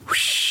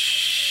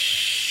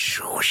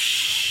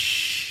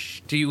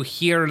Do you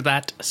hear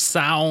that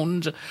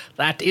sound?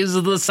 That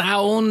is the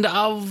sound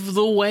of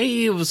the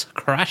waves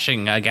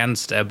crashing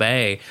against a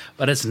bay.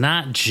 But it's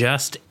not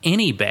just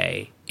any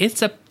bay.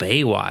 It's a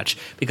Baywatch,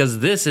 because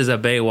this is a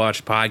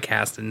Baywatch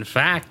podcast. In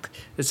fact,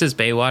 this is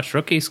Baywatch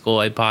Rookie School,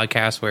 a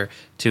podcast where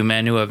two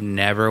men who have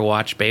never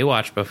watched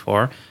Baywatch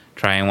before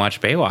try and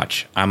watch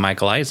Baywatch. I'm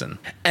Michael Eisen.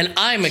 And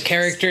I'm a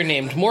character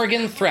named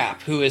Morgan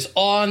Thrapp, who is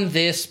on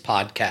this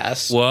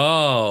podcast.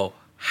 Whoa,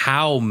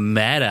 how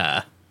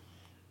meta.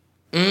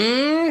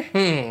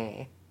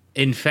 Mm-hmm.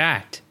 In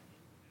fact,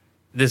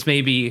 this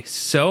may be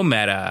so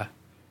meta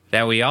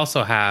that we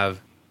also have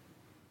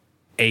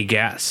a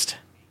guest.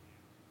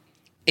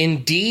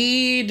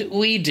 Indeed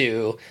we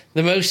do.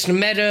 The most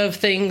meta of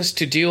things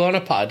to do on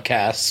a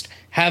podcast.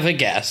 Have a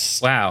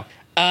guest. Wow.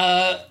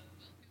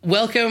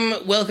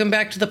 Welcome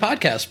back to the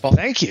podcast, Paul.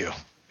 Thank you.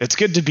 It's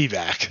good to be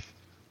back.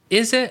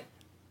 Is it?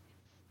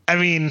 I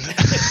mean...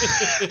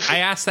 I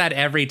ask that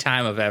every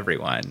time of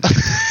everyone.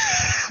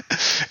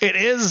 It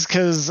is,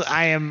 because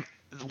I am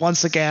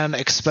once again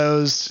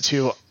exposed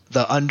to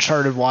the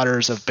uncharted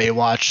waters of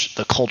Baywatch,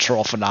 the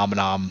cultural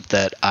phenomenon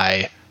that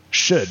I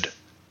should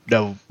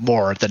know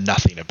more than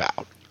nothing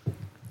about.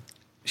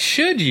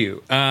 Should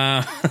you?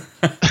 As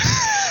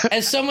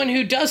someone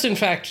who does, in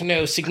fact,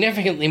 know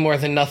significantly more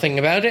than nothing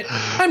about it,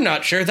 I'm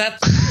not sure that's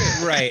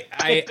true. Right.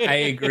 I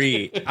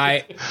agree.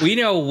 We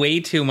know way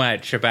too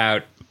much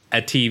about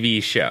a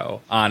TV show,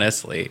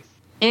 honestly.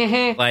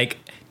 Mm-hmm. Like,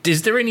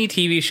 is there any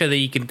TV show that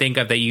you can think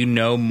of that you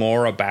know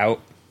more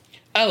about?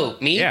 Oh,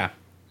 me? Yeah.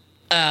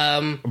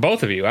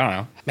 Both of you, I don't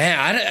know.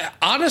 Man,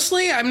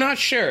 honestly, I'm not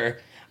sure.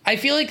 I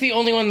feel like the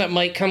only one that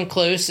might come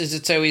close is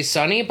It's Always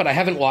Sunny, but I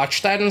haven't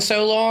watched that in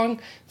so long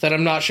that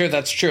I'm not sure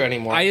that's true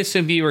anymore. I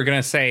assumed you were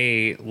going to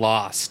say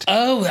Lost.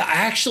 Oh,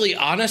 actually,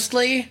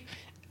 honestly,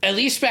 at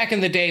least back in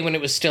the day when it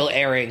was still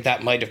airing,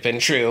 that might have been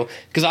true.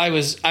 Because I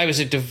was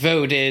a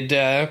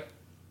devoted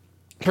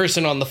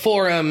person on the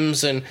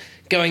forums and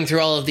going through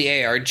all of the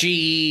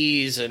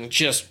ARGs and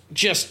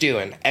just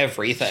doing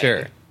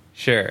everything.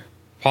 Sure.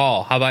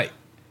 Paul, how about...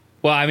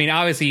 Well, I mean,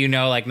 obviously you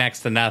know, like, next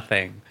to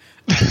nothing.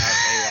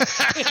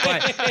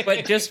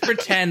 but just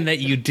pretend that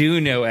you do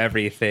know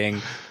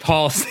everything.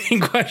 Paul, same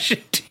question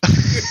to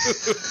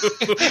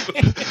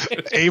you.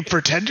 Hey,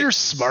 pretend you're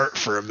smart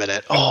for a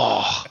minute.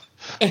 Oh.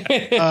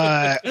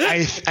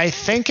 I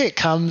think it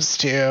comes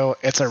to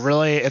it's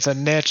a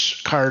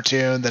niche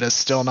cartoon that has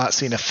still not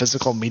seen a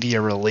physical media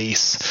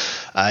release,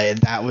 and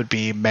that would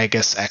be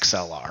Megas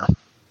XLR.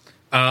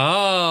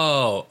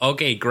 Oh,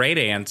 okay, great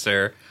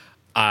answer.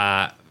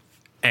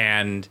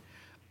 And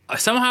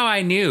somehow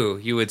I knew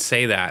you would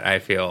say that, I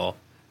feel,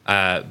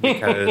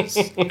 because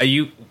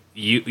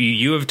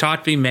you have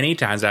talked to me many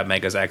times about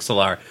Megas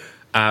XLR,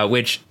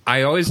 which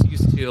I always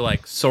used to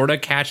like sort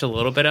of catch a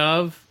little bit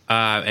of,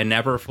 and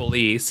never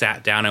fully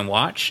sat down and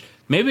watch.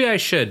 Maybe I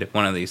should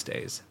one of these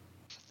days.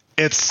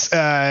 It's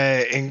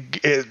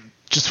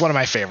just one of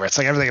my favorites.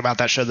 Like everything about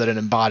that show that it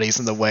embodies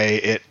and the way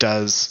it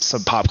does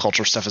some pop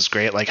culture stuff is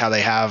great. Like how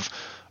they have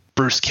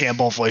Bruce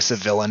Campbell voice a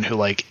villain who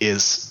like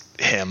is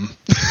him,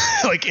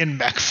 like in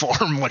mech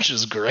form, which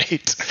is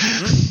great.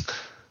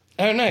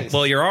 Oh, nice.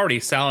 Well, you're already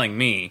selling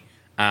me.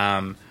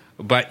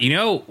 But you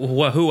know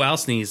who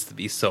else needs to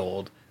be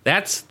sold?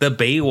 That's the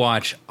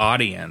Baywatch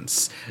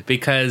audience,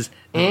 because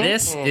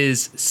this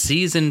is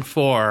season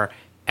 4,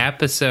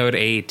 episode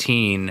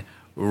 18,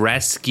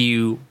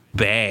 Rescue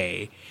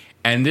Bay.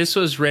 And this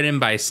was written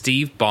by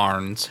Steve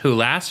Barnes, who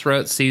last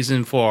wrote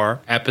season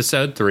 4,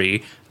 episode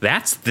 3.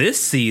 That's this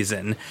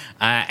season.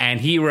 And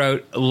he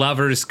wrote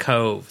Lover's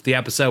Cove, the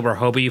episode where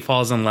Hobie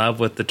falls in love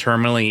with the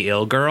terminally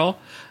ill girl.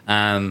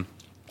 I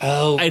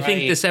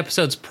think this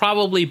episode's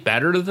probably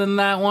better than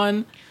that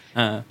one.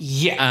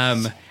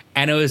 Yes.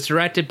 And it was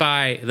directed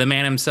by the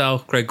man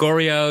himself,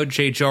 Gregorio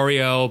J.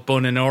 Jorio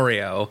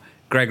Bonanorio,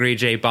 Gregory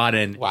J.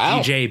 Bodden, wow.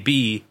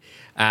 GJB.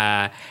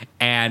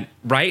 And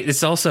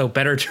it's also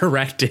better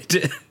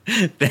directed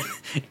than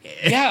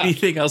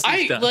anything else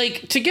he's done.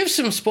 Like, to give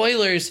some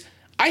spoilers,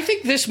 I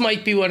think this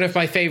might be one of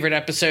my favorite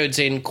episodes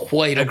in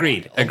quite a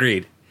while.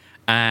 Agreed.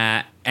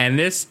 And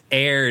this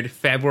aired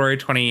February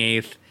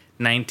 28th,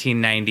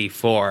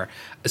 1994.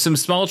 Some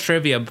small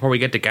trivia before we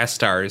get to guest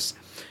stars.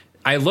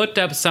 I looked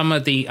up some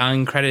of the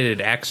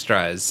uncredited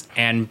extras,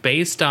 and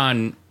based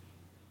on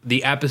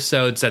the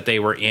episodes that they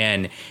were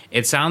in,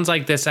 it sounds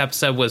like this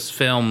episode was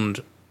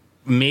filmed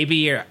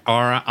maybe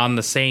on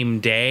the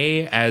same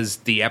day as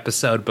the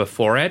episode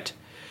before it.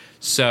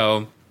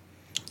 So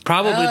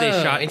probably they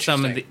shot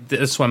some of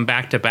this one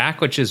back to back,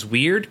 which is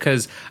weird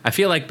because I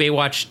feel like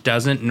Baywatch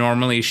doesn't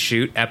normally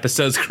shoot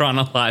episodes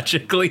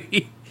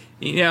chronologically,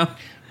 you know?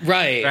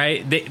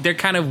 Right. They're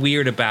kind of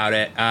weird about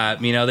it.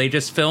 They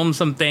just film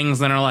some things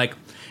and are like,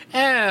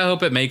 I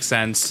hope it makes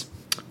sense.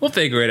 We'll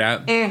figure it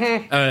out.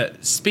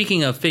 Mm-hmm.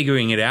 Speaking of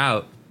figuring it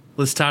out,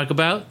 let's talk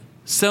about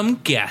some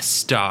guest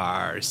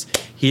stars.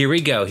 Here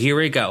we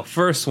go.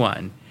 First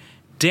one.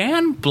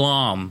 Dan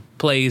Blom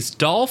plays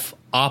Dolph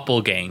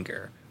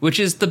Oppelganger, which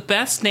is the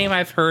best name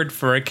I've heard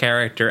for a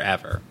character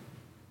ever.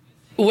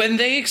 When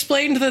they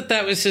explained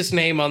that was his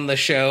name on the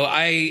show,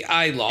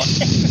 I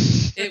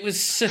lost. It was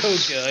so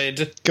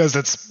good. Because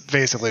it's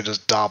basically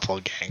just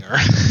doppelganger.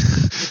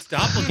 It's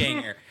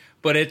doppelganger,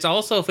 but it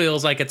also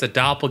feels like it's a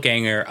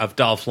doppelganger of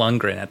Dolph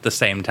Lundgren at the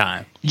same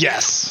time.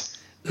 Yes.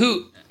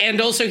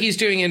 And also he's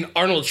doing an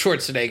Arnold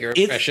Schwarzenegger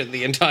impression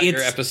the entire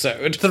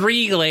episode.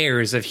 3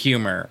 layers of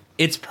humor.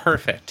 It's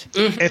perfect.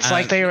 It's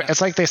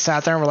like they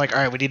sat there and were like,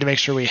 all right, we need to make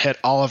sure we hit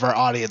all of our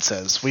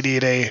audiences. We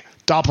need a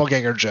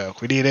doppelganger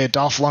joke. We need a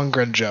Dolph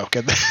Lundgren joke.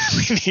 And then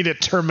we need a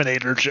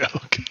Terminator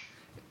joke.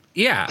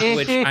 Yeah,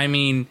 which, I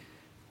mean,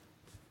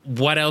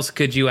 what else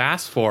could you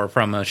ask for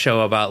from a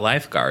show about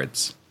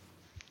lifeguards?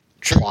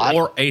 Plot.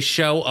 Or a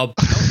show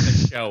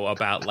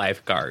about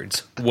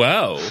lifeguards.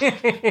 Whoa.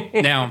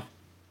 Now,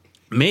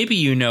 maybe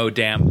you know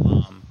Dan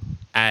Blum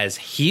as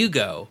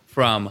Hugo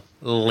from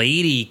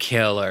Lady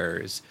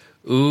Killers.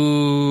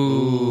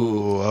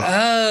 Ooh.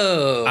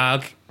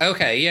 Oh.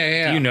 Okay,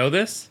 yeah. Do you know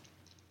this?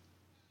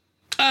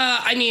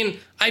 I mean,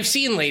 I've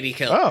seen Lady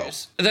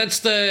Killers. Oh. That's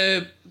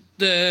the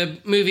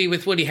movie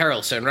with Woody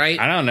Harrelson, right?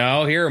 I don't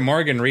know. Here,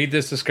 Morgan, read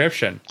this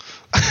description.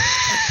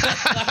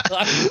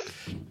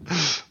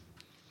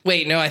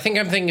 Wait, no, I think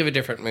I'm thinking of a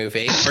different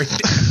movie.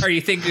 Are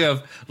you thinking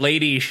of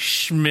Lady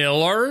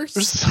Schmillers?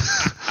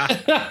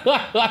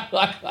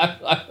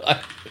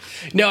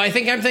 No, I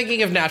think I'm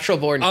thinking of Natural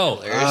Born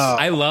Killers.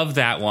 I love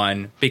that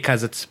one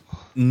because it's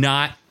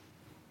not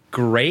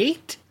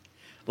great.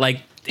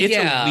 Like, it's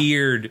a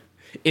weird...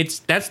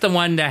 That's the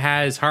one that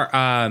has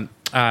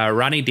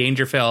Rodney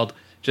Dangerfield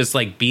just,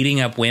 like,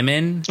 beating up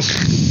women.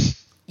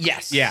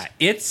 Yes. Yeah,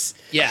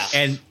 Yeah.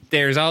 And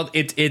there's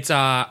it's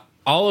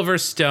Oliver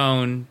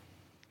Stone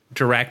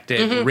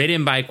directed,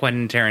 written by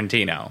Quentin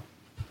Tarantino.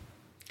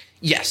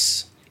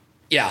 Yes.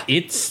 Yeah.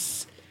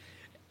 It's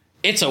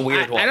a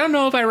weird one. I don't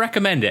know if I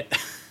recommend it.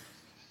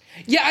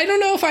 Yeah, I don't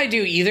know if I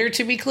do either,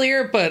 to be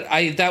clear, but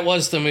that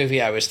was the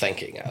movie I was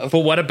thinking of. But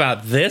what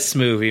about this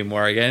movie,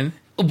 Morgan?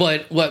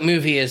 But what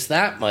movie is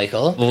that,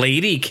 Michael?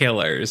 Lady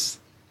Killers.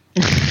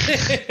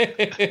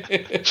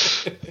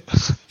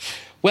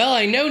 Well,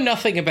 I know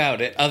nothing about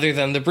it other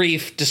than the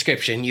brief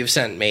description you've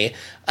sent me,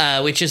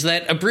 which is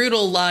that a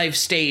brutal live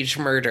stage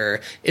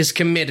murder is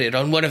committed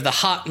on one of the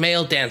hot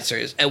male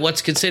dancers at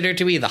what's considered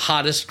to be the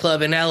hottest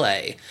club in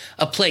LA,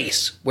 a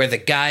place where the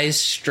guys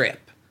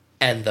strip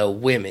and the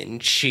women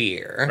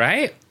cheer.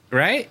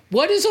 Right?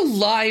 What is a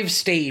live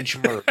stage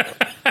murder?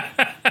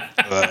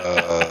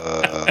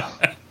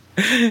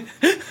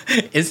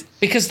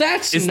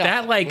 Because is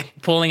that like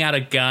pulling out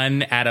a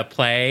gun at a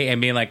play and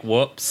being like,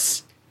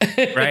 whoops?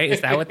 Right?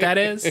 Is that what that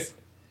is?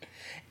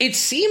 It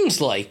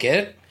seems like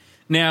it.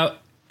 Now,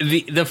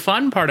 the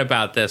fun part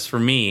about this for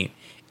me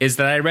is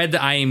that I read the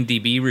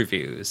IMDb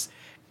reviews,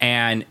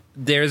 and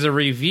there's a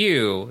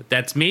review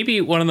that's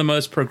maybe one of the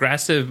most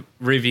progressive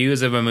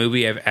reviews of a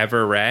movie I've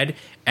ever read,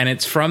 and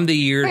it's from the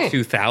year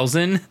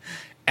 2000.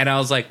 And I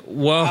was like,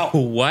 whoa,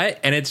 what?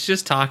 And it's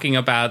just talking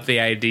about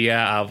the idea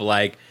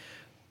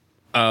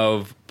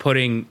of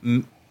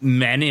putting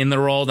men in the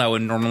role that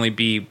would normally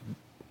be,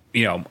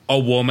 a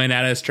woman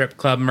at a strip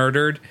club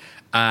murdered.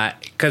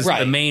 Because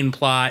the main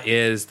plot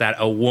is that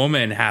a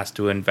woman has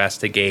to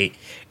investigate,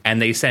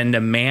 and they send a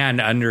man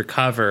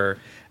undercover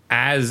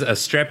as a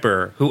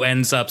stripper who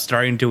ends up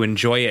starting to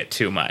enjoy it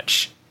too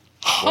much.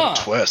 What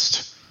a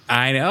twist.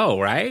 I know,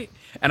 right?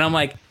 And I'm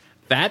like,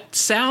 that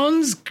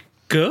sounds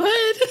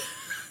good.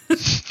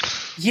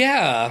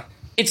 Yeah.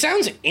 It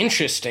sounds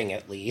interesting,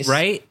 at least.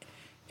 Right?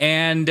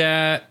 And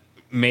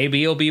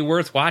maybe it'll be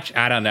worth watching.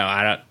 I don't know.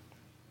 I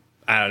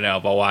don't know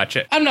if I'll watch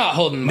it. I'm not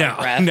holding my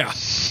breath. No.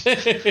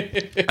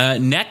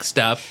 Next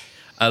up,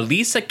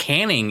 Lisa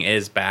Canning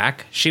is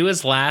back. She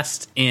was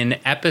last in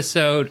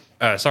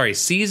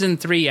season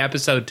 3,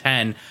 episode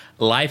 10,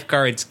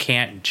 Lifeguards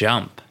Can't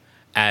Jump,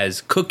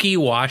 as Cookie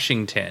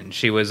Washington.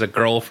 She was a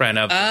girlfriend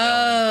of the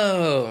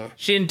villain.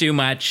 She didn't do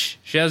much.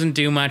 She doesn't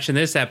do much in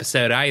this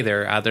episode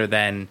either, other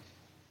than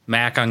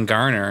Mac on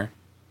Garner.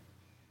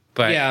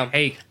 But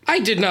hey,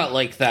 I did not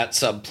like that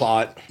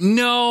subplot.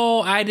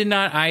 No, I did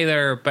not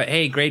either. But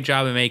hey, great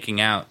job of making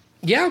out.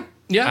 Yeah.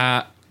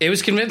 It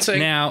was convincing.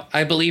 Now,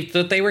 I believed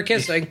that they were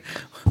kissing.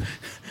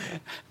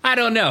 I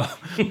don't know.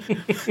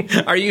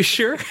 Are you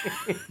sure?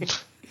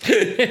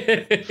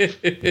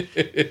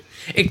 It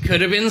could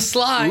have been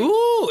Sly.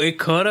 Ooh, it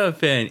could have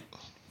been.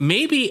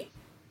 Maybe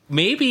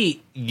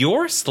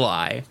you're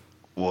Sly.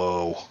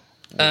 Whoa.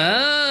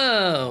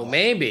 Oh,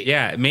 maybe.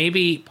 Yeah,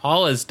 maybe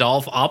Paul is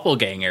Dolph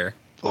Doppelganger.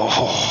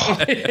 Oh,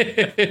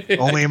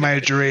 only in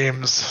my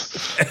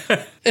dreams.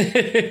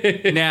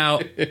 Now,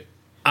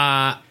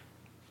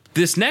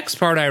 this next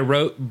part I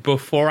wrote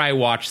before I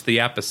watched the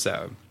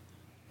episode,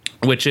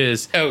 which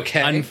is,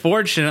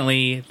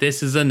 unfortunately,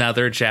 this is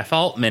another Jeff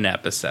Altman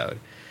episode.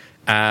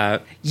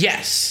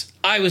 Yes,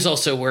 I was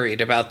also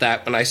worried about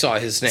that when I saw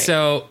his name.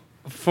 So,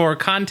 for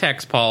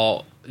context,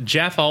 Paul,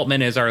 Jeff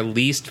Altman is our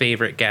least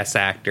favorite guest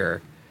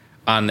actor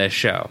on this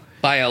show.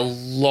 By a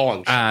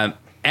long shot.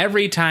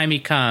 Every time he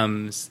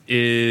comes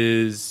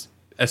is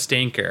a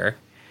stinker.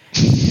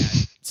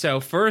 So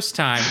first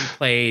time he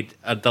played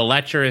the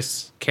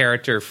lecherous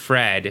character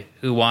Fred,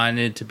 who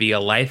wanted to be a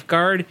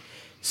lifeguard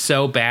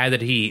so bad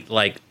that he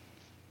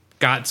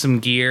got some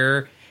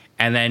gear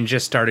and then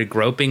just started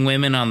groping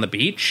women on the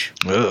beach.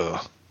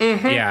 Ugh.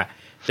 Mm-hmm. Yeah.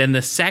 Then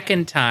the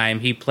second time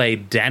he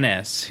played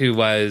Dennis, who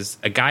was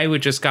a guy who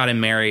had just gotten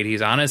married.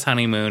 He's on his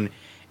honeymoon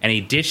and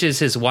he ditches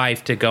his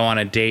wife to go on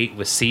a date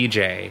with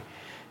CJ.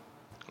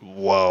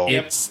 Whoa.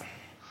 It's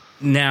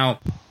now,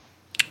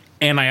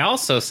 and I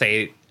also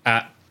say,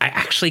 I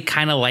actually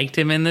kind of liked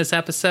him in this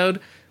episode,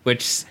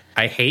 which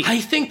I hate. I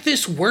think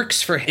this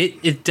works for him.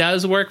 It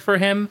does work for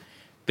him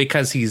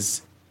because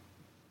he's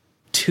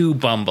too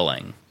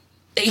bumbling.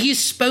 He's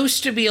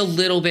supposed to be a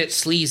little bit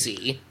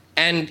sleazy,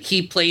 and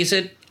he plays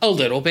it a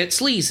little bit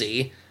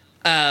sleazy.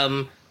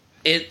 I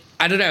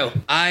don't know.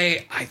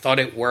 I thought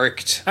it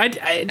worked,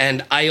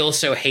 and I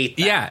also hate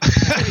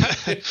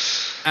that.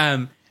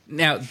 Yeah.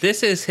 Now,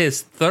 this is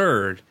his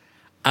third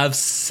of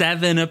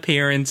 7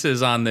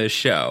 appearances on this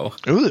show.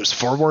 Ooh, there's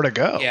 4 more to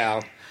go.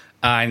 Yeah.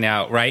 I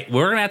know, right?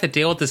 We're going to have to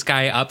deal with this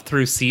guy up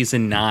through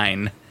season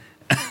 9.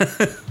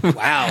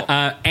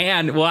 Wow.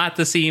 And we'll have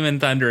to see him in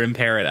Thunder in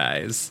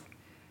Paradise.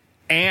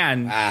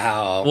 And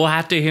Wow. we'll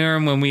have to hear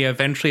him when we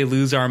eventually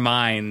lose our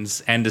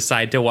minds and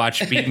decide to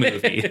watch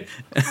B-Movie.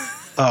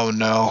 Oh,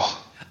 no.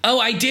 Oh,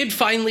 I did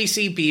finally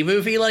see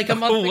B-Movie like a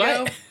month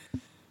ago.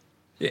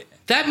 What?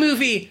 That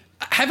movie...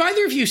 Have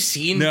either of you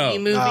seen No.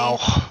 B-Movie? No.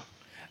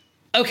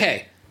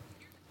 Okay.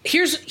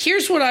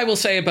 Here's what I will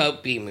say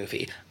about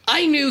B-Movie.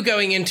 I knew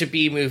going into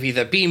B-Movie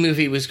that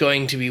B-Movie was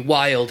going to be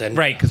wild and...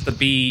 Right, because the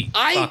bee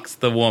fucks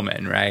the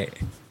woman, right?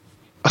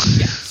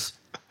 Yes.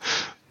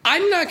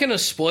 I'm not going to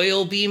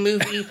spoil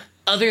B-Movie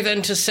other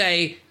than to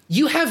say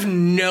you have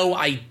no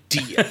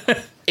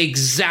idea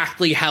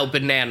exactly how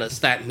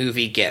bananas that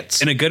movie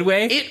gets. In a good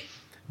way?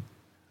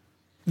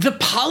 The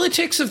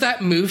politics of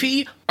that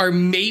movie are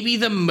maybe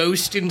the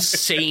most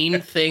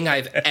insane thing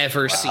I've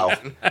ever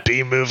seen.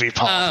 B-movie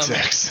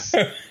politics.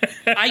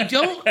 I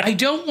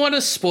don't want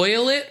to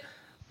spoil it,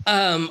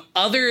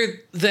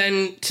 other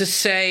than to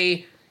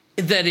say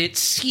that it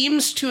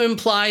seems to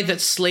imply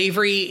that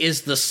slavery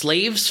is the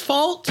slave's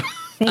fault.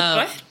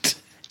 What?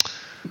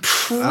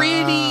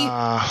 Pretty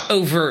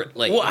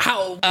overtly.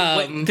 Wow.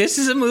 This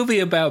is a movie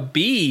about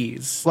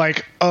bees.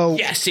 Like, oh,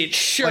 Yes, it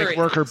sure like is.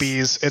 worker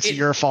bees, it's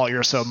your fault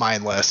you're so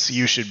mindless.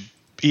 You should,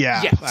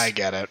 yeah, Yes. I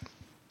get it.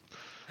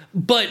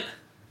 But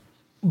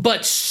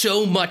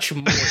so much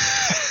more.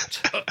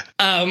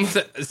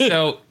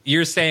 So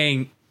you're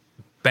saying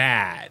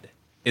bad.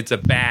 It's a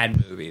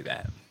bad movie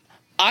then.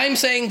 I'm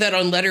saying that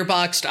on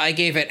Letterboxd, I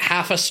gave it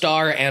half a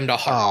star and a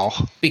heart.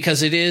 Oh.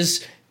 Because it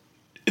is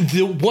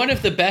one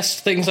of the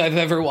best things I've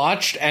ever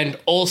watched, and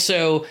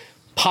also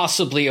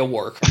possibly a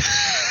work.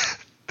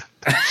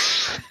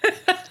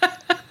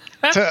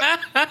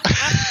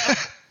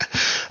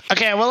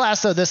 Okay, I will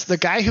ask though, the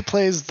guy who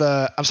plays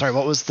I'm sorry,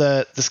 what was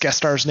this guest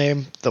star's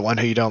name? The one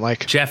who you don't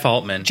like? Jeff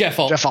Altman. Jeff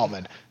Altman. Jeff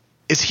Altman.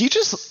 Is he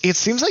just, it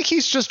seems like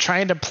he's just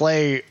trying to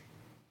play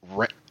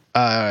Ray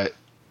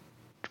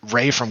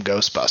from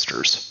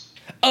Ghostbusters.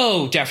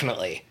 Oh,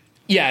 definitely.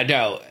 Yeah,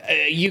 no.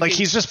 He's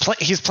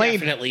playing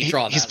definitely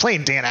draw he's that.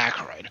 playing Dan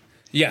Aykroyd.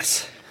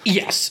 Yes.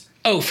 Yes.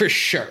 Oh, for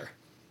sure.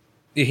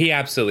 He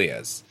absolutely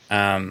is.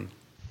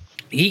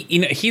 He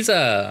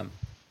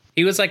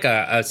was like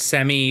a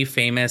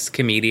semi-famous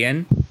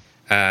comedian,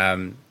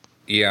 at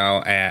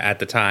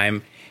the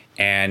time,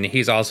 and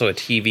he's also a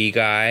TV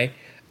guy,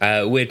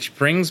 which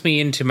brings me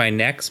into my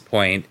next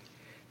point.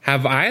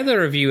 Have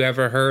either of you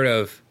ever heard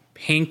of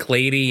Pink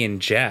Lady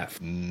and Jeff?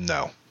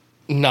 No.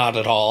 Not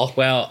at all.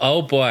 Well,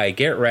 oh boy,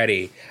 get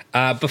ready.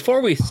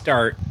 Before we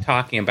start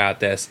talking about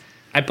this,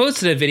 I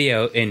posted a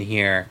video in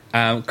here.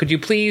 Could you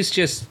please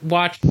just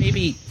watch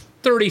maybe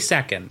 30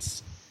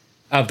 seconds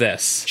of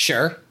this?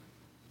 Sure.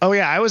 Oh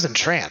yeah, I was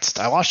entranced.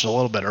 I watched it a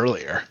little bit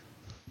earlier.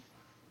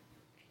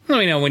 Let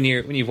me know when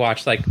you've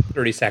watched like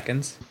 30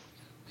 seconds.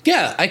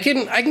 Yeah, I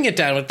can get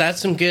down with that.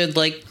 Some good,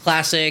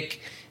 classic,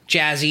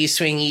 jazzy,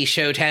 swingy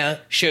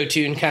show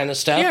tune kind of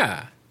stuff.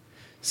 Yeah.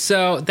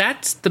 So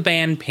that's the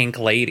band Pink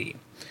Lady.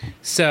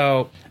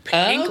 So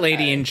Pink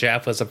Lady and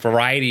Jeff was a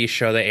variety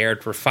show that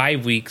aired for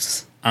 5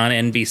 weeks on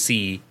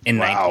NBC in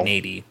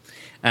 1980.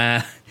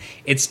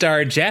 It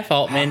starred Jeff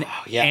Altman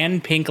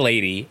and Pink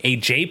Lady, a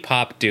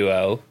J-pop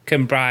duo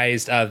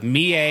comprised of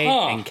Mie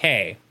and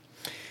Kay.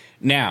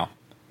 Now,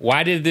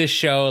 why did this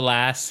show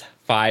last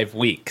 5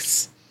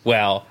 weeks?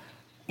 Well,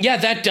 yeah,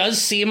 that does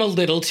seem a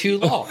little too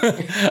long.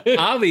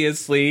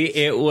 obviously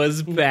it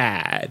was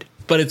bad,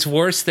 but it's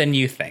worse than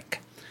you think.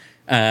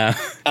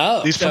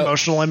 These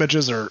promotional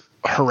images are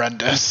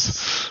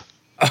horrendous.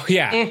 Oh,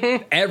 yeah.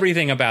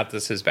 Everything about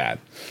this is bad.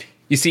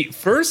 You see,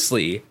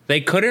 firstly,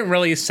 they couldn't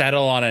really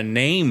settle on a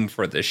name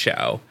for the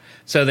show,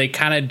 so they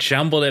kind of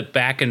jumbled it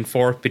back and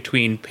forth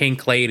between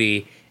Pink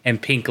Lady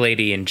and Pink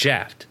Lady and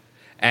Jeff.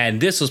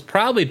 And this was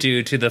probably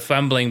due to the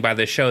fumbling by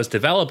the show's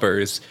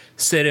developers,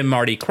 Sid and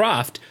Marty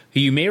Krofft, who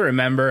you may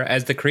remember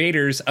as the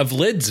creators of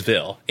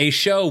Lidsville, a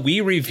show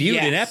we reviewed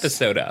an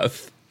episode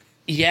of.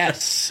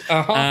 Yes.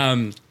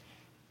 Uh-huh.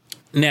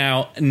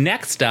 Now,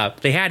 next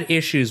up, they had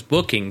issues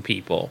booking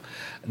people.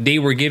 They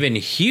were given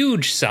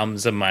huge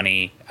sums of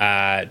money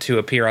to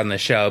appear on the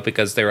show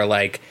because they were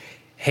like,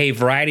 hey,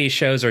 variety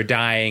shows are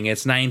dying.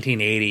 It's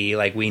 1980.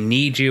 Like, we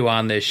need you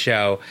on this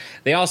show.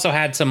 They also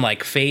had some,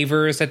 like,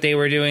 favors that they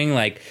were doing.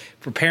 Like,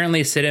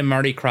 apparently Sid and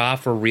Marty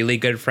Krofft were really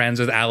good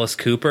friends with Alice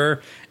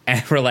Cooper.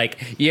 And we're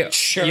like, yo,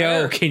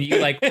 can you,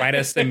 like, write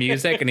us the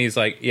music? And he's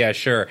like, yeah,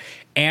 sure.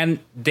 And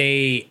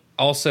they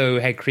also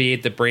had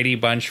created the Brady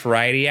Bunch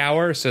Variety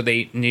Hour. So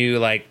they knew,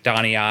 like,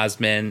 Donny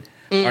Osmond.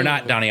 Or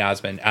not Donny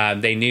Osmond.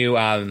 They knew...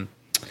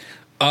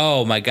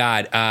 oh my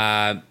God!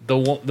 The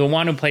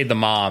one who played the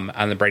mom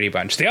on the Brady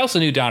Bunch. They also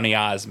knew Donny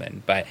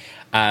Osmond, but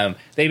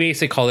they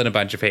basically called in a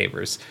bunch of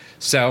favors.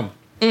 So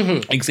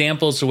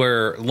examples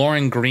where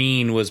Lauren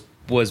Green was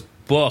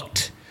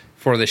booked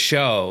for the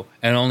show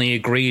and only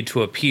agreed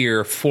to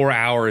appear 4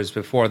 hours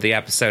before the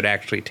episode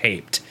actually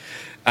taped.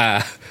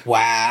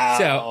 Wow!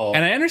 So,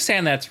 and I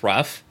understand that's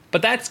rough,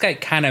 but that's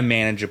kind of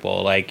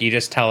manageable. Like, you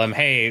just tell them,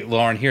 "Hey,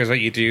 Lauren, here's what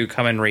you do.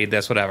 Come and read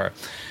this, whatever."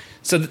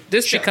 So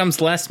this becomes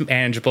less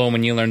manageable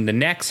when you learn the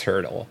next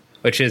hurdle,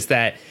 which is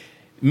that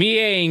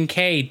Mia and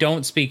Kay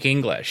don't speak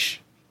English.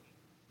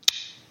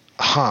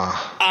 Huh.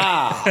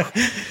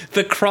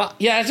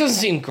 Yeah, it doesn't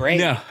seem great.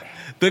 No.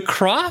 The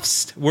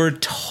Crofts were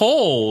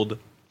told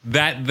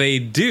that they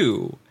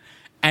do,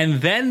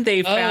 and then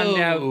they found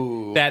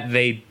out that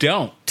they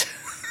don't.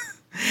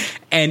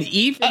 And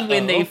even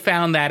when they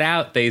found that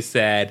out, they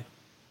said,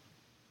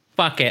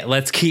 fuck it,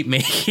 let's keep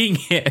making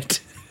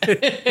it.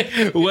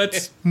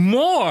 What's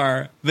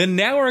more, the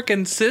network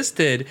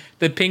insisted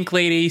that Pink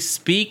Lady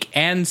speak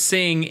and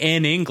sing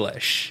in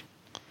English.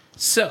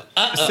 So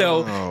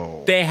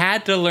they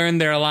had to learn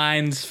their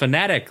lines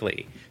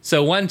phonetically.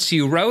 So once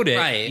you wrote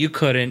it, you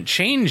couldn't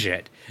change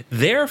it.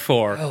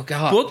 Therefore,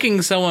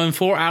 booking someone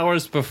 4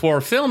 hours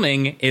before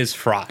filming is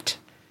fraught,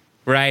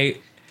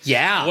 right?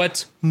 Yeah.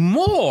 What's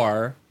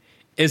more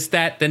is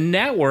that the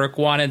network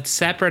wanted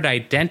separate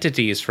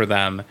identities for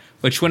them,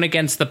 which went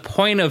against the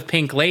point of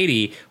Pink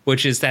Lady,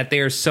 which is that they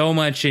are so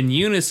much in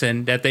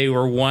unison that they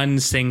were one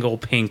single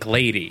Pink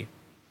Lady.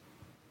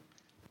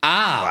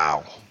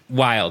 Wow.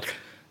 Wild.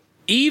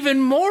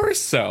 Even more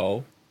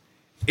so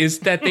is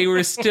that they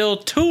were still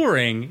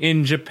touring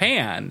in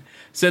Japan.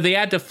 So they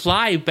had to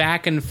fly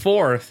back and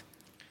forth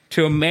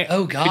to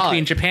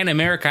between Japan and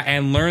America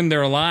and learn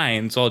their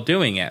lines while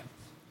doing it.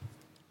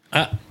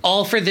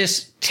 All for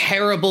this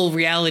terrible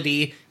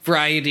reality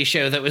variety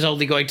show that was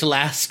only going to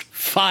last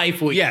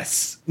 5 weeks.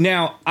 Yes.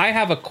 Now, I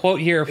have a quote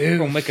here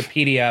from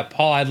Wikipedia.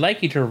 Paul, I'd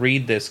like you to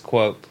read this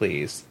quote,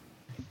 please.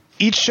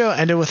 Each show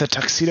ended with a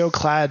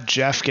tuxedo-clad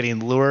Jeff getting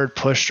lured,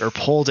 pushed, or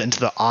pulled into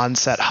the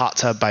on-set hot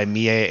tub by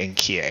Mie and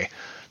Kie.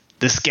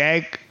 This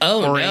gag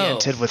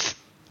originated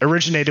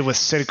with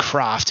Sid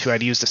Krofft, who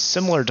had used a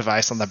similar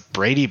device on the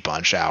Brady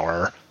Bunch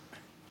Hour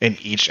in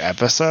each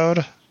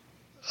episode.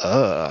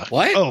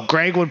 What? Oh,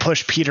 Greg would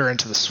push Peter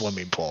into the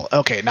swimming pool.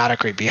 Okay, not a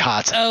creepy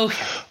hot tub.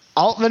 Okay.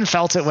 Altman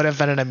felt it would have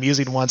been an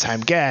amusing one-time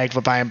gag,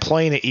 but by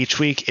employing it each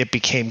week, it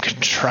became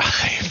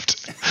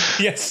contrived.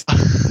 Yes.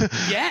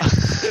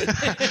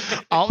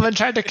 Yes. Altman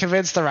tried to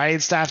convince the writing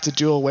staff to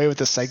do away with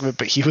the segment,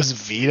 but he was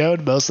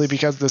vetoed, mostly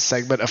because the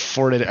segment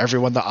afforded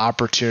everyone the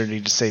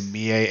opportunity to say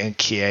Mie and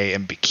Kie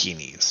in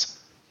bikinis.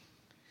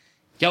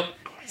 Yep.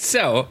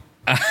 So,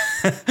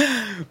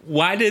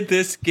 why did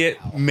this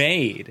get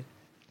made?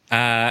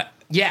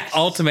 Yes.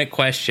 Ultimate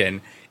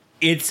question.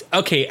 It's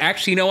okay.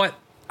 Actually, you know what?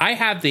 I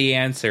have the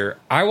answer.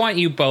 I want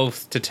you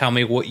both to tell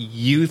me what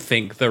you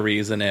think the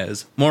reason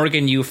is.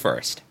 Morgan, you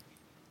first.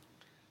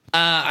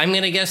 I'm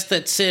going to guess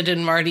that Sid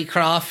and Marty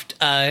Krofft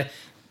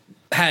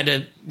had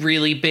a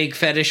really big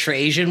fetish for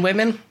Asian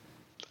women.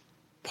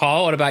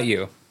 Paul, what about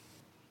you?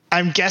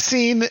 I'm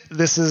guessing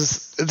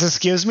this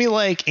gives me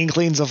like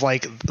inklings of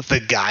like the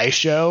Guy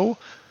Show.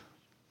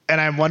 And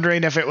I'm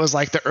wondering if it was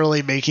like the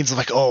early makings of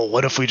like, oh,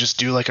 what if we just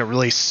do like a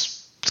really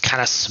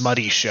kind of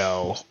smutty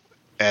show?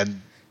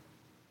 And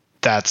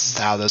that's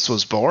how this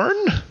was born?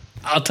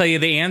 I'll tell you,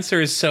 the answer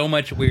is so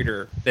much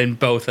weirder than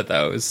both of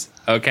those,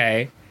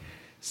 okay?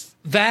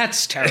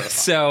 That's terrible.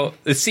 So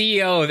the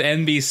CEO of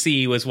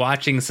NBC was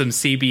watching some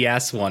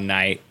CBS one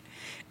night,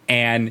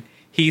 and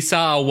he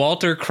saw a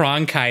Walter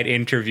Cronkite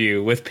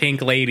interview with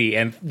Pink Lady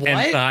and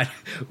thought,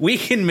 we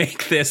can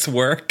make this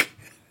work.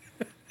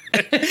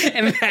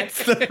 And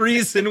that's the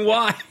reason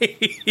why.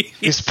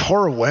 These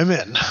poor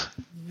women.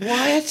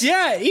 What?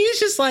 Yeah, he's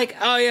just like,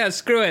 oh yeah,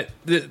 screw it,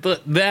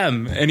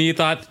 them. And he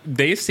thought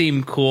they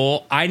seem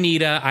cool. I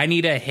need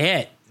a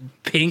hit,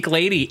 Pink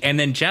Lady. And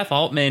then Jeff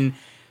Altman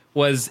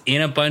was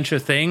in a bunch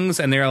of things,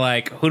 and they're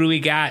like, who do we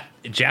got?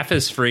 Jeff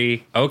is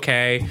free.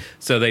 Okay,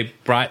 so they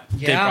brought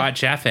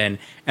Jeff in,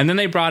 and then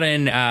they brought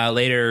in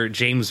later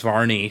James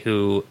Varney,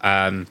 who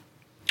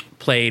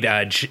played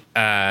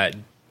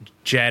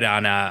Jed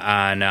on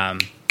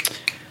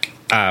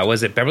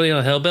was it Beverly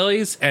Hills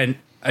Hillbillies, and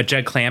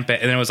Jed Clampett,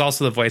 and there was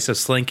also the voice of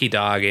Slinky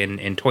Dog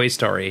in Toy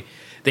Story.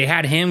 They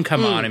had him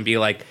come on and be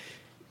like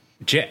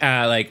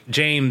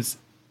James,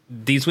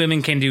 these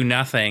women can do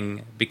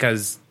nothing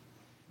because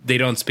they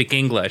don't speak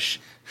English.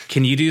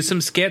 Can you do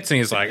some skits? And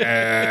he's like,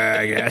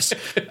 I guess.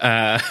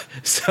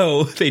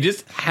 So they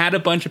just had a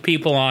bunch of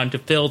people on to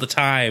fill the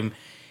time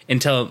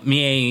until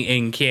Mie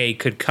and Kie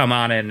could come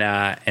on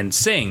and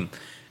sing.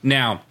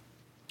 Now,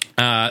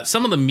 let's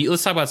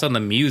talk about some of the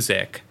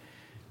music.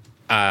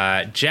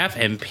 Jeff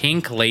and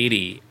Pink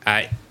Lady.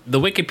 The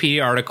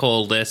Wikipedia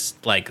article lists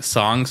like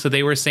songs that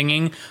they were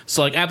singing.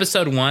 So like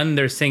episode 1,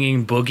 they're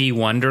singing Boogie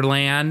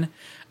Wonderland,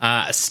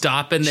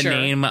 Stop in the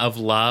Name of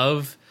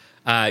Love,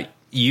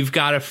 You've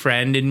Got a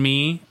Friend in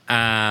Me.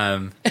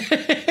 Let's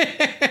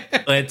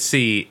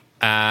see.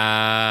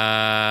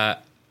 Episode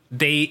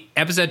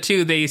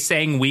 2, they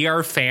sang We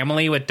Are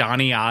Family with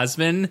Donny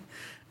Osmond.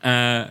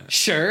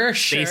 Sure.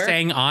 They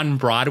sang On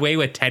Broadway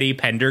with Teddy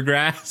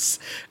Pendergrass.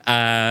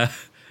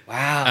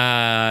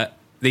 Wow.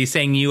 They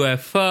sang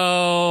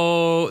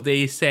UFO.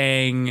 They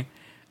sang...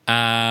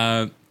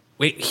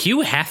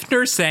 Hugh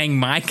Hefner sang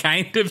My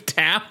Kind of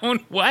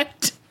Town?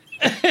 What?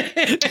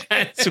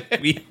 That's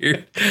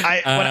weird.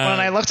 When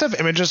I looked up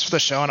images for the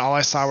show and all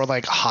I saw were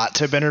like hot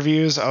tub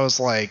interviews, I was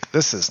like,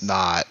 this is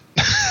not...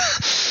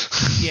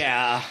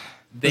 Yeah.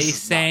 They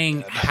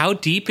sang How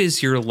Deep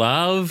Is Your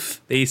Love?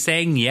 They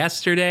sang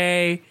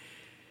Yesterday.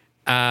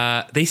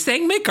 They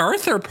sang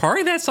MacArthur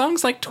Park. That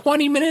song's like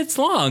 20 minutes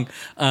long.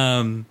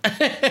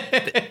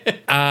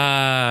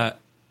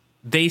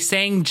 They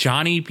sang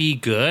Johnny Be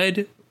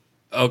Good.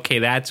 Okay,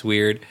 that's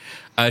weird.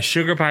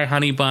 Sugar Pie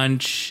Honey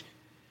Bunch.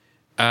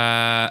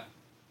 Roy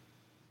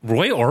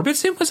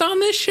Orbison was on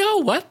this show?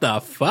 What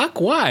the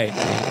fuck? Why?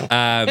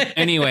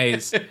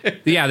 Anyways,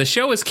 yeah, the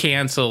show was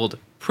canceled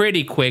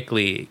pretty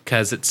quickly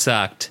because it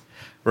sucked,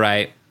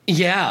 right?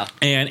 Yeah.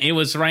 And it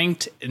was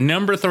ranked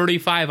number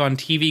 35 on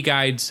TV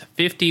Guide's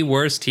 50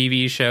 worst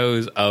TV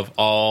shows of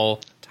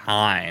all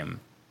time.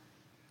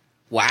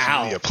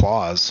 Wow. The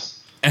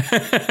applause.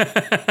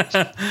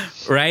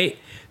 Right?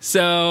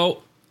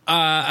 So,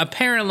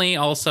 apparently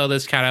also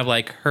this kind of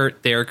like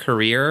hurt their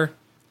career,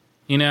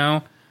 you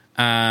know?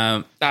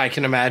 I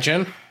can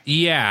imagine.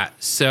 Yeah.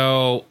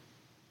 So,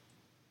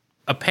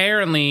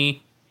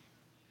 apparently...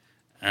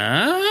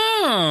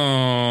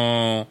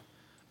 Oh.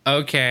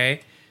 Okay.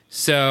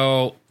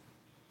 So,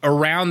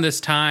 around this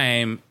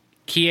time,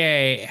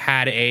 Kie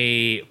had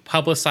a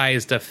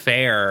publicized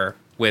affair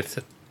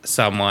with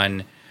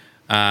someone,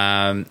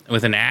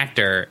 with an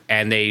actor,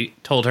 and they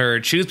told her,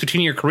 choose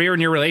between your career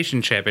and your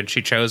relationship, and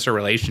she chose her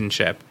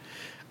relationship.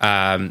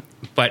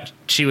 But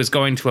she was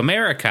going to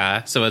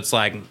America, so it's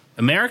like,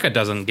 America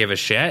doesn't give a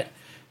shit.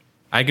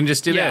 I can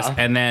just do this.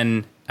 And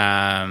then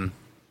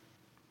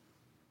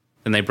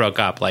they broke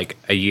up like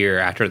a year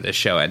after this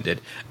show ended.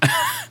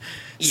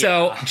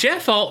 So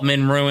Jeff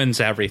Altman ruins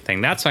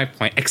everything. That's my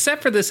point,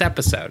 except for this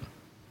episode.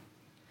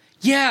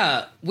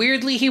 Yeah,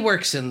 weirdly, he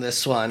works in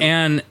this one.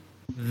 And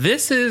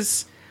this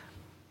is,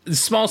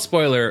 small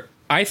spoiler,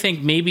 I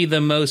think maybe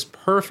the most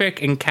perfect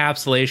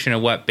encapsulation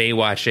of what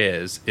Baywatch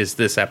is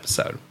this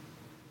episode.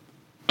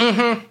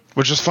 Mm-hmm.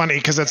 Which is funny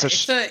because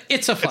it's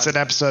an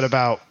episode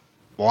about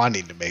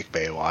wanting to make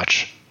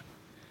Baywatch.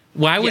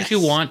 Why would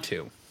you want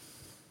to?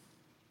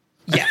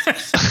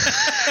 Yes.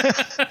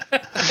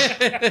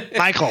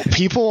 Michael,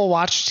 people will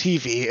watch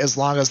TV as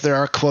long as there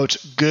are, quote,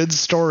 good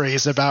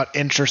stories about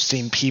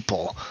interesting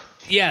people.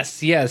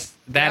 Yes.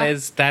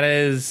 That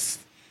is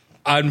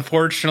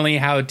unfortunately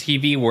how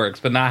TV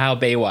works, but not how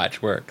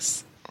Baywatch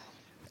works.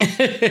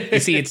 You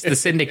see, it's the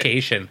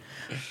syndication.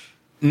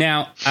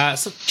 Now,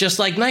 just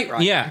like Knight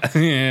Rider.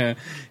 Yeah.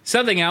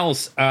 Something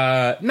else,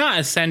 not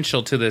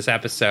essential to this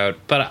episode,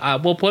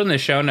 but we'll put in the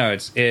show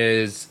notes,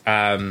 is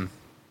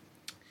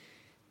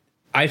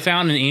I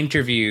found an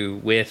interview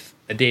with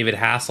David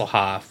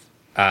Hasselhoff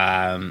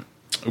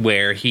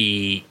where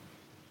he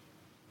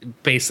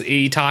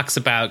talks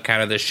about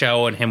kind of the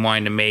show and him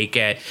wanting to make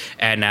it.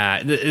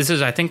 And this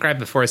is, I think, right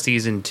before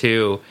season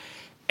 2.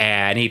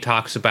 And he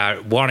talks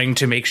about wanting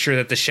to make sure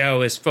that the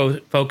show is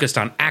focused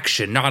on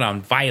action, not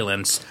on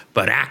violence,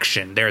 but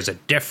action. There's a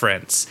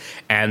difference.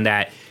 And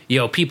that,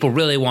 people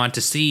really want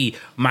to see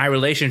my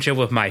relationship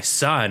with my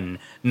son,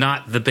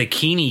 not the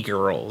bikini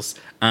girls.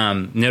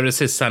 Notice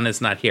his son is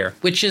not here.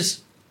 Which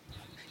is,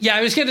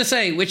 I was going to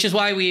say, which is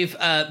why we've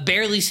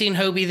barely seen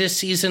Hobie this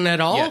season at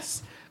all.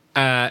 Yes.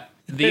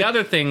 The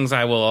other things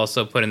I will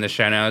also put in the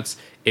show notes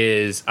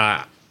is,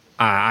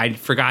 I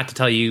forgot to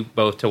tell you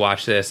both to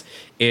watch this,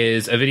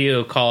 is a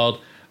video called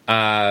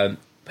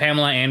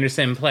Pamela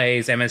Anderson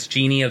Plays MS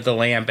Genie of the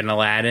Lamp in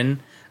Aladdin,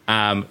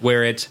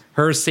 where it's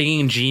her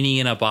singing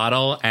Genie in a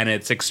bottle, and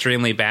it's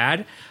extremely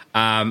bad.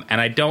 And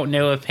I don't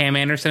know if Pam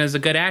Anderson is a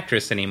good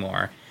actress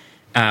anymore.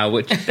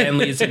 Which then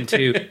leads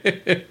into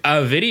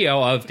a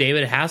video of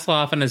David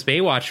Hasselhoff and his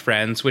Baywatch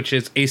friends, which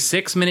is a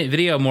 6-minute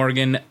video,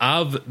 Morgan,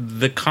 of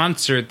the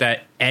concert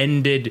that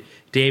ended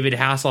David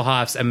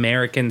Hasselhoff's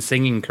American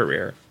singing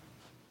career.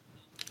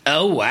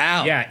 Oh,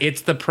 wow. Yeah,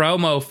 it's the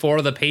promo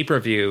for the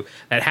pay-per-view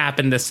that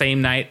happened the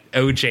same night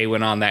OJ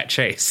went on that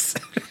chase.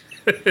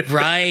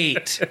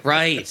 Right.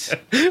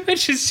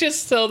 Which is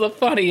just still the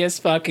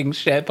funniest fucking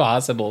shit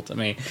possible to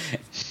me.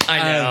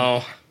 I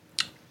know.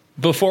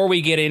 Before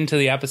we get into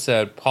the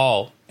episode,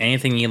 Paul,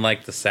 anything you'd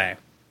like to say?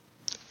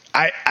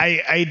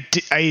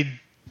 I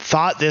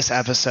thought this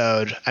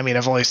episode, I mean,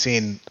 I've only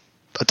seen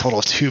a total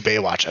of 2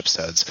 Baywatch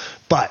episodes,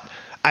 but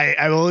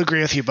I will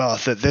agree with you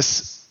both that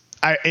it's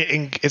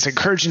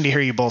encouraging to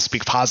hear you both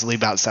speak positively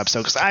about this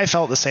episode, because I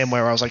felt the same way,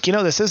 where I was like,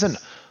 this isn't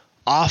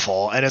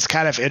awful, and it's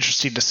kind of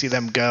interesting to see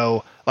them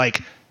go,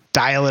 like,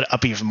 dial it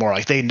up even more.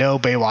 Like, they know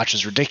Baywatch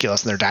is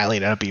ridiculous, and they're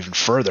dialing it up even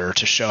further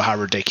to show how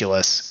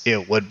ridiculous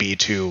it would be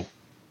to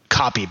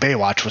copy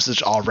Baywatch, which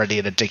is already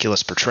a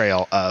ridiculous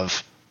portrayal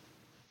of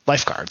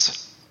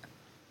lifeguards.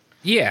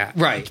 Yeah,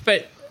 right.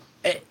 But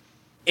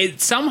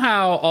it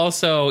somehow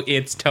also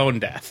it's tone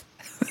deaf.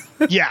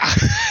 Yeah.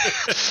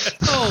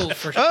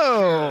 For sure.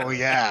 Oh,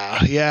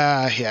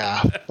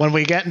 yeah. When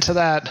we get into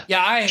that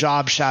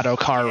job shadow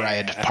car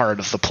ride part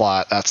of the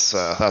plot, that's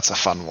a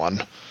fun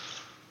one.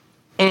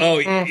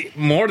 Oh,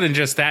 more than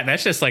just that.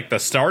 That's just like the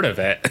start of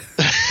it.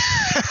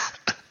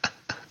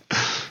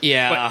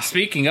 Yeah. But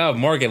speaking of,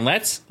 Morgan,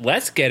 let's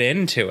get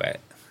into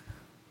it.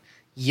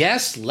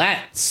 Yes,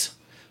 let's.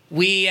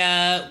 We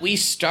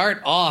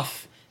start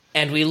off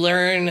and we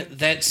learn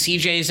that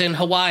CJ's in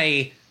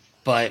Hawaii,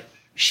 but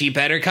she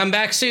better come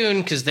back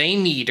soon because they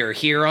need her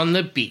here on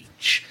the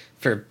beach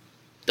for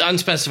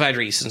unspecified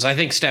reasons. I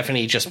think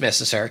Stephanie just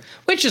misses her,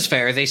 which is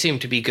fair. They seem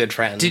to be good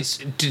friends.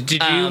 Did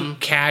you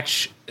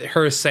catch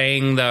her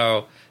saying,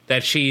 though,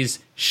 that she's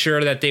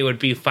sure that they would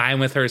be fine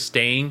with her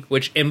staying,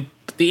 which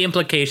the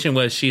implication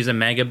was she's a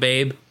mega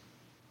babe?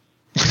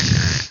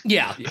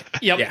 Yeah.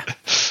 Yep. Yeah.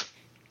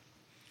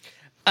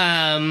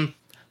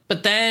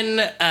 But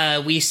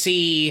then we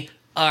see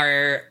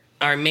our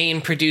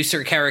main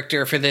producer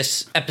character for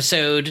this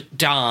episode,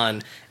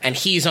 Don, and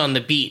he's on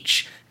the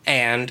beach,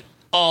 and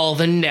all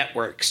the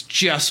networks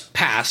just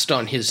passed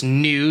on his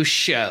new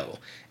show,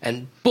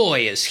 and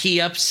boy, is he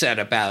upset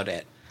about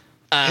it.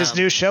 His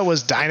new show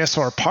was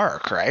Dinosaur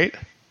Park, right?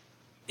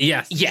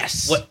 Yes.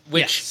 Yes.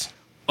 Yes.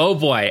 Oh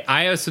boy,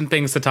 I have some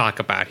things to talk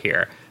about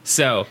here.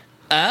 So,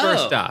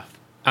 first off,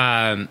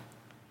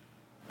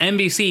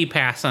 NBC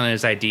passed on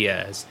his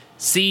ideas.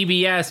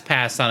 CBS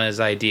passed on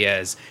his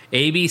ideas.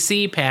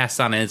 ABC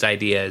passed on his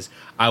ideas.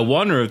 I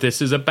wonder if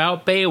this is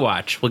about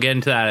Baywatch. We'll get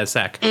into that in a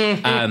sec.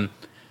 Mm-hmm.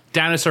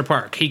 Dinosaur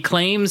Park. He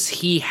claims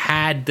he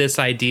had this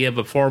idea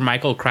before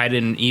Michael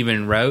Crichton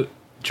even wrote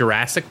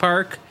Jurassic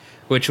Park,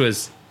 which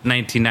was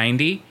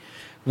 1990,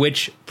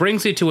 which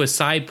brings me to a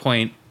side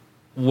point.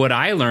 What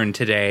I learned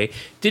today.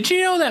 Did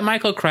you know that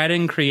Michael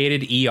Crichton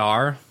created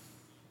ER?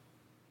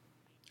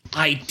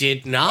 I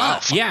did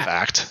not. Wow, fun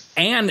fact.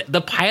 And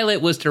the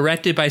pilot was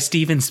directed by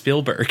Steven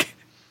Spielberg.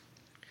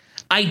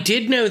 I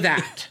did know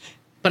that,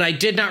 but I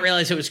did not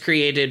realize it was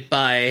created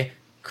by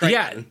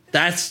Crichton. Yeah,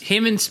 that's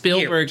him and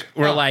Spielberg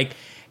were like,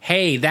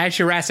 hey, that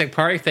Jurassic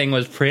Park thing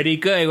was pretty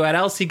good. What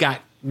else you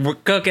got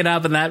cooking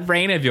up in that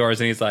brain of yours?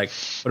 And he's like,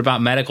 what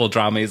about medical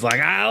drama? He's like,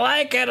 I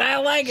like it.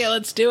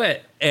 Let's do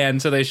it.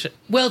 And so they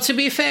Well, to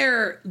be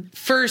fair,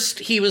 first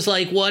he was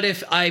like, what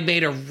if I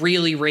made a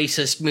really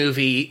racist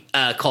movie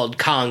called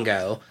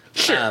Congo?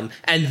 Sure.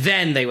 And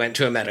then they went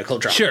to a medical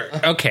drama. Sure.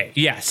 Okay.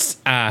 Yes.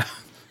 That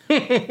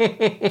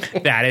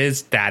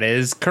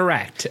is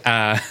correct.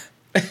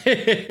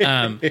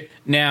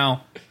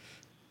 Now,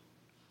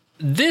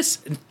 this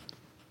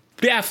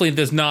definitely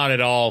does not at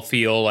all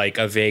feel like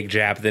a vague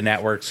jab at the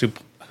networks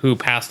who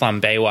passed on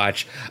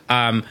Baywatch.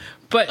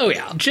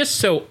 But just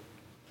so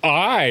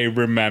I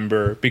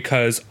remember,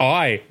 because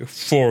I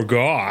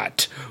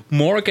forgot.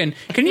 Morgan,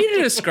 can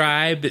you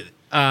describe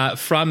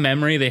from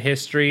memory the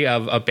history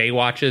of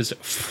Baywatch's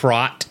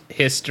fraught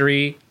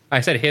history?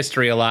 I said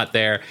history a lot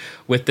there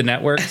with the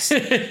networks.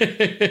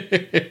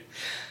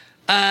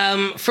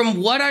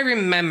 From what I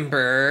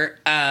remember,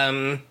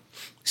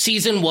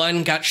 season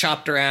 1 got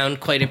shopped around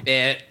quite a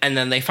bit, and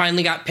then they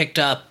finally got picked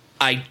up.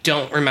 I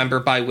don't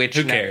remember by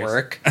which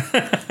network.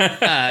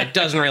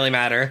 Doesn't really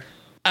matter.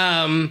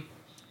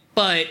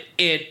 But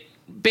it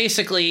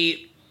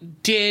basically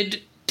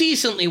did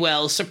decently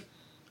well,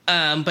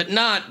 but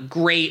not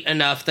great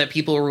enough that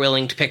people were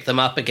willing to pick them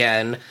up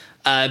again.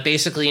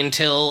 Basically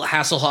until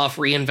Hasselhoff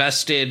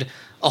reinvested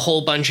a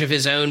whole bunch of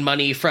his own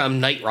money from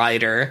Knight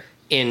Rider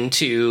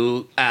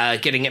into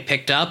getting it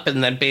picked up,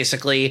 and then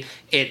basically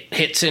it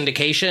hit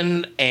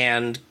syndication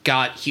and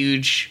got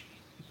huge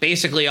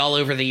basically all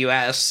over the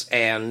US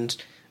and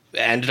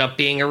ended up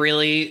being a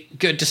really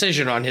good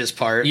decision on his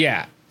part.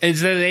 Yeah.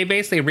 They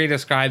basically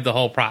re-described the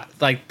whole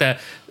like the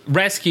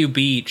Rescue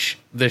Beach,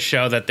 the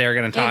show that they're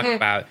going to talk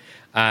about,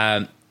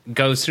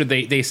 goes through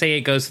they say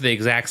it goes through the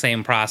exact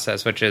same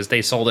process, which is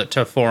they sold it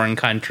to foreign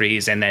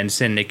countries and then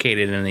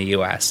syndicated in the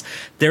US.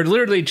 They're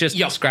literally just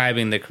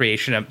describing the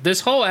creation of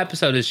this whole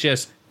episode is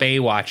just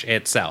Baywatch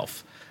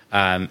itself.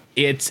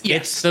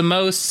 It's the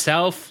most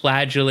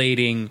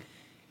self-flagellating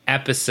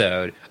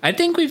episode. I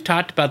think we've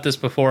talked about this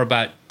before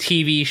about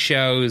TV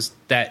shows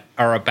that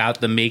are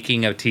about the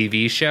making of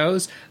TV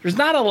shows. There's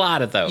not a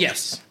lot of those.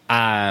 Yes.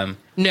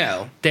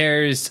 No.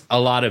 There's a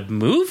lot of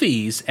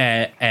movies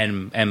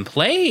and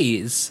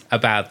plays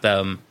about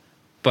them,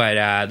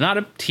 but not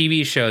a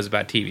TV shows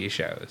about TV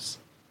shows,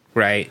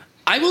 right?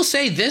 I will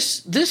say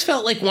this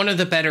felt like one of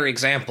the better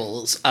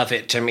examples of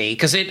it to me,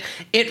 because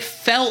it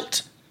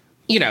felt,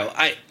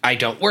 I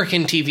don't work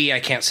in TV, I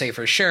can't say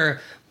for sure,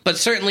 but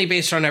certainly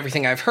based on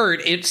everything I've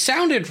heard, it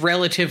sounded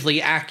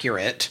relatively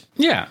accurate.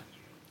 Yeah.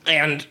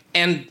 And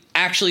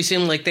actually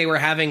seemed like they were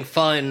having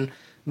fun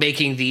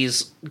making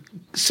these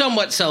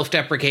somewhat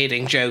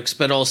self-deprecating jokes,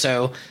 but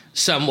also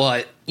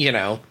somewhat,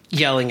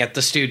 yelling at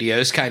the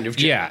studios kind of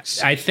jokes.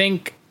 Yeah, I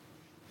think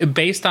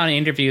based on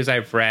interviews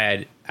I've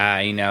read,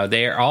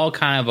 they're all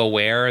kind of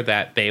aware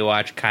that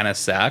Baywatch kind of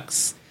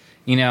sucks.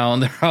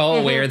 They're all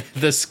aware that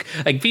this,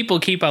 like, people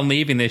keep on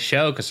leaving this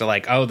show because they're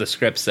like, oh, the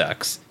script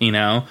sucks,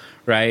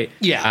 right?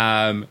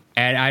 Yeah.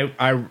 And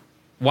I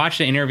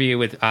watched an interview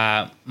with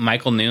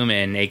Michael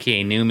Newman,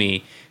 a.k.a.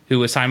 Newmy, who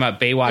was talking about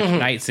Baywatch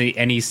Nights,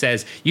 and he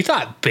says, you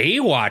thought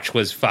Baywatch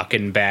was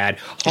fucking bad.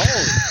 Holy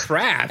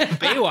crap,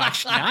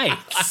 Baywatch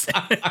Nights.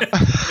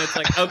 It's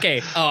like,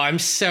 okay. Oh, I'm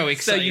so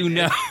excited.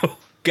 So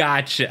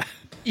gotcha.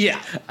 Yeah.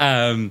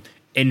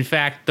 In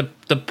fact,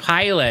 the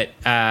pilot,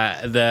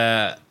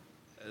 not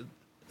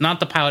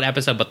the pilot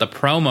episode, but the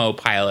promo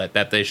pilot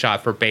that they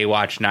shot for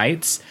Baywatch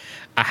Nights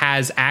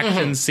has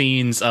action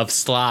scenes of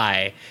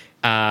Sly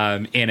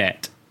in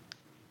it.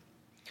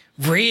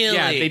 Really?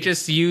 Yeah, they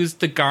just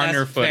used the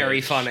Garner footage. Very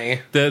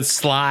funny. The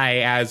Sly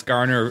as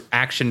Garner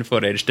action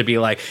footage to be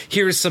like,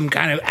 here's some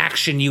kind of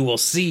action you will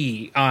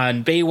see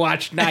on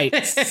Baywatch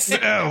Nights.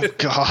 Oh,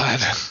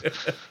 God.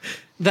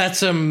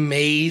 That's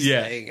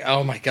amazing. Yeah.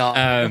 Oh, my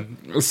God.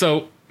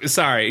 So,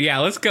 sorry. Yeah,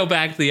 let's go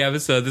back to the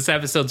episode. This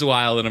episode's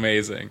wild and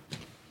amazing.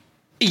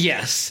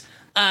 Yes.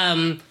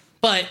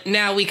 But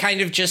now we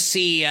kind of just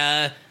see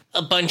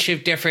a bunch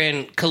of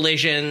different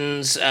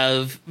collisions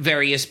of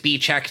various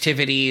beach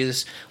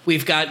activities.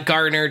 We've got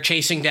Garner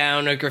chasing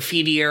down a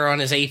graffitier on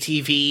his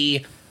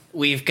ATV.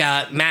 We've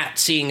got Matt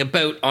seeing a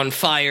boat on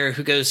fire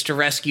who goes to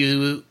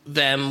rescue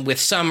them with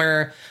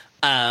Summer.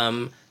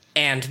 And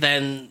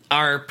then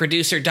our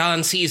producer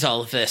Don sees all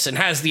of this and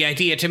has the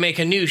idea to make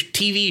a new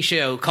TV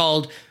show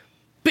called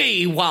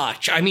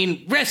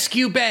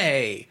Rescue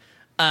Bay.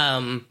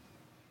 And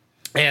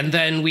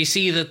then we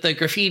see that the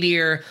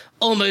graffitier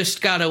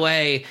almost got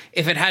away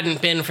if it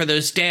hadn't been for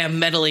those damn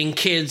meddling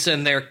kids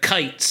and their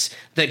kites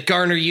that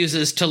Garner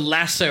uses to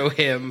lasso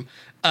him,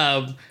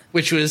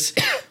 which was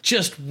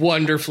just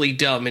wonderfully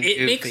dumb and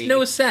goofy. It makes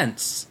no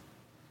sense.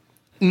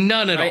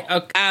 None at all.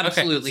 Okay.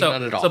 Absolutely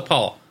none at all. So,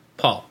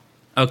 Paul.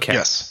 Okay.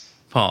 Yes.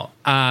 Paul,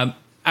 I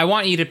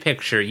want you to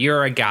picture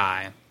you're a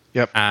guy.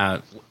 Yep.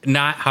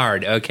 Not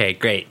hard. Okay,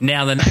 great.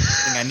 Now the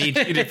next thing I need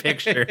you to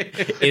picture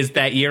is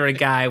that you're a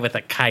guy with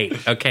a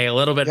kite. Okay, a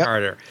little bit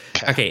harder.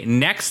 Okay,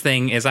 next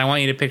thing is I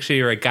want you to picture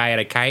you're a guy at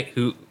a kite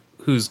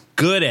who's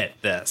good at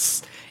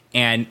this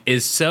and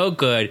is so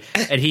good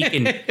that he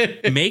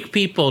can make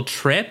people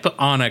trip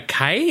on a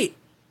kite.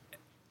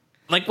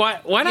 Like, why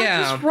not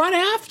just run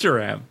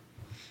after him?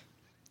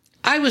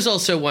 I was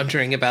also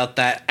wondering about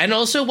that. And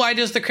also, why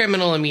does the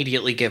criminal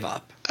immediately give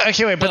up?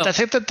 Okay, wait, but I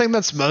think the thing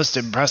that's most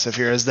impressive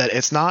here is that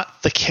it's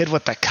not the kid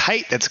with the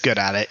kite that's good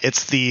at it.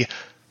 It's the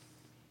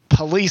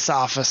police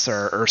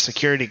officer or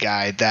security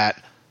guy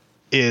that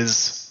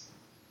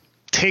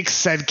takes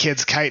said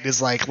kid's kite and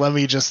is like, let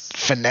me just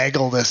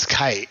finagle this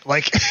kite.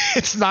 Like,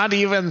 it's not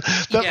even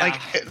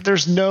like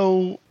there's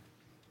no.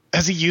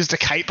 Has he used a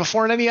kite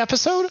before in any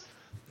episode?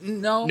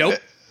 No. Nope.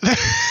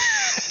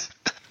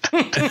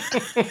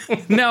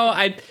 No,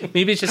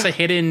 maybe it's just a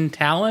hidden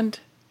talent.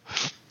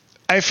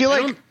 I feel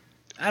like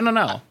I don't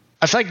know.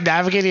 I feel like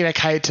navigating a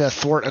kite to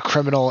thwart a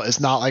criminal is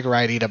not like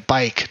riding a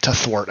bike to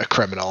thwart a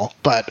criminal,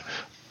 but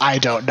I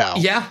don't know.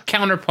 Yeah.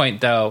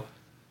 Counterpoint, though,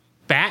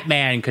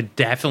 Batman could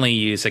definitely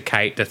use a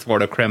kite to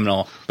thwart a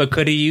criminal, but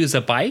could he use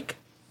a bike?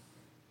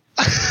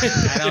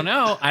 I don't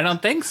know. I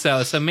don't think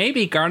so. So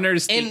maybe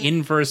Garner's the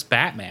inverse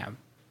Batman.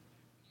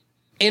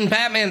 In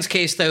Batman's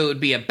case, though, it would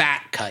be a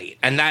bat kite,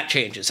 and that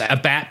changes everything.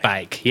 A bat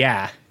bike,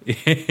 yeah.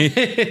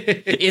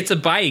 It's a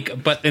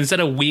bike, but instead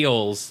of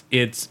wheels,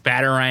 it's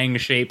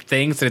batarang-shaped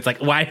things, and it's like,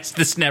 why does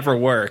this never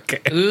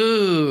work?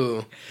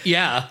 Ooh,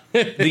 yeah.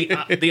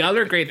 The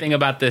other great thing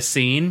about this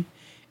scene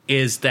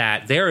is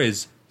that there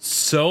is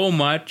so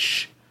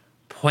much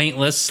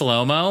pointless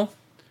slow-mo.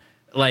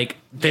 Like,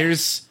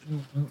 there's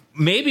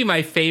maybe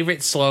my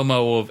favorite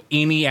slow-mo of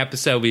any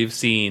episode we've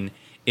seen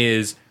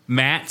is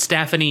Matt,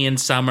 Stephanie, and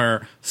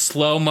Summer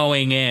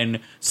slow-moing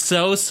in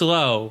so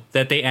slow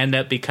that they end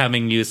up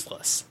becoming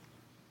useless.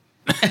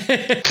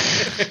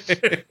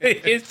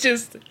 It's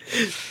just,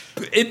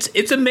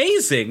 it's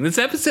amazing. This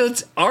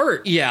episode's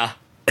art. Yeah.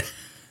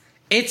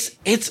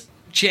 It's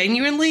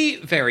genuinely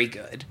very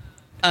good.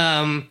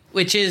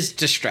 Which is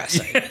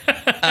distressing.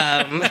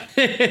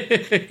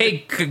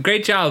 Hey,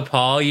 great job,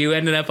 Paul. You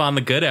ended up on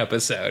the good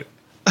episode.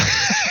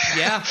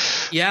 Yeah.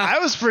 I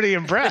was pretty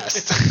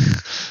impressed.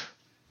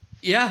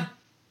 Yeah.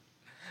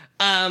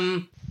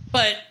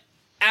 But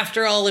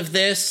after all of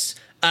this,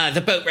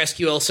 the boat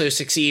rescue also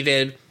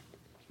succeeded.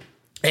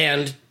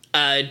 And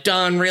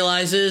Don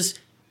realizes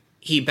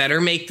he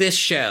better make this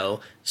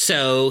show.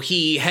 So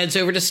he heads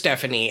over to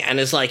Stephanie and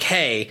is like,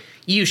 hey,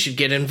 you should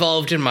get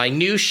involved in my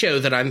new show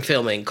that I'm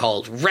filming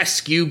called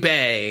Rescue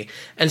Bay.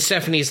 And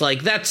Stephanie's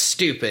like, that's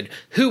stupid.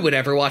 Who would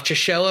ever watch a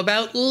show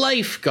about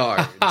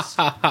lifeguards?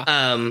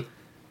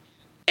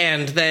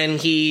 And then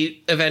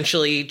he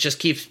eventually just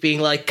keeps being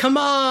like, come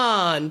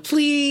on,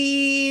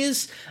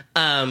 please.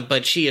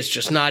 But she is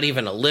just not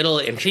even a little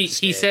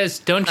interested. He says,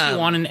 don't you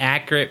want an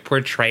accurate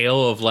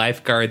portrayal of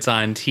lifeguards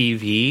on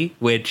TV?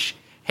 Which,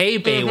 hey,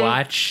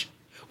 Baywatch,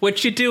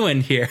 what you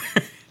doing here?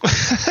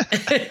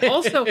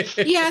 Also,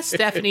 he asked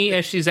Stephanie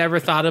if she's ever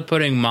thought of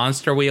putting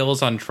monster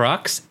wheels on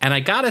trucks. And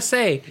I gotta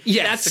say,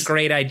 yes, that's a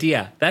great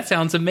idea. That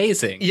sounds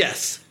amazing.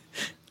 Yes.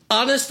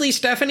 Honestly,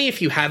 Stephanie,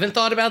 if you haven't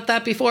thought about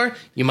that before,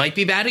 you might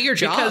be bad at your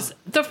job. Because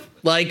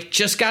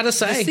just gotta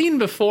say. The scene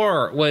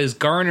before was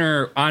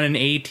Garner on an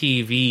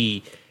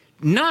ATV,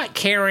 not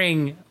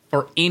caring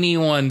for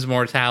anyone's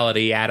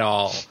mortality at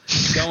all,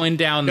 going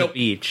down the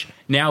beach.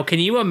 Now, can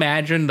you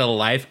imagine the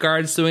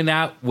lifeguards doing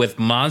that with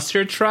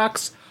monster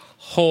trucks?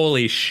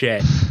 Holy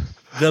shit.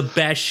 The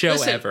best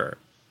show ever.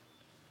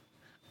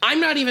 I'm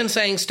not even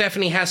saying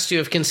Stephanie has to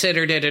have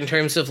considered it in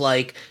terms of,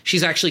 like,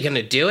 she's actually going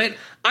to do it.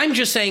 I'm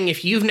just saying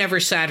if you've never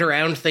sat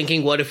around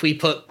thinking, what if we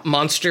put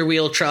monster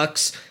wheel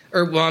trucks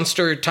or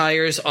monster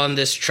tires on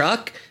this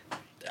truck?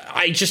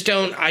 I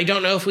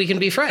don't know if we can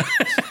be friends.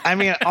 I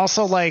mean,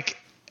 also, like,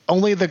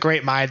 only the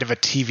great mind of a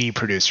TV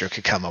producer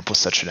could come up with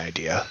such an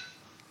idea.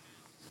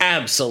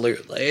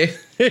 Absolutely.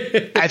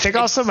 I think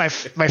also my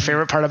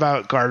favorite part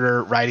about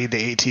Gardner riding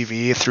the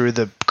ATV through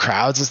the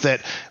crowds is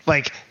that,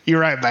 like, you're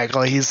right,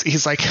 Michael.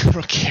 He's like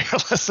real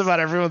careless about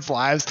everyone's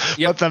lives.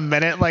 Yep. But the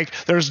minute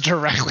like there's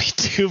directly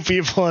two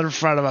people in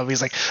front of him,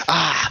 he's like,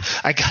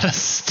 I gotta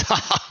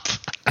stop.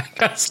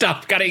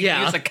 Gotta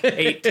use a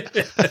kite.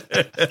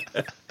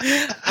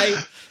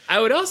 I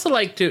would also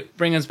like to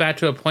bring us back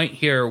to a point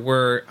here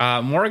where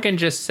Morgan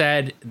just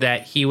said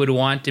that he would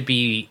want to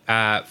be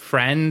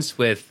friends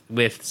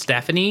with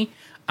Stephanie.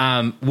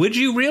 Would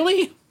you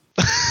really?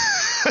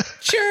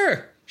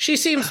 Sure. She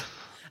seems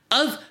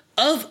of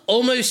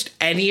almost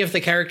any of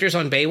the characters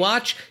on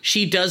Baywatch,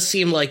 she does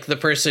seem like the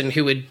person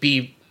who would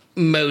be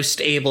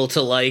most able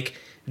to like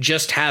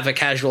just have a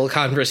casual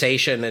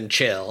conversation and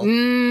chill.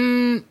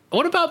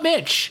 What about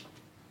Mitch?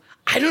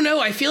 I don't know.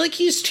 I feel like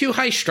he's too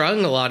high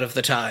strung a lot of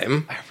the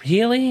time.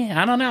 Really?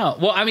 I don't know.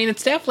 Well, I mean,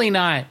 it's definitely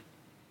not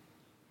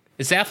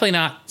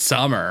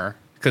Summer,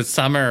 because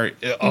Summer.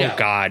 Oh no.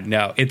 God,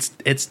 no.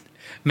 It's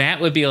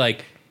Matt would be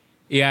like,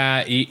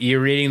 yeah,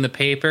 you're reading the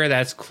paper.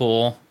 That's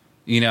cool.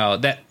 You know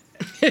that.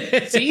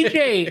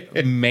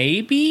 CJ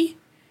maybe,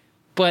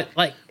 but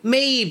like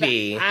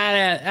maybe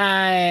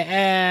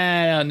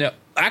I don't know.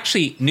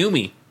 Actually,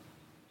 Numi.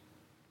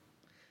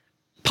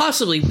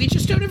 Possibly. We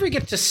just don't ever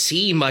get to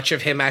see much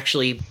of him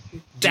actually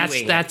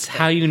doing That's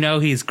how you know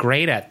he's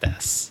great at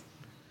this.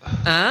 Oh,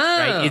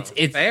 right?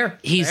 It's fair.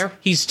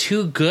 He's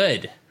too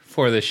good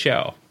for the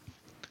show.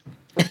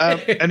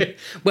 And,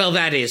 well,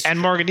 that is. And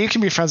Morgan, you can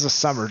be friends with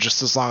Summer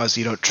just as long as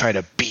you don't try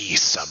to be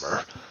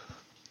Summer.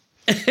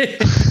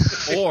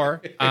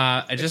 Or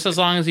just as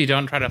long as you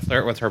don't try to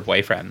flirt with her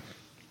boyfriend.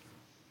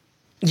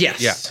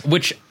 Yes. Yeah.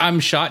 Which I'm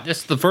shocked.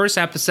 Just the first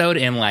episode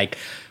in like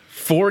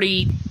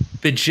 40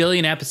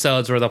 bajillion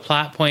episodes where the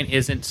plot point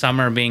isn't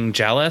Summer being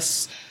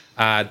jealous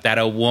that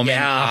a woman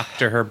talked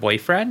to her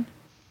boyfriend.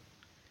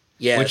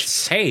 Yes.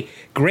 Which, hey,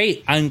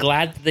 great. I'm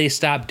glad that they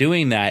stopped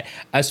doing that,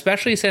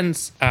 especially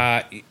since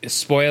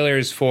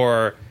spoilers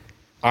for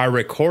our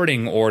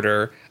recording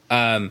order.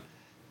 2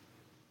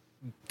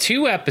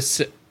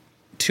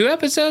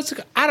 episodes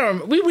ago, I don't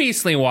remember. We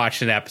recently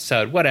watched an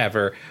episode,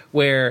 whatever,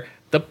 where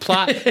the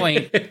plot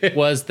point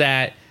was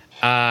that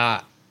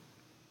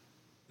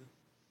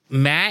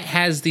Matt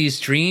has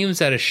these dreams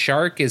that a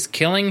shark is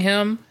killing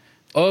him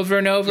over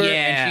and over. Yeah.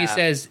 And she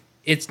says,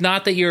 it's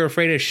not that you're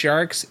afraid of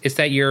sharks, it's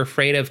that you're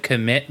afraid of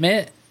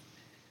commitment.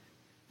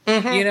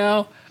 Mm-hmm. You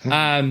know?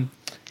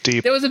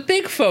 Deep. There was a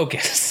big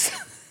focus.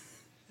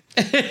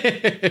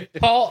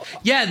 Paul.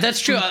 Yeah,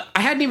 that's true.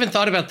 I hadn't even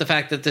thought about the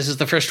fact that this is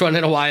the first one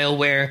in a while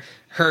where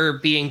her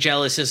being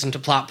jealous isn't a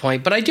plot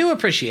point, but I do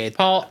appreciate that.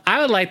 Paul, I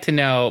would like to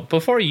know,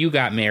 before you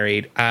got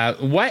married,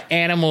 what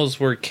animals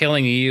were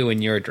killing you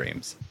in your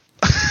dreams?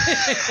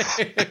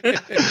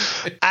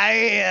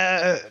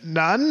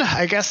 None.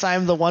 I guess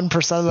I'm the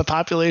 1% of the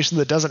population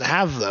that doesn't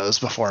have those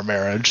before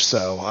marriage.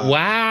 So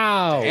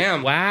wow.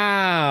 Damn.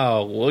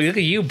 Wow. Well, look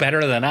at you,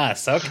 better than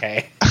us.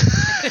 Okay.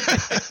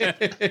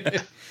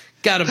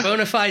 Got a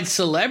bona fide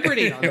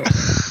celebrity on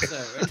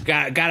the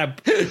got a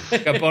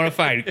bona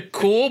fide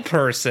cool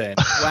person.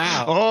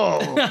 Wow. Oh,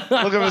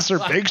 look at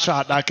Mr. Big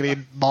Shot not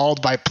getting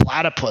mauled by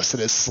platypus in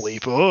his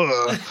sleep.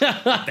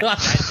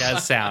 That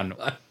does sound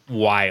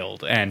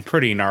wild and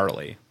pretty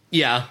gnarly.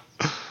 Yeah.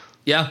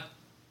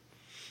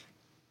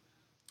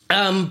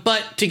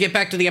 But to get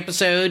back to the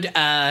episode,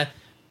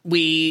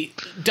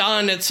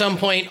 Don at some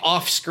point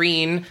off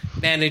screen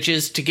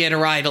manages to get a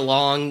ride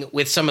along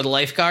with some of the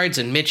lifeguards,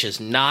 and Mitch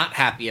is not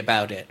happy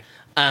about it.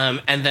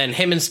 And then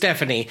him and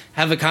Stephanie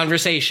have a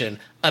conversation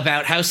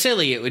about how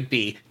silly it would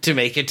be to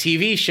make a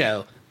TV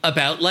show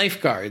about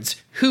lifeguards.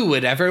 Who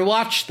would ever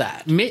watch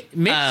that? Mitch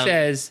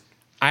says,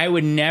 I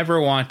would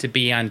never want to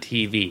be on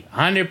TV.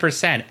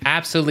 100%.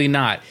 Absolutely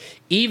not.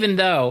 Even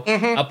though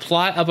a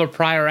plot of a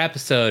prior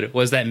episode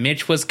was that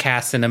Mitch was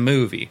cast in a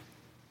movie.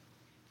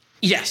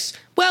 Yes.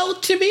 Well,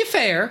 to be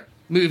fair,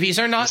 movies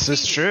are not... This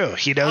is true.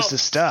 He knows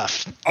his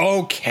stuff.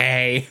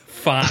 Okay,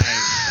 fine.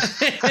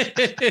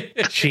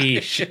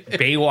 Sheesh.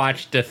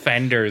 Baywatch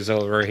defenders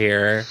over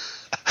here.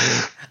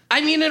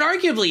 I mean, and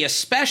arguably,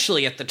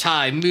 especially at the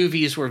time,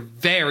 movies were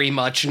very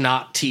much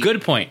not TV.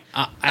 Good point.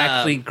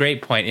 Actually,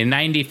 great point. In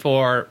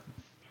 94,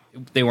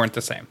 they weren't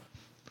the same.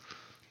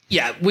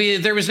 Yeah,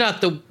 there was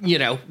not the,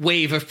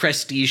 wave of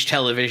prestige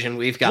television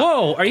we've got.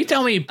 Whoa, are you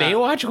telling me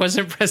Baywatch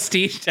wasn't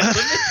prestige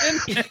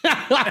television?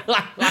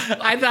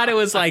 I thought it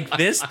was like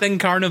this, then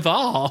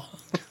Carnival.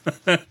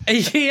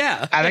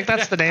 Yeah. I think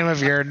that's the name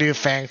of your new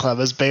fan club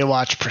is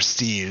Baywatch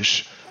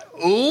Prestige.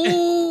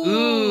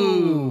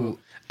 Ooh.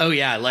 Oh,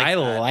 yeah, I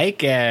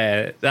like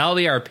it. That'll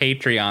be our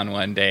Patreon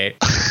one day.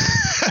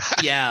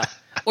 Yeah.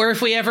 Or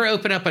if we ever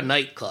open up a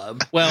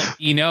nightclub. Well,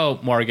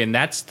 Morgan,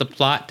 that's the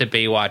plot to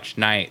Baywatch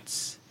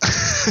Nights.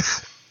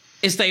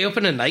 Is they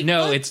open a nightclub?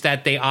 No, it's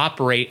that they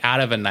operate out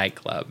of a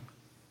nightclub.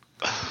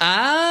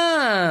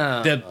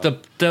 Ah.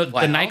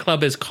 The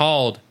nightclub is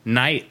called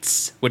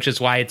Nights, which is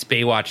why it's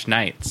Baywatch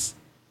Nights.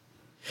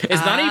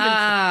 It's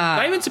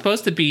not even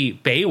supposed to be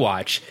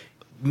Baywatch.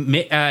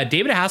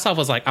 David Hasselhoff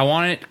was like, I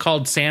want it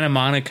called Santa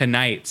Monica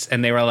Nights.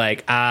 And they were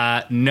like,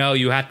 no,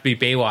 you have to be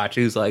Baywatch.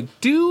 He was like,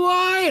 do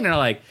I? And they're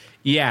like,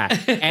 yeah.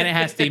 And it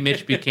has to be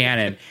Mitch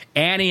Buchanan.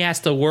 And he has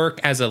to work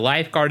as a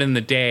lifeguard in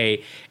the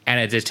day and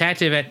a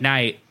detective at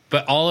night.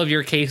 But all of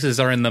your cases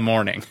are in the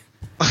morning.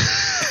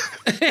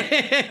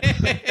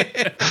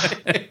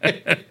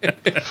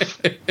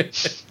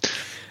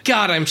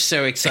 God, I'm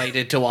so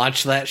excited to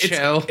watch that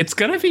show. It's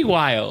going to be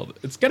wild.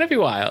 It's going to be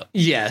wild.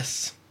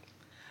 Yes.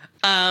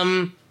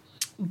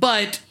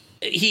 But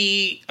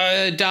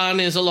Don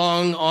is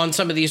along on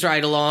some of these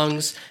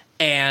ride-alongs,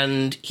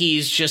 and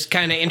he's just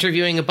kind of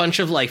interviewing a bunch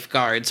of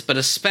lifeguards, but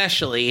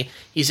especially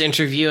he's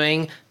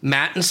interviewing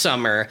Matt and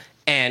Summer,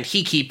 and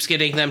he keeps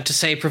getting them to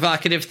say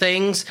provocative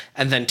things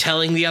and then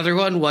telling the other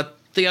one what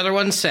the other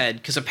one said,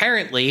 because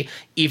apparently,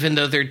 even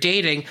though they're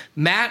dating,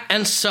 Matt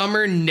and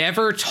Summer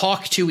never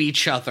talk to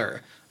each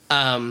other.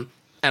 And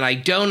I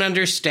don't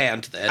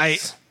understand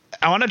this.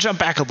 I want to jump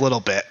back a little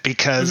bit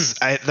because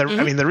I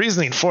mean, the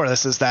reasoning for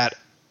this is that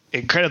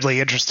incredibly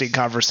interesting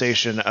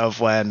conversation of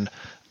when,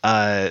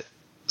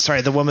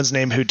 the woman's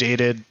name who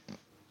dated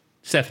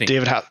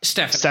Stephanie.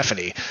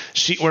 Stephanie.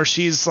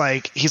 He's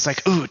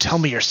like, ooh, tell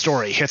me your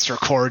story. Hits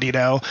record,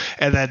 and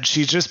then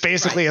she just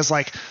basically is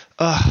like,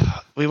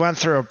 we went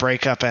through a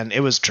breakup and it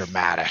was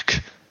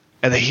dramatic.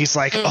 And then he's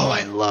like, oh,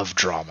 I love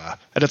drama.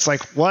 And it's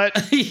like,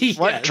 what? Yes.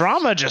 What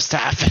drama just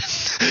happened?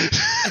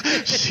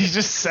 She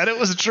just said it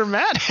was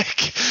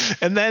dramatic.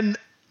 And then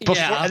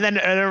and then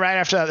right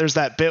after that, there's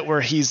that bit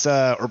where he's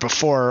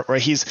where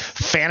he's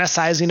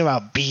fantasizing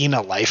about being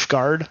a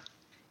lifeguard.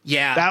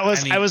 Yeah. That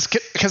was,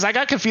 because I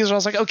got confused. I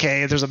was like,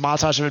 okay, there's a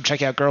montage of him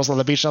checking out girls on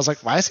the beach. And I was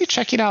like, why is he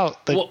checking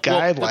out the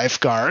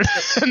lifeguard?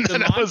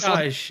 The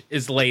montage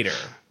is later.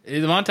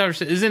 The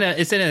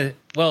montage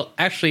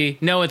actually,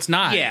 no, it's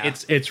not. Yeah.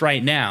 It's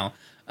right now.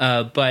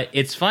 But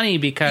it's funny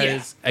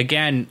because,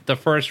 again, the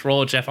first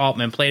role Jeff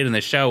Altman played in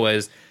the show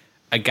was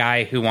a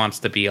guy who wants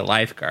to be a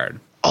lifeguard.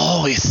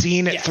 Oh, he's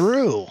seeing it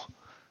through.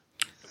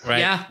 Right.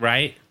 Yeah.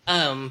 Right.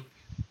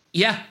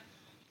 Yeah.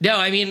 No,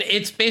 I mean,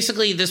 it's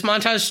basically, this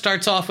montage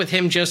starts off with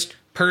him just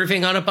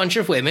perving on a bunch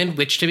of women,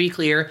 which, to be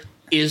clear,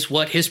 is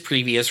what his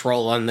previous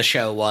role on the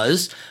show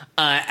was.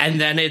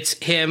 And then it's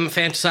him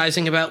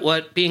fantasizing about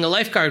what being a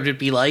lifeguard would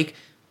be like,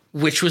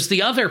 which was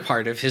the other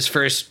part of his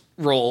first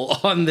role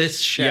on this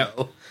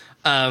show.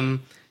 Yep.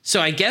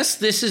 So I guess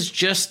this is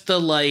just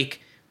the,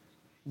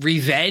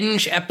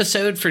 revenge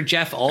episode for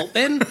Jeff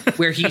Altman,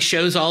 where he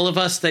shows all of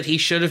us that he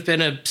should have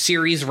been a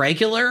series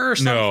regular or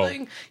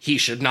something. No. He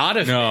should not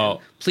have been.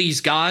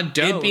 Please, God,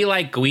 don't. It'd be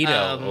like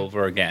Guido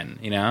over again,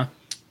 Yeah.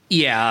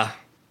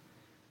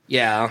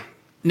 Yeah.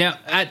 Now,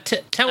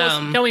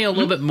 tell me a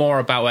little bit more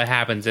about what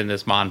happens in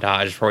this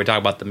montage before we talk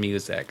about the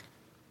music.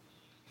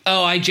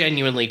 Oh, I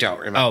genuinely don't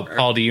remember. Oh,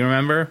 Paul, do you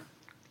remember?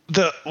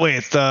 Him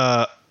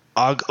ogling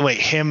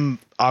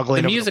the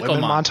over musical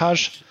the women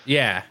montage?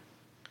 Yeah.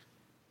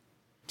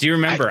 Do you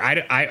remember? I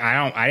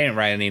didn't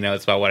write any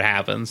notes about what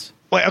happens.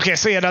 Wait, okay,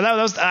 so that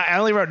was I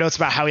only wrote notes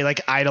about how he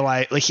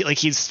idolized,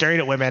 he's staring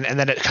at women, and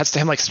then it cuts to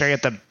him staring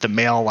at the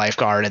male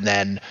lifeguard, and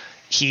then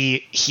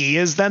he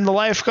is then the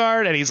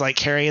lifeguard, and he's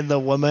carrying the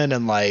woman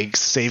and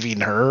saving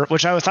her,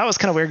 which I thought was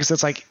kind of weird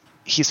because it's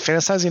he's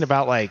fantasizing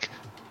about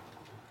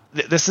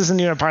this isn't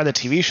even a part of the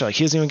TV show.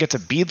 He doesn't even get to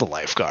be the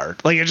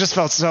lifeguard. It just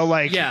felt so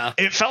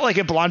it felt like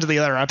it belonged to the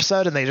other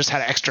episode, and they just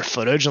had extra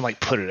footage and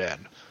put it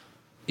in.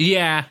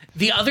 Yeah.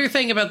 The other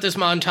thing about this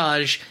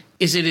montage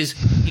is it is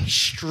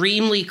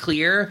extremely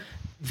clear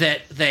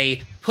that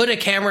they put a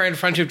camera in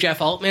front of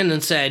Jeff Altman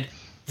and said,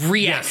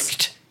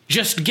 react.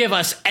 Just give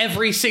us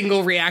every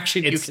single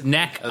reaction It's you can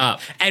neck think of,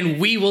 up. and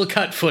we will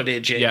cut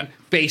footage in Yeah.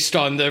 based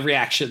on the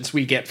reactions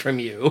we get from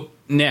you.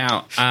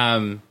 Now,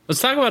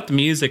 let's talk about the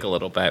music a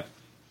little bit.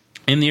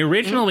 In the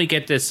original, we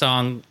get this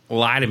song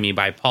 "Lie to Me"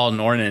 by Paul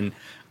Norman.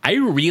 I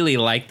really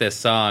like this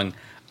song.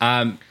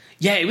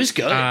 Yeah, it was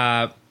good.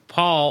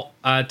 Paul,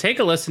 take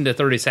a listen to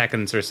 30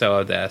 seconds or so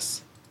of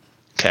this.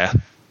 Okay.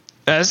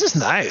 This is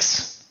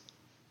nice.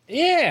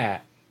 Yeah.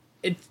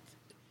 It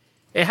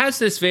has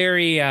this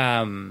very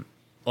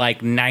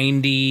like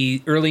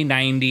early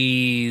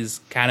 90s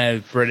kind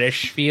of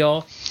British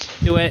feel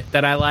to it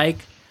that I like.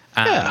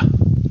 Yeah.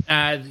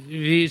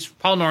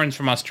 Paul Norman's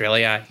from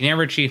Australia. He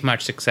never achieved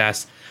much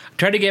success. I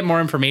tried to get more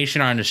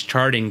information on his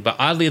charting, but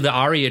oddly the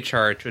ARIA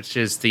chart, which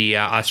is the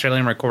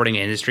Australian Recording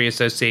Industry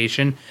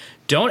Association,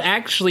 don't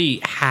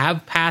actually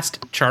have past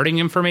charting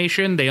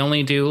information. They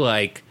only do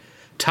like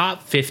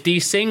top 50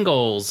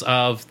 singles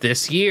of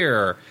this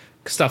year,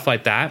 stuff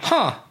like that.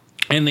 Huh.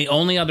 And the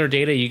only other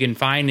data you can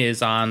find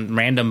is on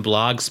random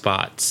blog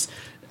spots.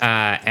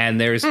 And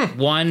there's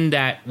one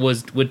that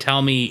would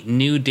tell me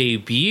new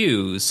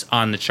debuts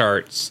on the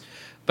charts,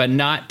 but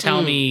not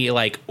tell me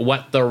like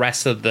what the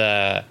rest of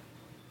the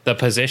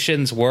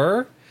positions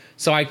were.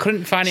 So I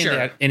couldn't find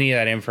any of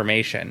that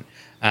information,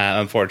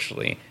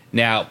 unfortunately.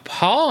 Now,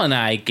 Paul and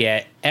I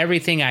get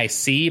Everything I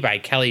See by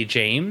Kelly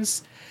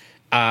James.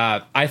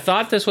 I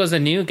thought this was a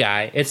new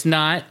guy. It's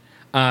not.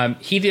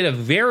 He did a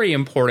very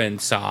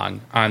important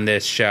song on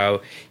this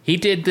show. He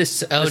did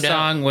this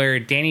song where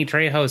Danny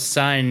Trejo's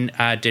son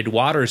did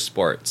water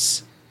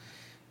sports.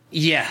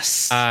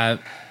 Yes.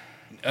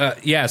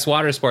 Yes,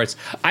 water sports.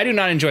 I do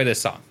not enjoy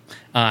this song.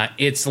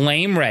 It's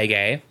lame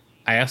reggae.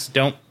 I also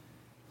don't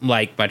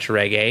like much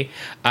reggae.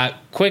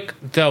 Quick,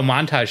 though,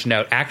 montage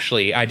note.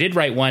 Actually, I did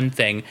write one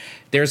thing.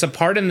 There's a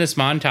part in this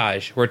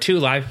montage where two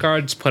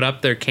lifeguards put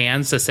up their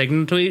cans to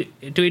signal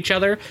to each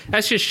other.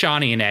 That's just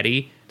Shawnee and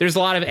Eddie. There's a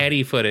lot of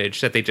Eddie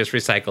footage that they just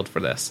recycled for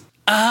this.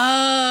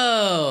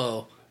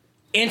 Oh,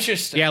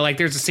 interesting. Yeah, like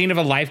there's a scene of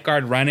a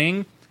lifeguard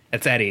running.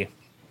 It's Eddie.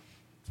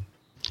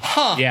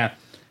 Huh. Yeah.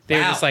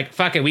 They're just like,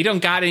 fuck it. We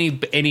don't got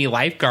any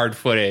lifeguard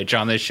footage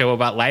on this show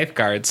about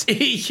lifeguards.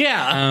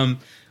 Yeah.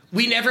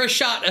 We never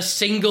shot a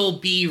single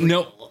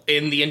B-reel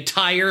in the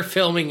entire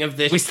filming of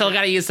this. We still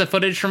got to use the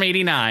footage from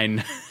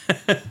 89.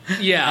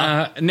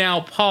 Yeah.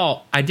 Now,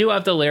 Paul, I do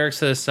have the lyrics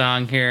to the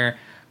song here.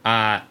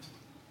 I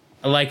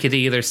like you to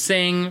either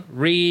sing,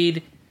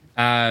 read,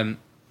 I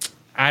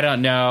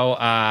don't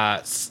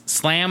know,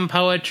 slam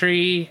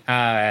poetry,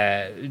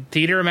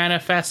 theater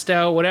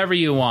manifesto, whatever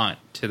you want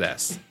to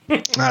this. All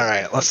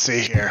right, let's see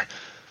here.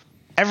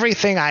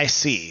 Everything I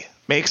see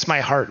makes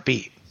my heart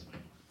beat.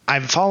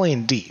 I'm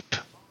falling deep.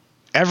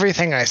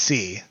 Everything I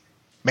see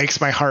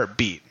makes my heart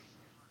beat.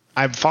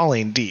 I'm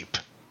falling deep.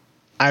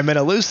 I'm in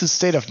a lucid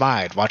state of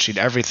mind watching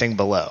everything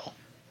below.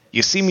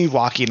 You see me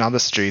walking on the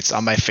streets,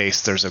 on my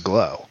face there's a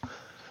glow.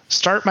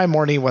 Start my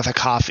morning with a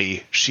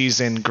coffee,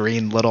 she's in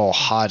green little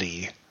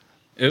hottie.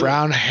 Ooh.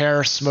 Brown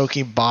hair,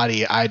 smoking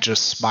body, I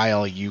just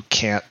smile, you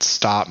can't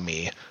stop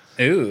me.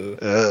 Ooh.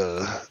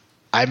 Ugh.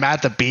 I'm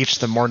at the beach,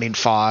 the morning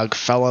fog,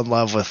 fell in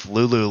love with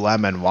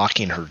Lululemon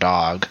walking her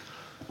dog.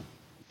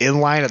 In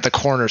line at the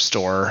corner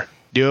store,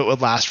 knew it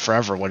would last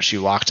forever when she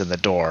walked in the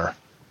door.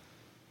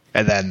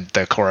 And then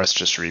the chorus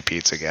just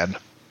repeats again.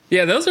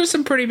 Yeah, those are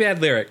some pretty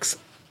bad lyrics.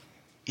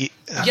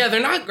 Yeah,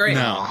 they're not great.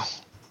 No.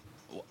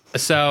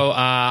 So,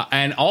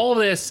 and all of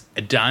this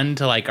done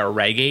to like a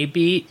reggae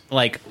beat,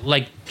 like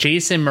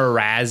Jason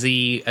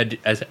Mrazzi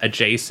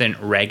adjacent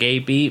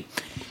reggae beat.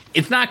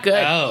 It's not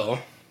good. Oh.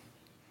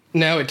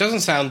 No, it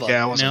doesn't sound like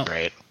Yeah, it wasn't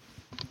great.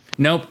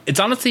 Nope. It's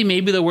honestly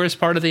maybe the worst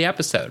part of the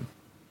episode.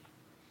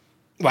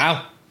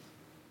 Wow.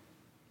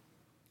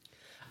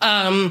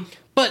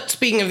 But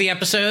speaking of the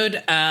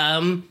episode,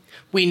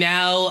 we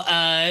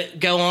now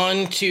go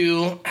on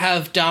to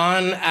have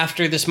Don,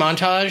 after this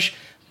montage,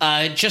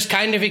 just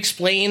kind of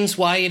explains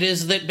why it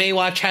is that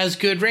Baywatch has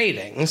good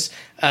ratings,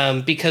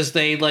 because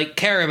they like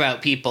care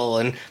about people,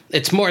 and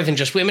it's more than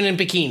just women in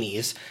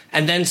bikinis.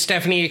 And then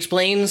Stephanie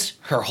explains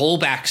her whole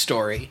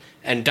backstory,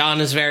 and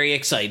Don is very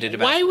excited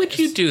about Why would this.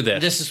 you do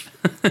this? This is...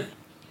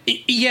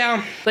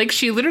 Yeah. Like,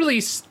 she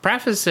literally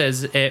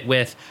prefaces it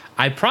with,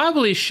 I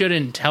probably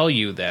shouldn't tell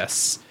you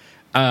this.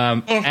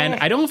 And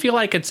I don't feel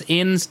like it's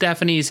in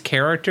Stephanie's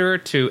character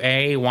to,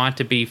 A, want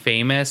to be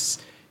famous,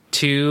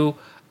 to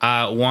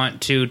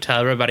want to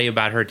tell everybody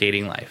about her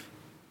dating life.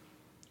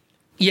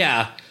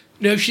 Yeah.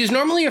 No, she's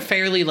normally a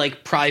fairly,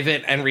 like,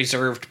 private and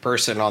reserved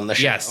person on the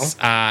show. Yes.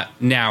 Now,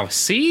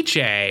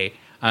 CJ,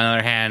 on the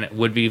other hand,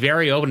 would be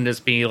very open to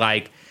just be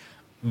like,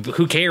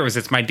 who cares?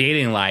 It's my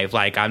dating life.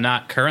 Like, I'm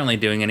not currently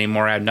doing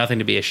anymore. I have nothing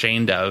to be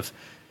ashamed of.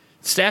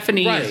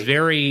 Stephanie is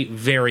very,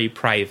 very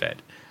private.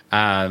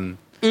 To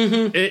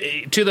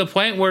the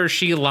point where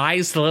she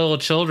lies to little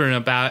children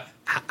about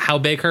how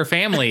big her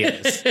family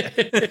is.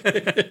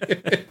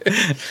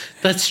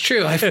 That's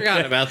true. I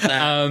forgot about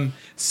that.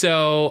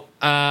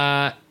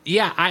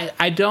 Yeah,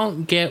 I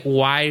don't get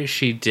why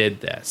she did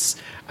this.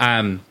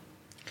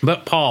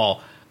 But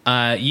Paul,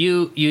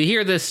 You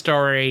hear this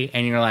story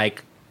and you're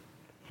like,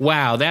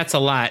 wow, that's a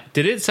lot.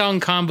 Did it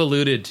sound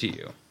convoluted to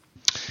you?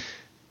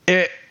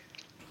 It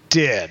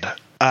did.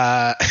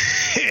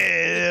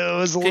 It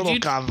was a little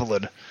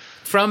convoluted.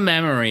 From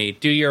memory,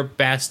 do your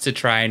best to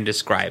try and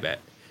describe it.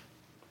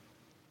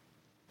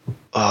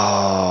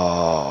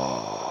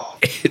 Oh.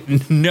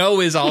 No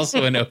is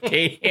also an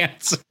okay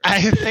answer.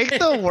 I think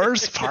the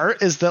worst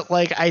part is that,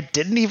 like, I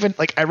didn't even,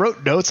 like, I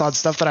wrote notes on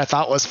stuff that I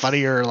thought was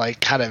funny or, like,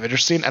 kind of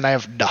interesting, and I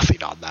have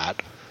nothing on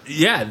that.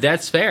 Yeah,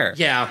 that's fair.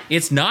 Yeah.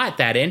 It's not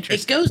that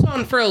interesting. It goes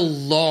on for a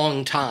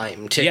long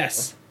time, too.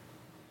 Yes.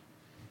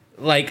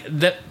 Like,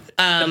 the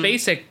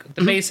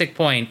basic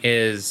point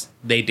is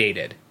they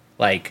dated.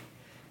 Like,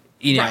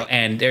 you know, Right.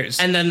 and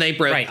then they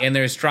broke up. and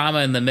there's drama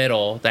in the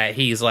middle that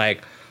he's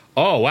like,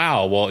 oh,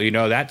 wow, well, you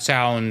know, that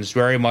sounds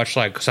very much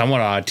like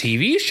someone on a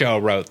TV show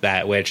wrote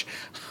that, which,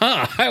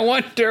 I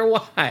wonder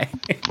why.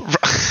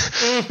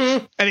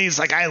 And he's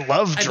like, I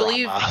love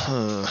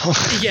drama.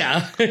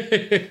 Yeah.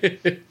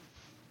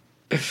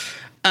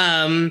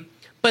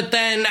 But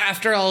then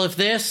after all of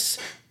this,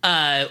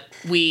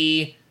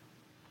 we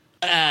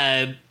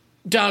Don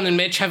and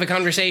Mitch have a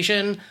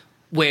conversation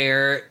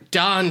where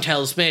Don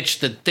tells Mitch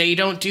that they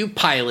don't do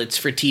pilots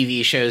for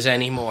TV shows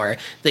anymore.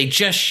 They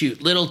just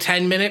shoot little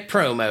 10-minute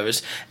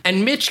promos.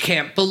 And Mitch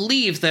can't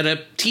believe that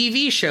a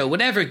TV show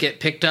would ever get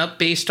picked up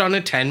based on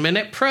a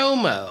 10-minute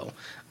promo.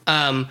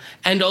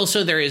 And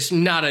also there is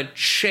not a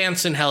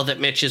chance in hell that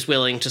Mitch is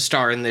willing to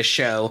star in this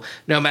show,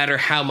 no matter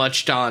how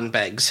much Don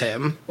begs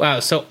him.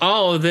 Wow, so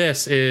all of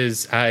this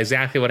is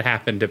exactly what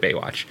happened to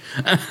Baywatch.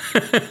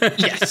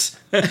 Yes.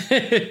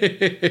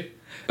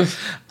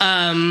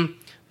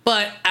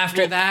 But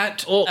after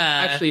that...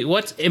 actually,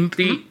 what's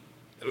the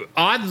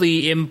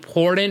oddly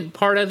important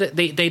part of it?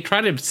 They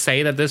try to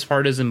say that this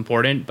part is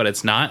important, but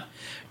it's not.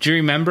 Do you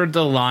remember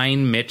the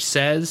line Mitch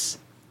says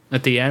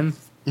at the end?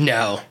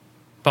 No.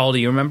 Paul, do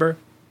you remember?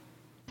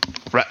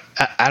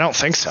 I don't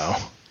think so.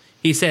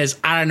 He says,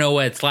 I don't know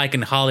what it's like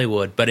in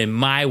Hollywood, but in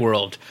my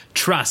world,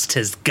 trust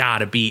has got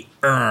to be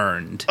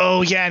earned.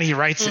 Oh, yeah, and he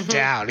writes it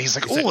down. He's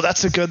like, oh,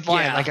 that's a good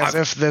line. Yeah, like, as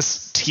if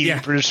this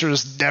TV producer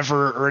has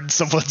never earned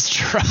someone's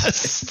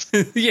trust.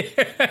 Yeah.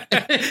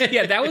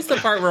 Yeah, that was the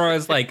part where I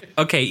was like,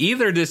 okay,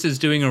 either this is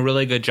doing a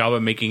really good job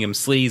of making him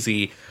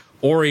sleazy,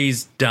 or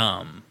he's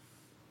dumb.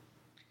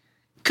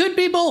 Could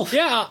be both.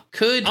 Yeah.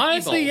 Could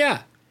honestly, be both.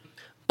 yeah.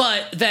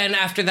 But then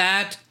after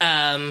that,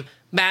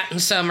 Matt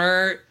and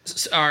Summer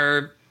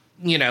are...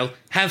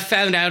 have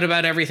found out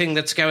about everything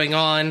that's going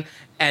on,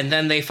 and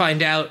then they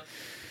find out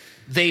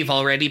they've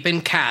already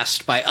been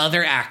cast by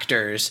other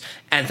actors,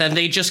 and then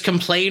they just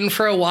complain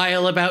for a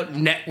while about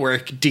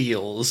network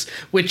deals,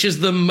 which is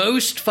the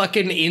most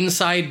fucking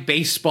inside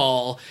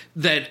baseball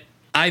that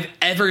I've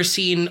ever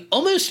seen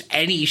almost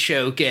any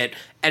show get,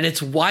 and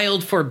it's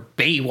wild for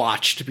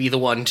Baywatch to be the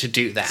one to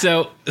do that.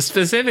 So,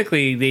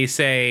 specifically, they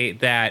say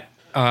that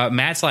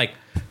Matt's like,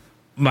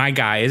 my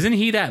guy, isn't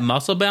he that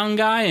muscle-bound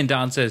guy? And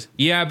Don says,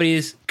 yeah, but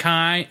he's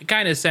kind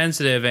of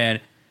sensitive. And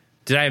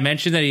did I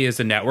mention that he has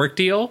a network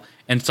deal?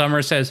 And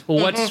Summer says,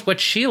 well,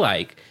 what's she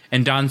like?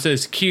 And Don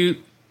says,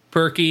 cute,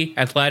 perky,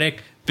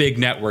 athletic, big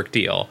network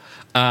deal.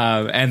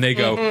 And they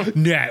go,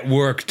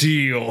 network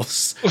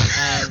deals.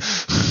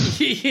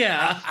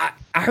 Yeah.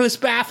 I was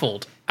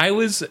baffled. I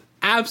was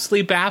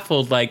absolutely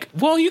baffled. Like,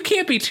 well, you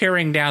can't be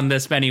tearing down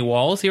this many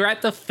walls. You're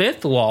at the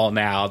fifth wall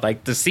now,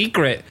 like the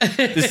secret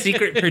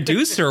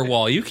producer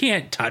wall. You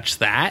can't touch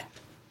that.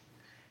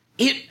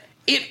 It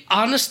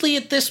honestly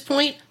at this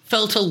point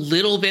felt a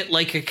little bit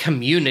like a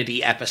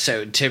Community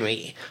episode to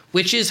me,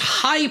 which is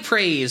high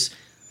praise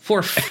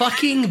for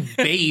fucking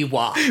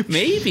Baywatch.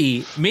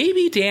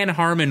 Maybe Dan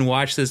Harmon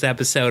watched this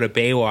episode of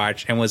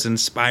Baywatch and was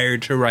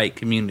inspired to write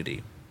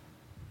Community.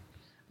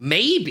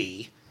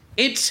 Maybe.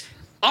 It's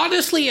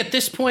honestly, at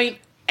this point,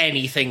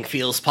 anything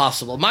feels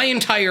possible. My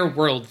entire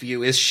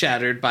worldview is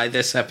shattered by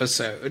this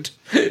episode.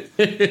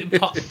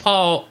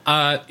 Paul,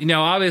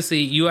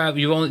 obviously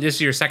this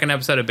is your second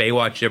episode of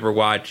Baywatch you ever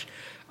watch.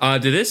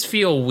 Did this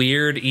feel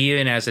weird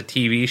even as a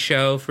TV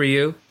show for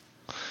you?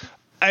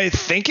 I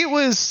think it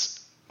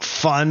was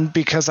fun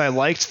because I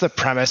liked the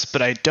premise,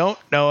 but I don't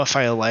know if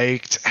I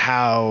liked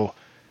how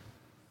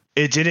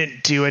it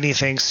didn't do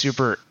anything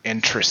super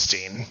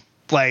interesting.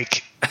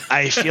 Like,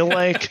 I feel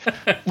like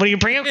when you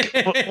bring up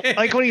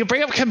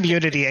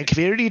Community, and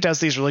Community does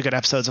these really good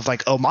episodes of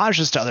like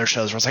homages to other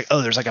shows where it's like,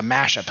 oh, there's like a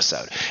MASH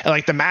episode, and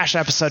like the MASH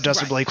episode does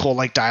some really cool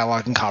like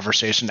dialogue and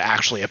conversation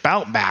actually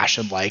about MASH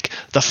and like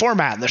the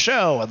format and the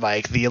show and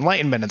like the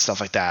Enlightenment and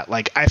stuff like that.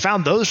 Like, I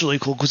found those really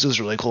cool because it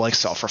was really cool like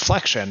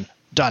self-reflection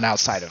done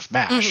outside of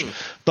MASH.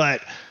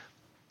 But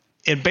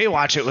in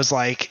Baywatch, it was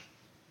like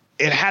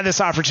it had this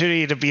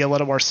opportunity to be a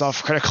little more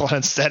self-critical, and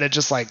instead it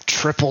just like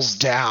triples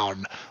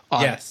down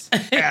on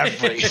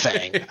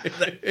everything.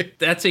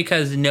 That's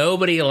because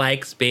nobody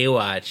likes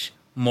Baywatch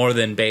more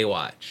than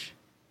Baywatch.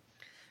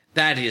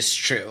 That is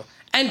true.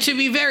 And to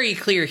be very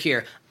clear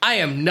here, I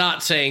am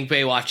not saying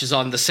Baywatch is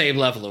on the same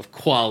level of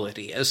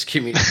quality as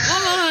Community.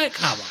 What?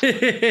 Come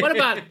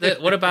on.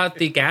 What about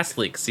the gas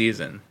leak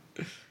season?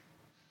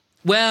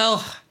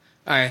 Well,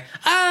 all right.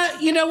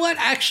 You know what?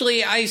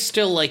 Actually, I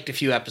still liked a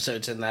few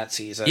episodes in that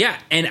season. Yeah,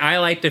 and I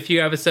liked a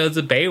few episodes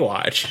of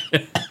Baywatch.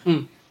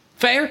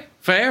 Fair.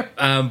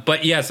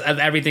 But yes,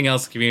 everything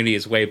else in Community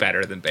is way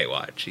better than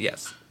Baywatch.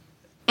 Yes.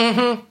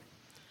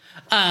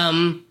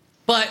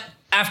 But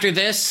after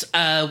this,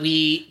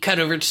 we cut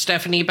over to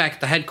Stephanie back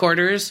at the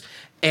headquarters,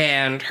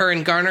 and her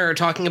and Garner are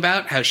talking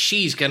about how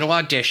she's going to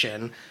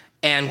audition.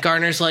 And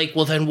Garner's like,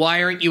 well, then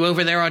why aren't you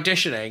over there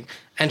auditioning?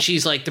 And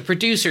she's like, the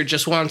producer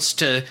just wants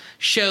to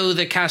show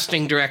the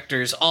casting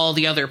directors all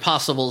the other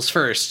possibles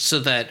first so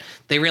that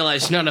they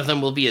realize none of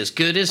them will be as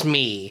good as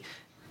me.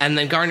 And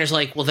then Garner's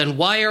like, well, then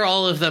why are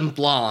all of them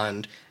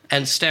blonde?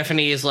 And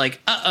Stephanie is like,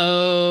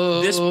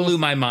 uh-oh. This blew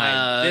my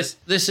mind.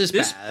 This is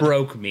This bad.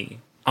 broke me.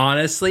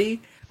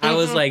 Honestly, I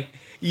was like,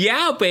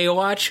 yeah,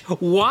 Baywatch,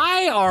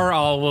 why are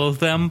all of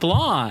them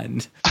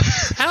blonde?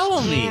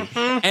 Tell me.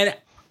 And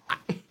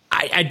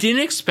I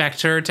didn't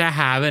expect her to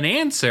have an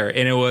answer.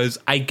 And it was,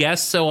 I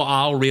guess so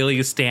I'll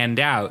really stand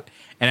out.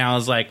 And I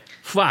was like,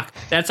 fuck,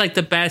 that's like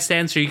the best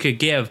answer you could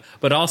give.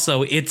 But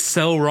also, it's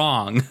so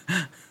wrong.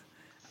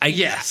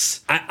 Yes.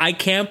 I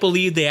can't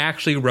believe they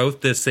actually wrote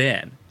this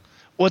in.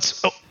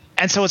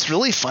 And so what's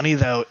really funny,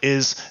 though,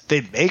 is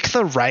they make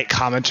the right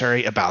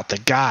commentary about the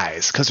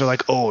guys because they're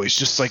like, oh, he's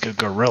just like a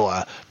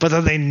gorilla. But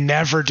then they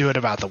never do it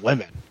about the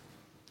women.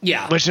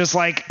 Yeah. Which is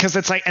like, because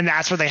it's like, and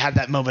that's where they had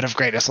that moment of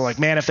greatness. So like,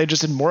 man, if they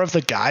just did more of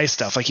the guy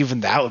stuff, like even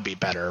that would be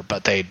better.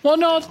 But they, well,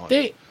 no,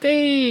 they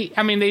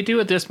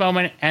do at this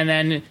moment, and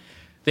then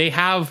they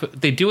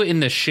do it in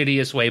the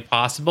shittiest way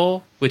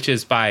possible, which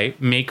is by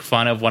make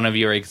fun of one of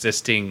your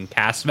existing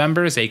cast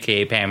members,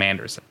 aka Pam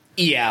Anderson.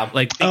 Yeah.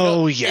 Like,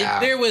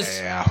 there was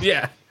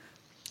yeah,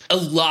 a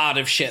lot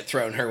of shit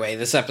thrown her way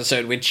this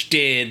episode, which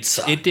did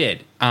suck. it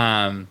did.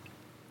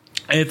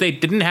 And if they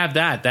didn't have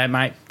that,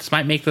 this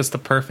might make this the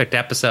perfect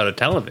episode of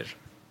television.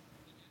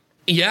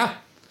 Yeah.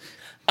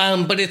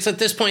 But it's at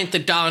this point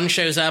that Don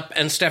shows up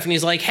and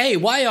Stephanie's like, hey,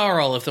 why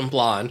are all of them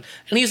blonde?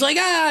 And he's like,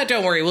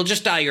 don't worry, we'll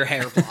just dye your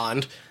hair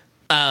blonde.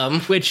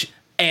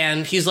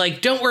 And he's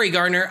like, don't worry,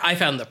 Garner, I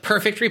found the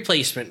perfect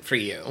replacement for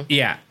you.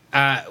 Yeah.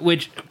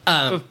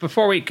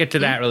 Before we get to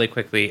that really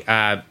quickly,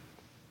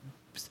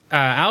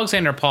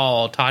 Alexander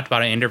Paul talked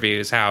about in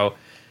interviews how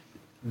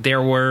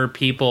there were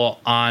people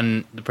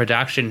on the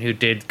production who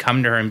did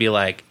come to her and be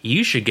like,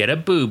 you should get a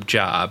boob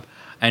job.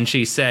 And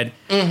she said,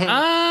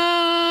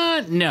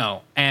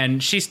 no.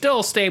 And she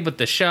still stayed with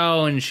the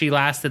show, and she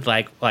lasted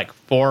like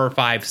 4 or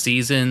 5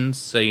 seasons.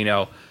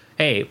 So,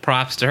 hey,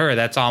 props to her.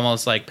 That's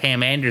almost like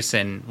Pam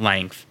Anderson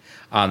length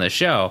on the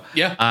show.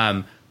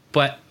 Yeah.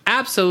 But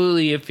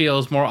absolutely it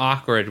feels more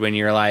awkward when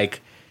you're like,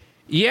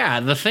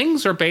 yeah, the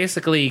things are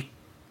basically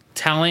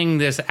telling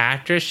this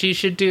actress she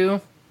should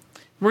do.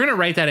 We're going to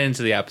write that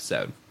into the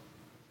episode.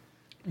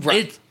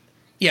 Right.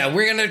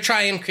 We're going to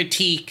try and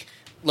critique,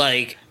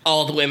 like,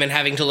 all the women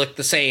having to look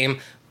the same,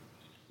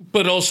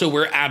 but also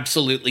we're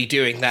absolutely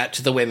doing that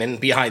to the women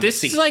behind the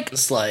scenes.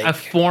 This is like a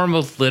form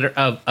of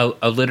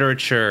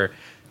literature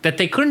that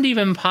they couldn't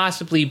even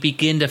possibly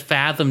begin to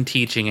fathom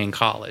teaching in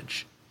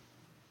college.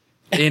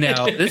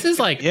 This is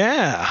like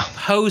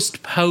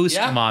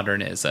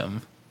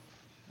post-modernism.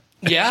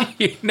 Yeah.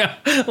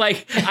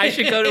 Like I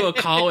should go to a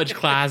college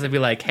class and be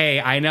like, hey,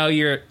 I know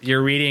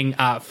you're reading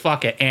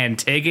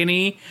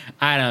Antigone.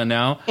 I don't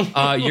know.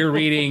 You're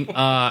reading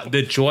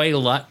the Joy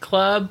Luck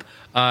Club.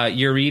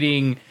 You're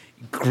reading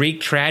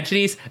Greek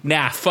tragedies.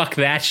 Nah, fuck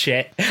that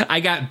shit. I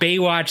got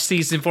Baywatch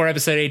season 4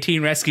 episode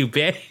 18 Rescue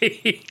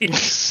Bay.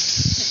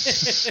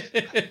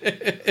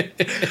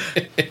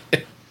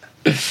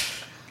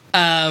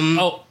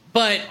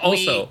 But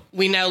also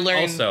we now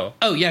learn. Also,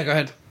 oh yeah, go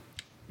ahead.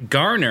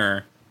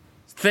 Garner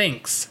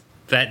thinks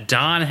that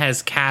Don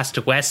has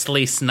cast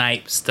Wesley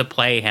Snipes to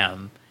play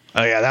him.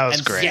 Oh yeah, that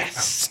was great.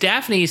 Yes.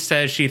 Stephanie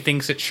says she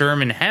thinks it's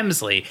Sherman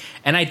Hemsley,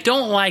 and I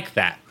don't like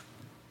that.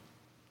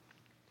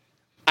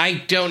 I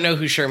don't know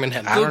who Sherman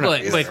Hemsley is. Google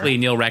it quickly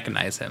and you'll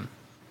recognize him.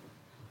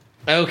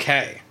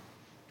 Okay.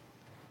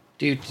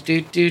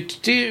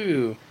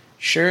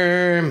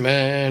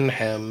 Sherman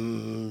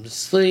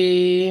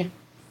Hemsley.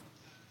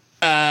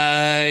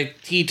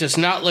 He does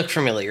not look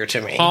familiar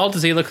to me. Paul,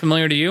 does he look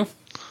familiar to you?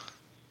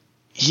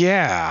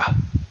 Yeah.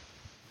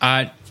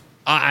 I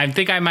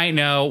think I might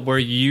know where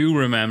you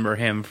remember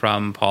him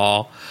from,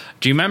 Paul.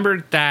 Do you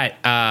remember that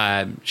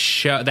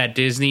show, that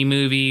Disney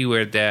movie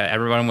where the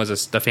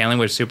family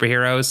was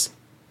superheroes?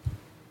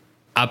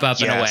 Up,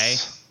 and away?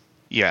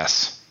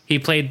 Yes. He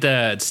played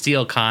the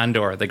Steel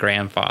Condor, the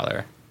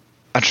grandfather.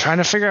 I'm trying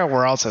to figure out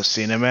where else I've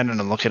seen him in, and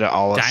I'm looking at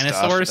all the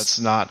Dinosaurs? stuff. That's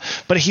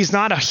not, but he's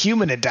not a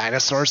human in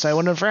Dinosaurs, so I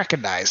wouldn't have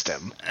recognized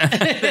him.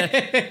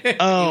 He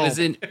was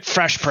in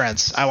Fresh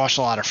Prince. I watched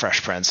a lot of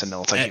Fresh Prince, and it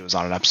looked like he was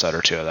on an episode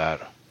or two of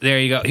that. There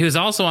you go. He was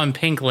also on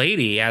Pink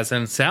Lady as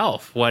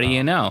himself. What do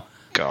you know?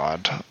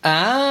 God.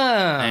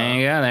 Ah.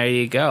 There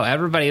you go.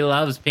 Everybody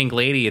loves Pink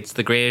Lady. It's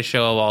the greatest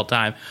show of all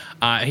time.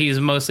 He's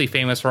mostly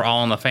famous for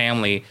All in the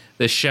Family,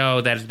 the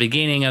show that at the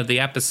beginning of the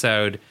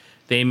episode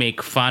they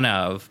make fun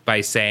of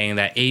by saying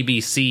that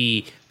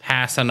ABC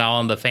passed on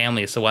All in the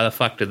Family, so why the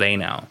fuck do they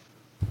know?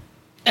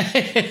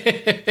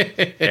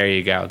 There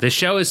you go. The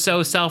show is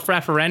so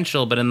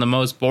self-referential, but in the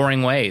most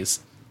boring ways.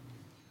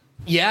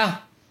 Yeah.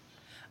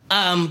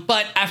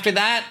 But after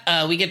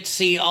that, we get to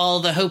see all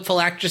the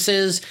hopeful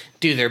actresses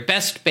do their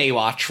best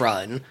Baywatch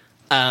run.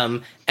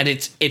 And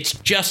it's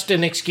just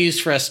an excuse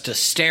for us to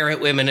stare at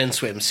women in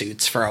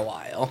swimsuits for a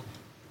while.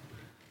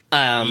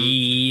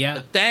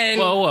 Yeah. Then,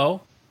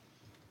 Whoa.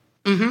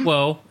 Mm-hmm.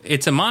 Whoa.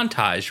 It's a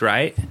montage,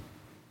 right?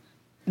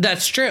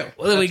 That's true.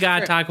 Well, we got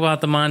to talk about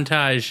the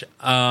montage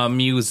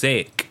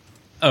music,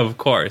 of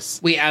course.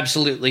 We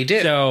absolutely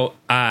do. So,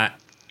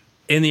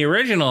 in the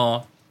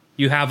original,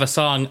 you have a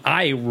song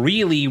I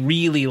really,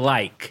 really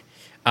like.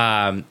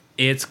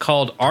 It's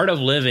called Art of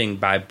Living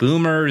by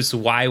Boomers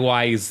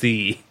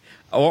YYZ,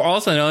 or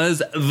also known as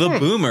The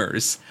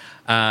Boomers.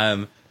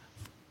 Paul,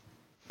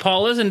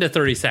 listen to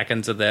 30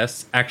 seconds of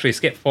this. Actually,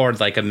 skip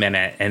forward like a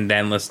minute and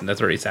then listen to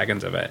 30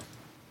 seconds of it.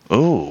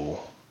 Ooh.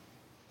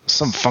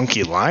 Some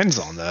funky lines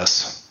on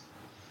this.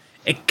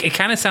 It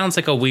kind of sounds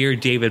like a weird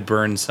David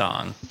Byrne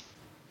song.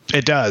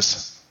 It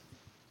does.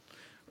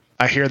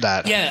 I hear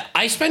that. Yeah,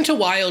 I spent a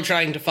while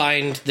trying to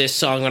find this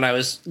song when I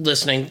was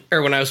listening,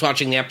 or when I was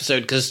watching the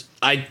episode, because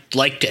I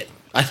liked it.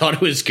 I thought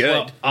it was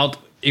good. Well,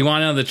 you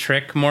want to know the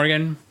trick,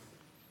 Morgan?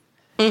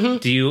 Mm-hmm.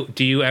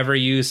 Do you ever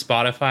use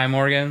Spotify,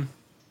 Morgan?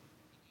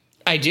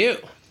 I do.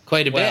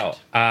 Quite a bit.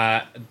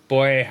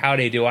 Boy,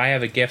 howdy, do I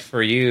have a gift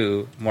for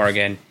you,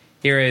 Morgan.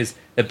 Here is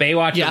the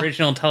Baywatch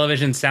original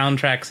television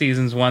soundtrack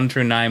seasons 1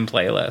 through 9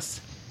 playlist.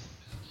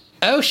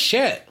 Oh,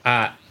 shit.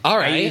 All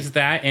right. I use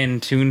that in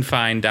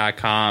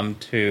tunefind.com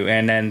too,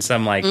 and then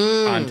some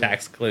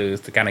context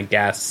clues to kind of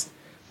guess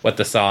what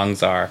the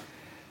songs are.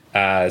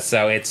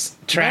 So it's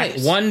track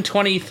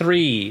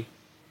 123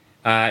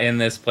 in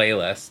this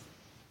playlist.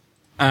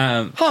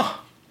 But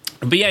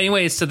yeah,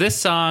 anyways, so this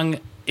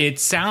song, it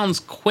sounds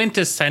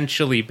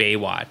quintessentially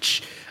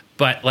Baywatch,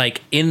 but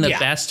like in the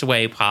best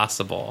way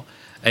possible.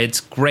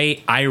 It's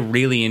great. I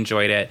really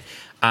enjoyed it.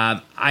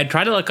 I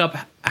tried to look up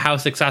how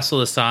successful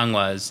the song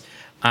was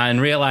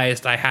and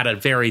realized I had a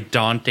very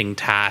daunting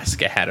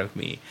task ahead of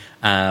me.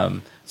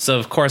 So,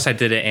 of course, I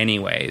did it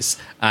anyways.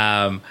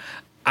 I'd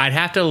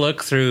have to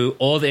look through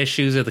old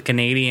issues of the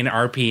Canadian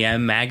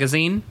RPM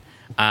magazine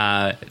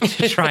to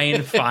try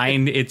and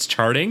find its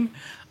charting.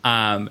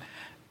 And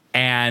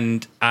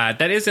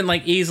that isn't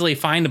like easily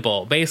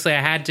findable. Basically,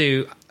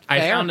 I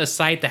found a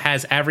site that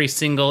has every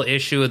single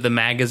issue of the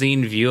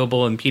magazine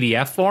viewable in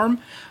PDF form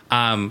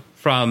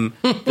from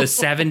the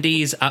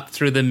 70s up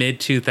through the mid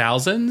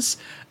 2000s.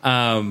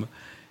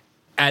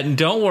 And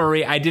don't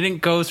worry, I didn't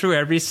go through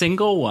every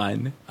single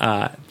one.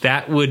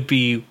 That would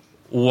be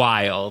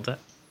wild.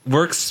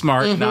 Work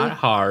smart, not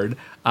hard.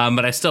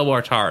 But I still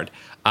worked hard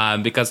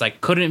because I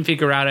couldn't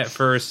figure out at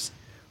first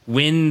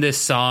when this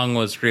song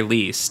was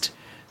released.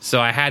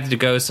 So I had to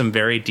go some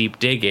very deep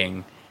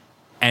digging,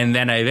 and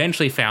then I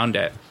eventually found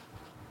it.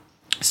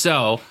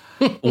 So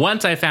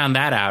once I found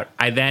that out,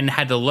 I then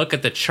had to look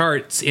at the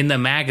charts in the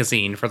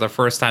magazine for the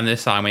first time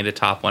this song made the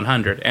top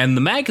 100. And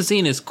the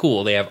magazine is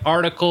cool. They have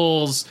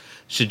articles,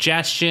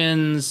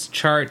 suggestions,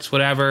 charts,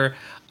 whatever.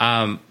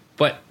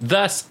 But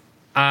thus,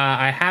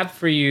 I have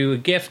for you a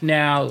gift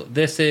now.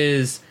 This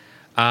is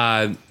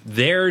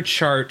their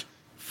chart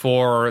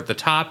for the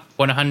top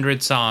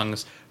 100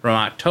 songs from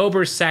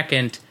October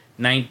 2nd,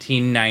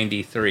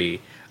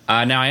 1993.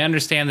 Now, I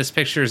understand this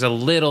picture is a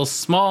little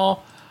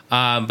small,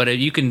 but if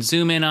you can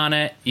zoom in on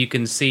it, you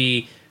can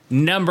see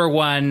number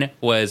 1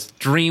 was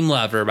Dream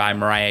Lover by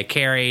Mariah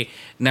Carey.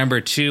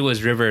 Number 2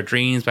 was River of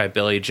Dreams by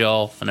Billy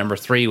Joel. And number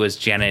 3 was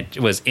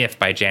If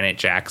by Janet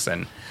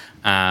Jackson.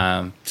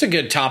 It's a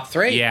good top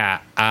 3.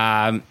 Yeah.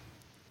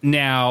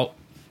 Now,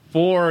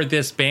 for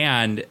this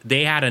band,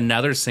 they had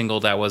another single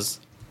that was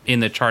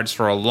in the charts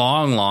for a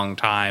long, long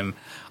time.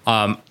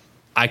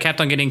 I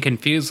kept on getting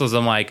confused because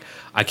I'm like,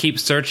 I keep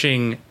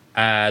searching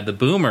the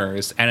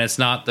Boomers, and it's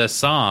not this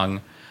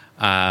song.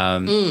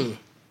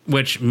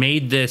 Which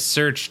made this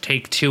search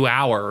take 2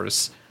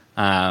 hours.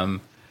 Damn.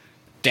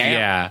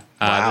 Yeah.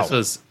 Wow. This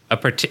was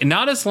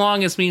not as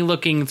long as me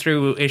looking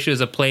through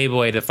issues of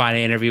Playboy to find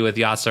an interview with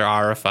Yasser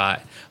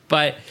Arafat,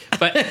 but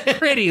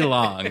pretty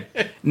long.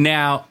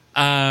 Now,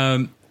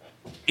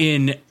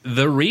 in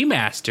the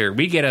remaster,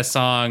 we get a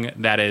song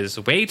that is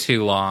way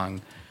too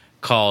long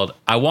called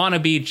I Want to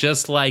Be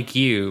Just Like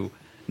You,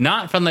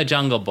 not from the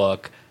Jungle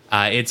Book.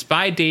 It's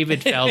by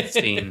David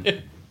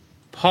Feldstein.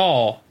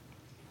 Paul,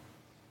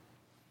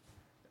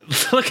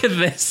 look at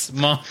this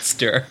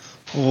monster.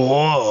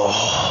 Whoa.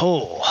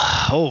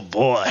 Oh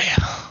boy.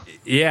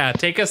 Yeah,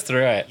 take us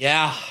through it.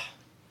 Yeah.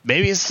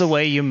 Maybe it's the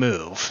way you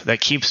move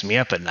that keeps me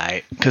up at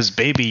night, because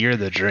baby, you're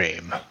the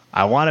dream.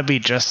 I want to be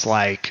just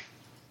like,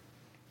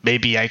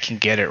 maybe I can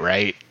get it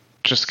right.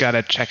 Just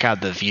gotta check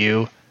out the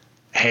view.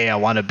 Hey, I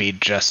want to be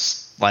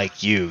just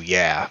like you,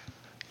 yeah.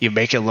 You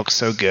make it look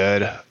so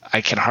good.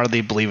 I can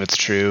hardly believe it's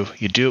true.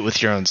 You do it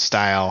with your own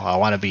style. I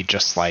want to be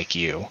just like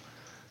you.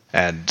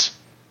 And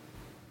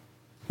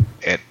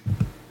it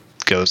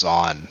goes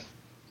on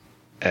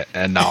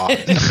and on.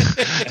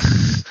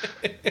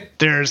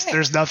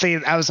 There's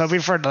nothing. I was hoping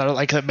for another,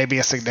 like, maybe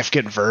a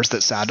significant verse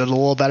that sounded a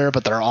little better,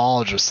 but they're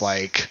all just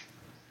like,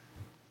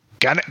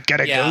 gotta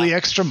go the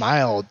extra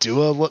mile.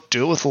 Do it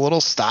with a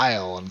little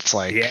style, and it's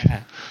like,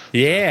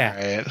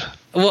 yeah. Right.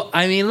 Well,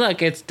 I mean,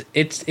 look, it's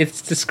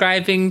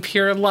describing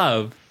pure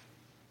love.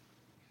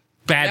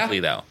 Badly,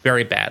 though,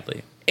 very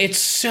badly. It's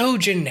so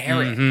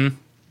generic. Mm-hmm.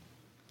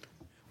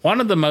 One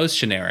of the most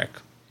generic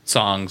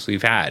songs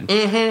we've had.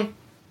 Mm-hmm.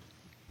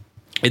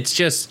 It's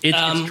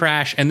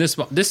trash, and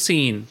this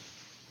scene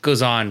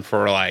goes on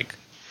for like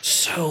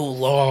so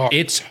long.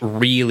 It's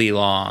really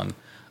long.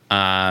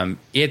 I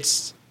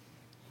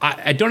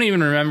don't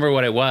even remember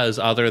what it was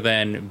other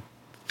than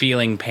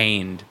feeling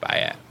pained by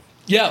it.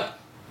 Yeah.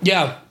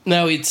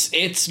 No,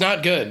 it's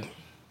not good.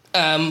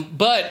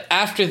 But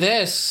after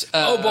this,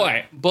 oh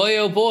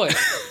boy,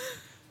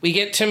 we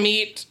get to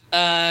meet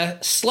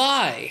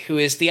Sly, who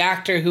is the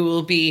actor who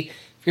will be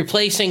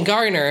replacing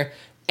Garner.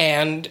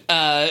 And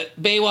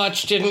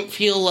Baywatch didn't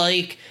feel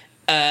like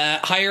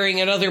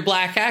hiring another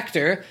black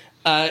actor,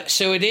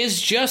 so it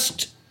is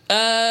just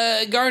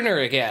Garner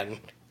again.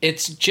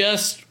 It's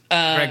just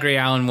Gregory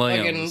Allen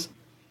Williams.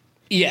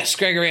 Yes,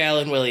 Gregory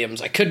Allen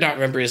Williams. I could not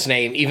remember his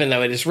name, even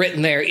though it is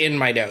written there in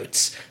my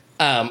notes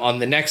on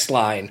the next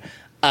line.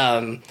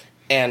 And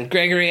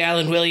Gregory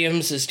Allen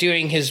Williams is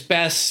doing his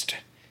best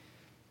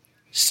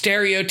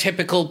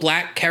stereotypical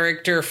black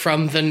character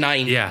from the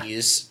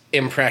 90s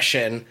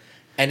impression.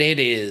 And it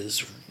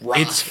is rough.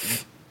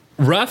 It's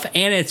rough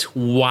and it's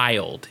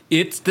wild.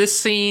 This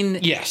scene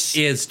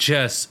is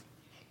just,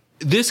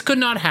 this could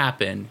not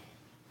happen.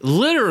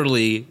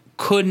 Literally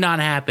could not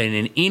happen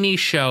in any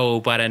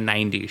show but a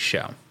 90s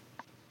show.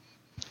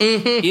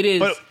 Mm-hmm. It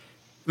is.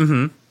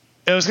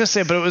 I was going to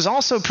say, but it was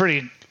also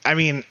pretty, I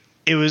mean,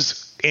 it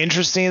was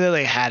interesting that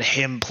they had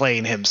him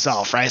playing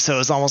himself, right? So it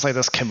was almost like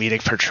this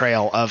comedic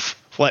portrayal of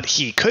what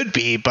he could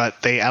be,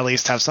 but they at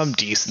least have some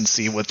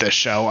decency with this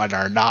show and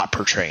are not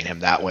portraying him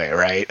that way,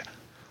 right?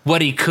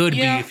 What he could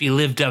be if he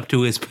lived up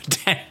to his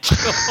potential.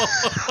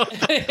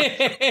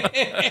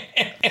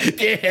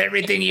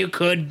 Everything you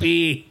could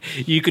be.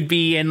 You could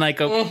be in like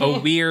a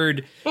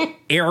weird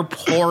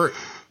airport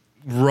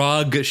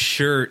rug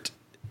shirt,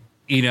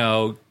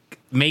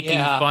 making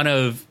fun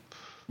of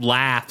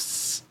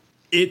laughs.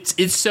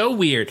 It's so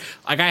weird.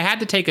 Like, I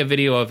had to take a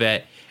video of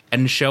it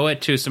and show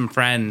it to some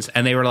friends,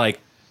 and they were like,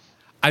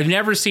 I've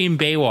never seen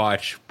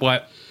Baywatch,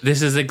 but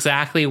this is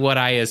exactly what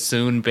I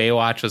assumed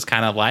Baywatch was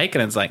kind of like.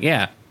 And it's like,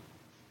 yeah,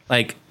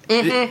 like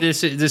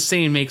this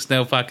scene makes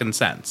no fucking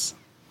sense.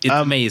 It's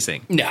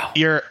amazing. No.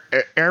 Your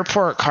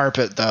airport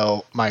carpet,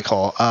 though,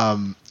 Michael,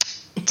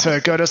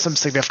 to go to some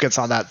significance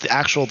on that,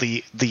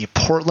 the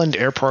Portland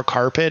airport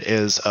carpet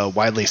is a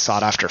widely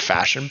sought after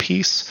fashion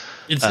piece.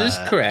 Is this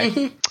correct?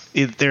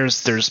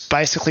 There's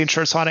bicycling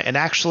shirts on it, and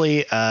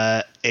actually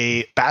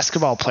a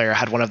basketball player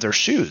had one of their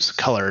shoes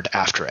colored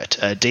after it.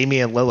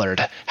 Damian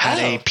Lillard had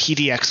a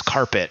PDX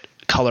carpet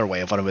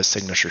colorway of one of his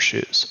signature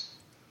shoes.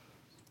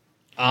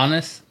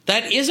 Honest?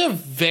 That is a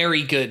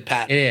very good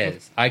pattern. It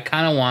is. I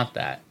kind of want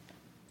that.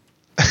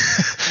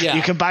 Yeah.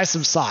 You can buy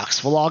some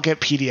socks. We'll all get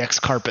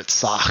PDX carpet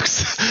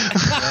socks.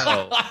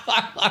 Yo,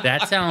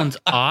 that sounds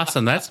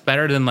awesome. That's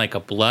better than like a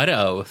blood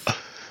oath.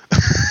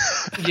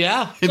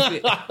 Yeah.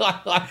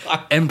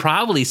 And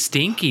probably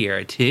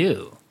stinkier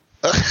too.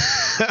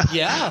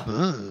 Yeah.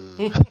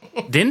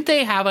 Didn't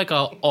they have like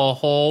a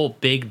whole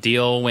big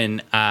deal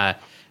when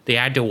they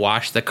had to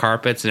wash the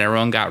carpets and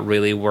everyone got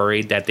really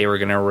worried that they were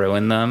going to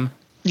ruin them?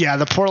 Yeah,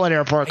 the Portland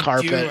airport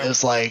carpet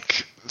is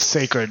like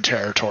sacred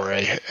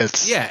territory.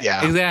 It's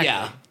exactly.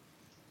 Yeah.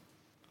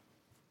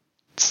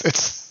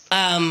 It's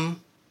I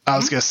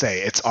was going to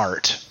say it's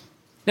art.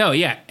 No,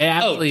 yeah, it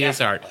absolutely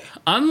is art.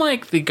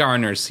 Unlike the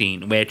Garner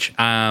scene, which,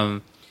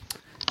 boy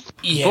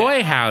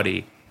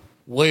howdy.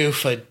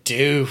 Woof a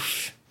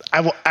doof.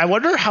 I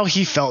wonder how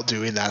he felt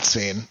doing that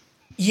scene.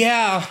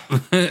 Yeah.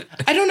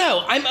 I don't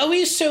know. I'm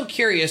always so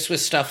curious with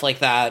stuff like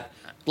that.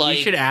 Like,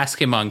 you should ask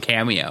him on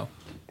Cameo.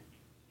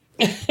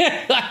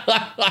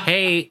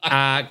 Hey,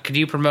 could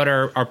you promote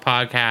our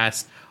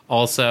podcast?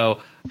 Also,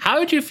 how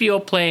would you feel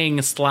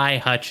playing Sly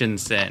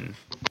Hutchinson?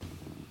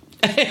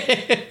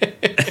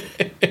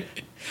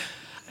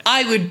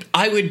 I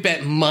would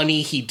bet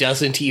money he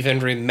doesn't even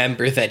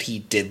remember that he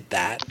did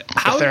that.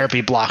 The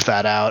therapy blocked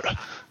that out.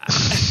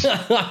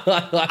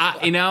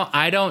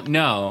 I don't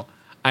know.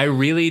 I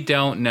really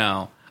don't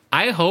know.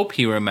 I hope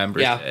he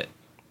remembers it.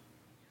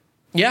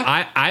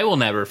 Yeah. I will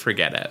never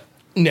forget it.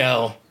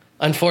 No.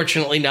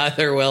 Unfortunately,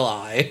 neither will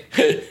I.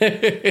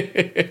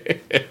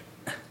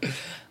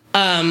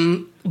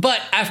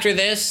 But after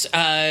this,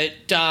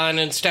 Don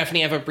and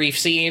Stephanie have a brief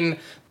scene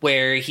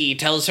where he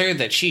tells her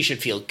that she should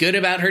feel good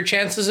about her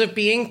chances of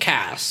being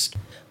cast.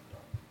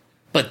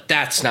 But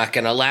that's not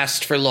going to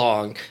last for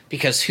long,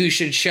 because who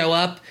should show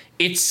up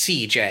it's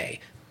CJ.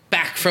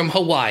 Back from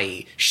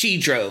Hawaii. She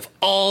drove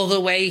all the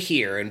way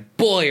here, and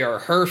boy, are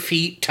her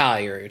feet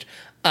tired.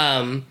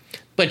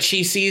 But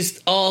she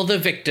sees all the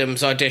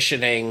victims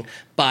auditioning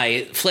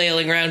by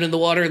flailing around in the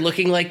water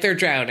looking like they're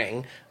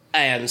drowning.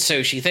 And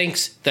so she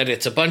thinks that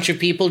it's a bunch of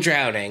people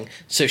drowning,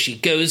 so she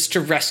goes to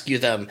rescue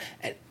them,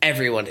 and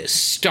everyone is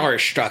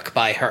starstruck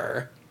by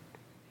her.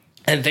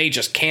 And they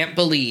just can't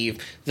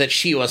believe that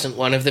she wasn't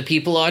one of the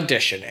people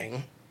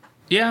auditioning.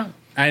 Yeah,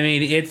 I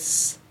mean,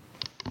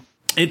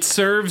 it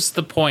serves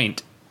the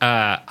point,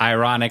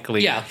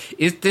 ironically. Yeah.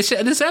 This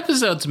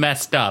episode's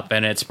messed up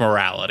in its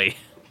morality.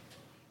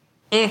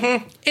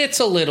 Mm-hmm. It's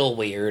a little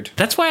weird.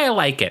 That's why I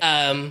like it.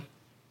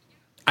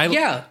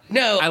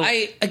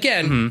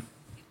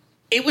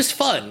 It was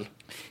fun.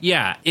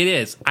 Yeah, it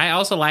is. I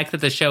also like that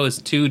the show is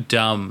too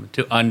dumb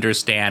to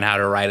understand how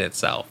to write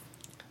itself.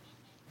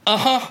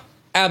 Uh-huh.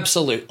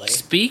 Absolutely.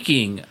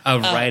 Speaking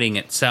of writing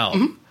itself,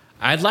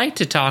 I'd like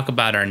to talk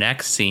about our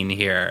next scene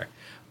here,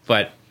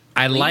 but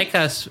I'd like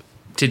us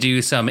to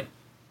do some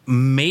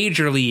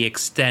majorly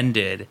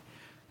extended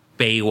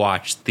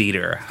Baywatch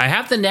theater. I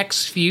have the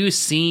next few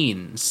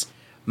scenes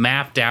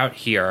mapped out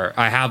here.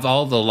 I have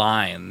all the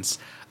lines.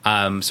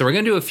 So we're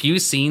going to do a few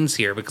scenes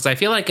here because I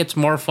feel like it's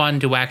more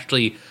fun to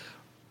actually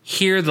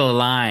hear the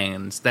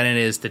lines than it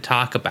is to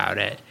talk about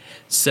it.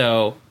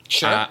 So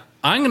sure.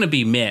 I'm going to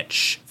be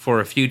Mitch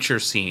for a future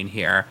scene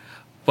here,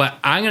 but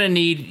I'm going to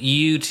need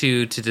you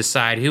two to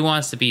decide who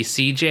wants to be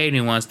CJ and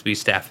who wants to be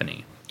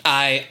Stephanie.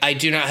 I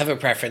do not have a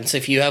preference.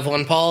 If you have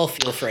one, Paul,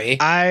 feel free.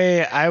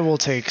 I will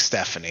take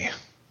Stephanie.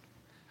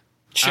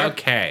 Sure.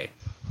 Okay.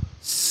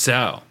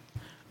 So,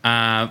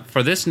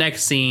 for this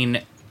next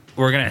scene,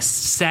 we're going to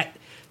set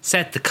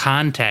the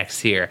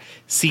context here.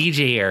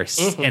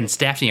 CJ and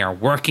Stephanie are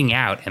working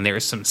out, and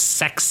there's some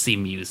sexy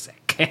music.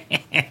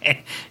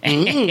 Okay.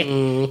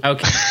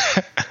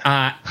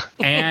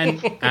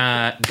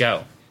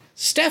 Go.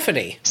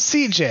 Stephanie.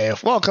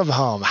 CJ, welcome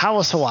home. How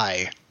was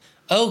Hawaii?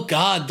 Oh,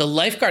 God, the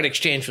lifeguard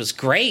exchange was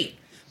great.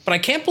 But I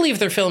can't believe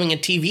they're filming a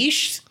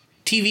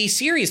TV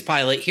series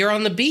pilot here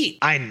on the beach.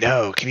 I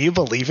know. Can you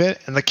believe it?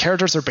 And the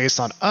characters are based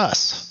on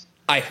us.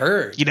 I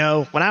heard. You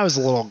know, when I was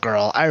a little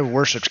girl, I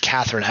worshipped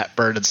Katharine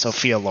Hepburn and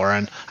Sophia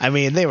Loren. I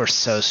mean, they were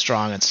so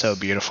strong and so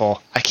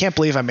beautiful. I can't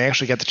believe I may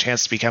actually get the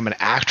chance to become an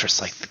actress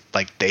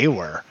like they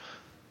were.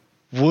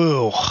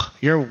 Woo,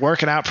 you're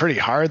working out pretty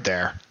hard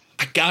there.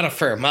 I gotta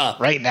firm up.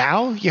 Right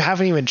now? You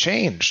haven't even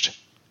changed.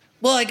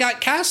 Well, I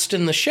got cast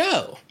in the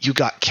show. You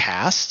got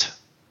cast?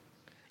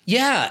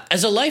 Yeah,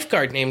 as a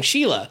lifeguard named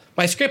Sheila.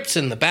 My script's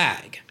in the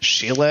bag.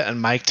 Sheila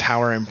and Mike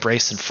Tower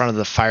embrace in front of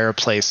the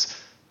fireplace.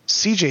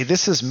 CJ,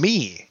 this is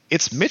me.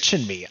 It's Mitch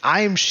and me.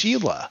 I am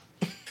Sheila.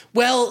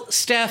 Well,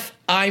 Steph,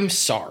 I'm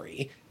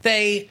sorry.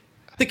 The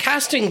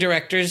casting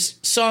directors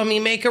saw me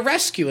make a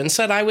rescue and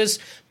said I was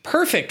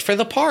perfect for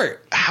the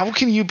part. How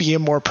can you be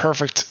more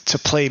perfect to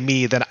play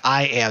me than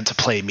I am to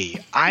play me?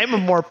 I'm a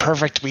more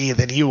perfect me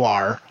than you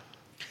are.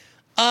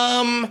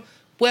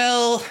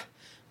 Well,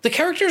 the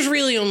character's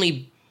really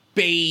only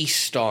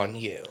based on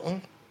you.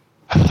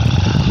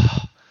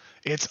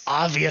 It's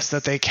obvious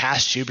that they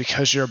cast you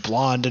because you're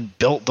blonde and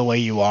built the way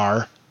you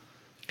are.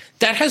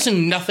 That has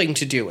nothing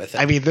to do with it.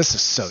 I mean, this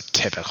is so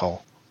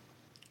typical.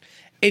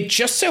 It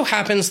just so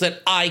happens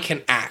that I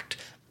can act.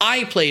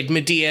 I played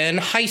Medea in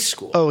high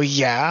school. Oh,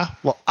 yeah?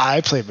 Well,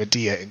 I played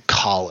Medea in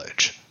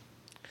college.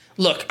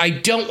 Look, I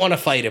don't want to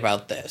fight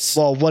about this.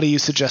 Well, what do you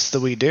suggest that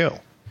we do?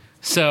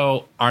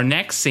 So our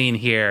next scene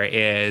here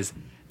is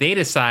they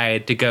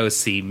decide to go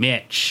see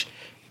Mitch.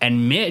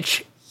 And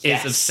Mitch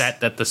is upset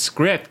that the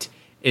script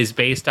is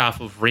based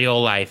off of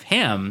real life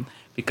him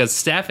because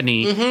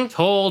Stephanie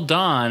told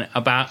Dawn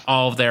about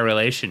all of their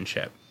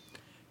relationship.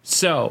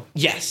 So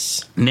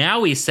yes, now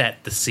we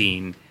set the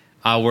scene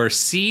where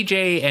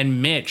CJ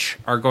and Mitch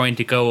are going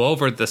to go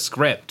over the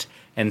script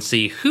and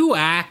see who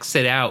acts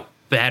it out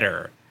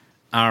better.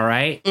 All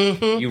right?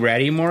 You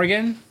ready,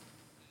 Morgan?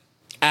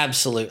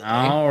 Absolutely.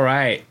 All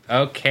right.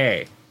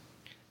 Okay.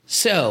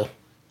 So,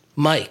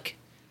 Mike,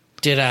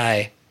 did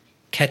I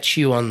catch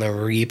you on the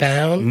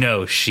rebound?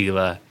 No,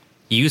 Sheila.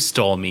 You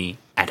stole me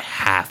at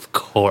half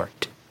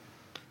court.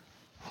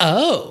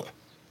 Oh,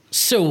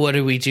 so what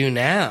do we do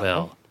now?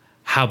 Well,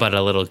 how about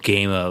a little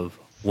game of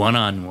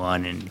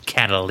one-on-one and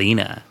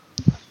Catalina?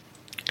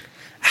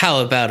 How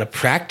about a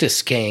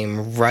practice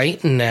game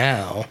right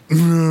now?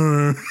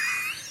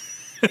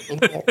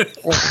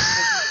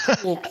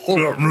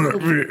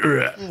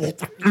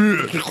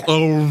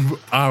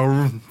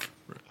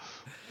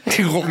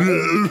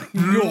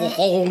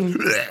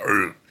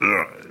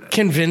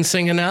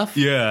 Convincing enough?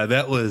 Yeah,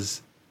 that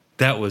was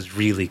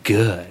really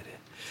good.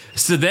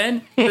 So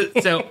then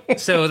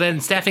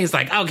Stephanie's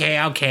like,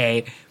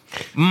 okay,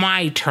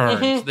 my turn.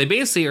 So they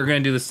basically are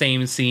going to do the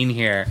same scene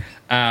here.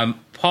 Paul,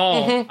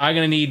 I'm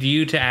going to need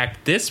you to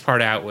act this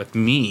part out with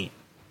me.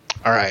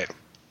 All right.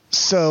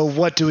 So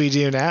what do we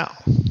do now?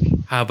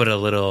 How about a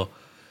little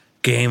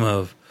game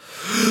of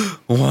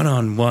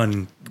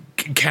one-on-one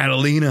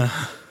Catalina?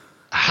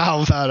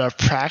 How about a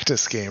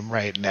practice game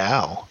right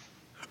now?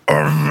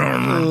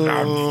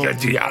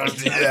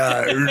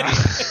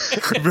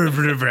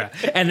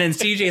 then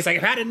CJ's like,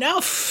 I've had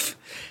enough.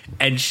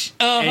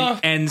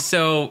 And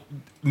so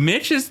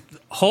Mitch's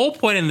whole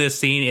point in this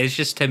scene is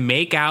just to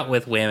make out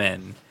with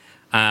women,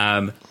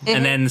 and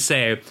then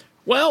say,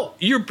 well,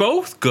 you're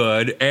both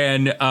good,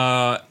 and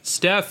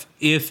Steph,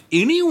 if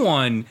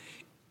anyone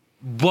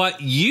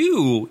but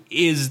you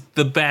is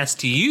the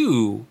best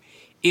you,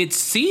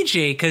 it's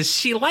CJ because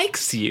she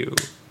likes you.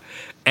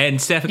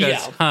 And Steph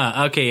goes,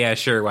 okay, yeah,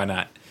 sure, why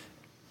not?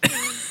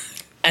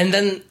 And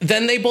then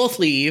they both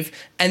leave.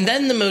 And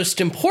then the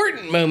most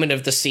important moment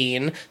of the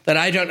scene that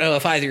I don't know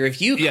if either of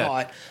you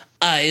caught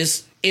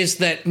is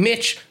that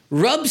Mitch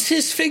rubs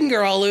his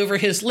finger all over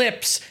his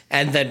lips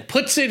and then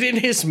puts it in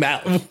his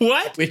mouth.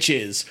 What? Which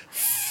is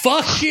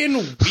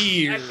fucking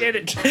weird.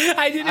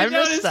 I didn't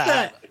notice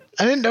that.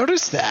 I didn't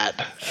notice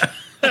that.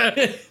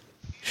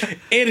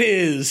 It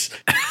is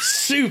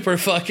super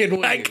fucking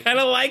weird. I kind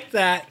of like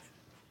that.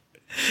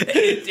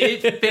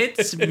 It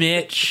fits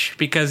Mitch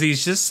because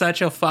he's just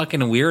such a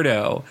fucking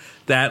weirdo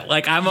that,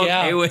 like, I'm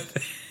okay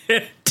with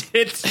it.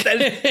 It's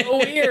so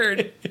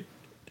weird.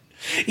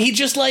 He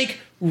just, like,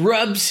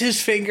 rubs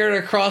his finger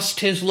across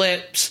his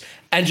lips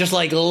and just,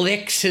 like,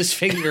 licks his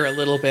finger a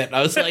little bit.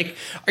 I was like,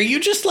 are you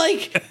just,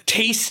 like,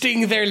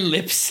 tasting their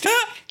lipstick?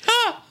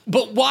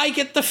 But why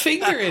get the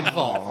finger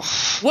involved?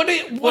 What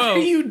are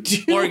you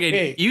doing?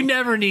 Morgan, you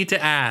never need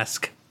to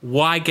ask.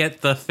 Why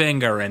get the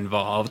finger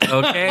involved?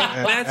 Okay,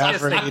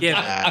 that's just a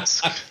given.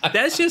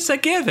 That's just a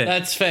given.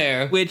 That's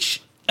fair.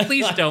 Which,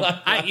 please don't.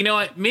 You know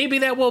what? Maybe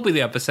that will be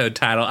the episode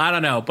title. I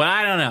don't know, but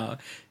I don't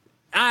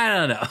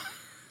know.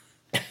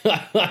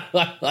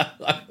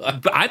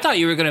 But I thought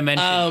you were going to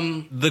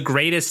mention the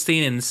greatest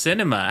scene in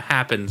cinema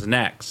happens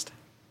next.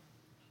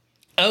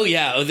 Oh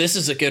yeah. Oh, this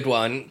is a good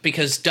one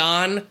because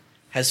Don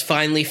has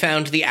finally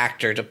found the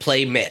actor to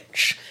play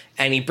Mitch,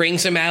 and he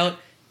brings him out.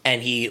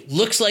 And he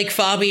looks like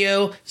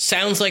Fabio,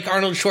 sounds like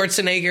Arnold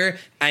Schwarzenegger,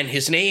 and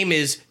his name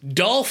is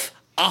Dolph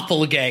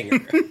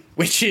Doppelganger,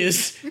 which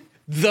is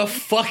the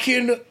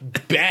fucking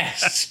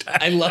best.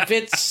 I love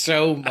it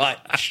so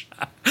much.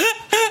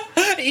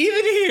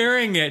 Even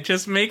hearing it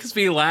just makes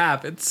me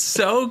laugh. It's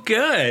so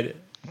good.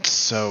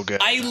 So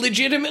good. I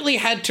legitimately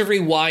had to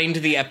rewind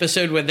the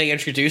episode when they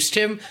introduced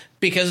him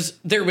because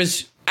there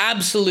was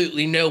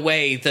absolutely no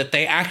way that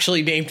they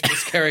actually named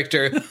this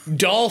character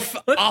Dolph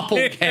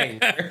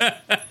Doppelganger.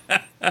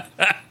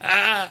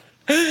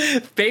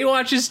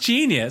 Baywatch is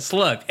genius.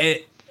 Look,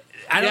 I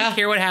don't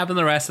care what happened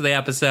the rest of the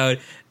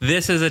episode.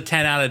 This is a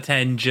 10 out of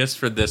 10 just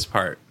for this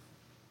part.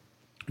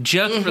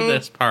 Just for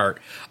this part.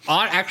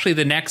 Actually,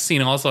 the next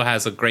scene also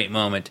has a great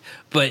moment.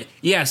 But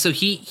yeah, so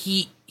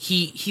he's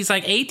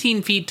like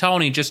 18 feet tall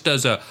and he just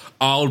does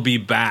I'll be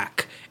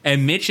back.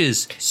 And Mitch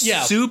is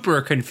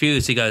super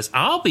confused. He goes,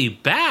 I'll be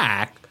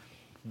back?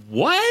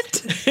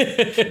 What?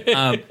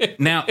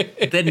 Now,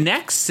 the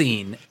next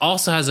scene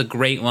also has a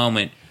great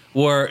moment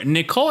where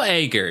Nicole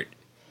Eggert,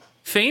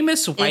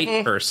 famous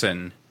white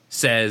person,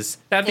 says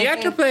that the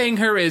actor playing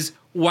her is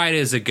white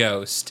as a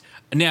ghost.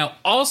 Now,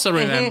 also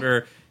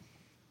remember,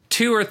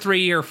 2 or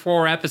 3 or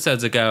 4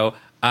 episodes ago,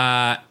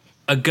 a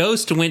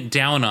ghost went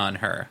down on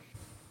her.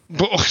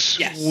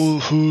 Yes.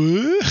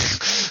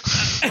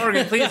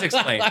 Morgan, please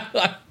explain.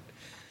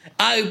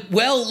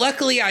 Well,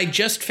 luckily I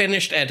just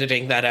finished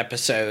editing that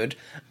episode,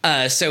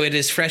 so it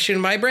is fresh in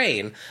my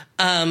brain.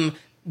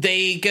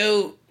 They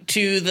go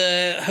to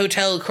the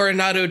Hotel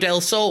Coronado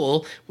del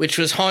Sol, which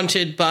was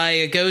haunted by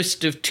a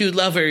ghost of 2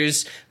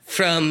 lovers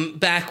from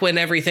back when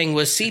everything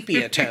was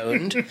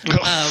sepia-toned.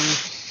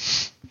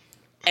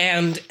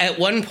 And at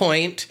one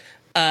point,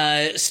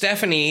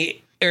 Summer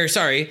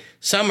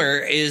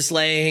is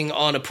laying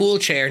on a pool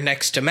chair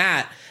next to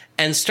Matt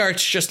and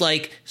starts just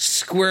like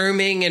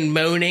squirming and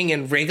moaning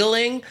and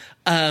wriggling.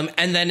 And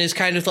then is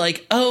kind of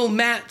like, oh,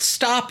 Matt,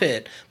 stop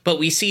it. But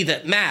we see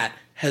that Matt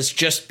has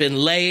just been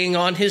laying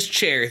on his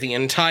chair the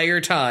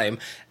entire time.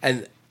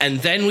 And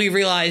then we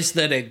realize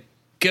that a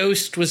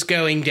ghost was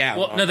going down.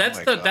 Well, no, that's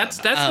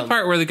the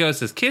part where the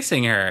ghost is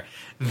kissing her.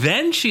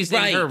 Then she's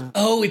in her...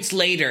 Oh, it's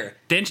later.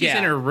 Then she's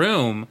in her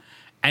room,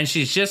 and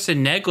she's just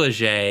in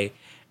negligee,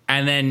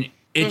 and then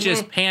it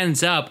just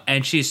pans up,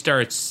 and she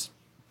starts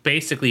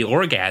basically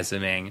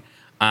orgasming.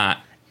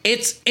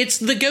 It's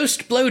the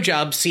ghost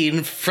blowjob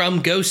scene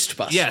from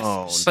Ghostbusters.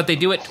 Yes, but they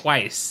do it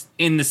twice.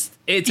 It's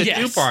a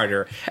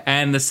two-parter.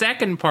 And the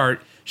second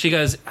part, she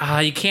goes,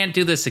 you can't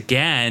do this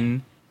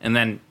again, and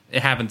then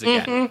it happens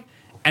again.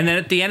 And then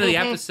at the end of the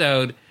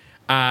episode...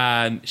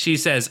 she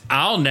says,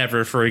 I'll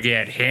never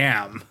forget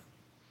him.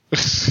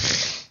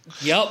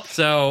 Yep.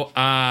 So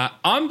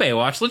on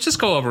Baywatch, let's just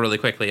go over really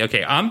quickly.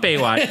 Okay, on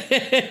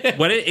Baywatch,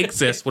 what it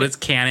exists, what its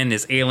canon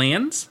is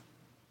aliens,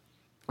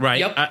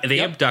 right? Yep.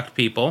 They abduct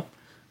people.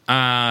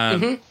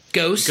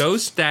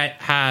 Ghosts that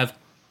have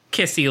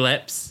kissy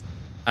lips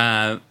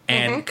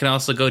and can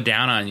also go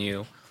down on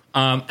you.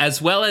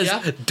 As well as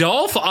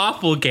Dolph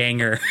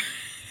Doppelganger.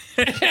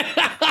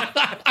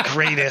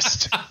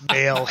 Greatest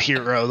male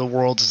hero the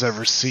world has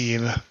ever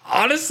seen.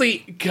 honestly,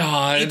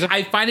 God.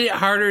 I find it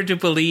harder to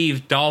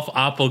believe Dolph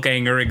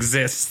Doppelganger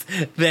exists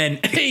than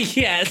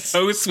Yes.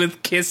 ghosts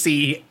with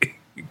kissy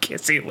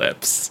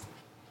lips.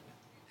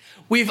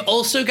 We've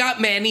also got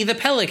Manny the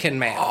Pelican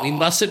Man. We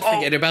mustn't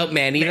forget about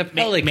Manny the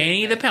Pelican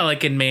Manny the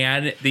Pelican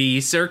Man,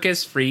 the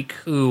circus freak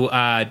who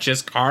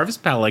just carves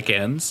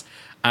pelicans.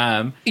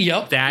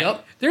 Yep.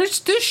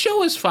 This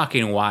show is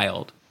fucking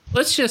wild.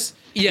 Let's just...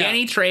 Yeah.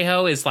 Danny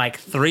Trejo is like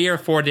 3 or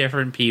 4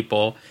 different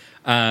people.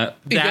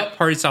 That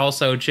part's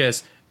also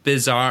just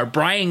bizarre.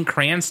 Bryan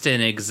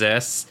Cranston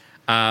exists.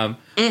 Oh,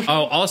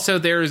 also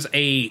there's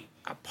a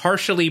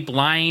partially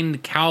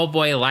blind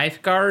cowboy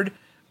lifeguard.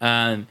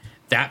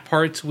 That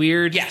part's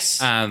weird.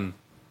 Yes.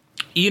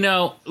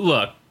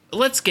 Look,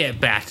 let's get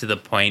back to the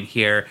point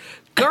here.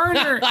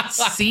 Garner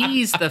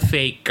sees the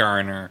fake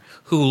Garner,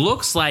 who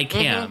looks like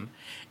him,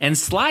 and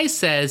Sly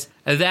says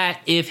that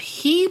if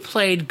he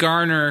played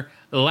Garner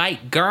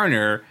like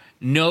Garner,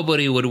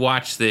 nobody would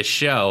watch this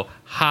show.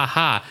 Ha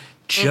ha.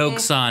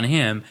 Joke's on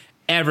him.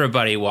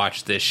 Everybody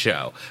watched this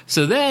show.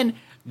 So then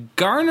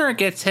Garner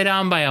gets hit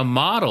on by a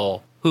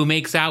model who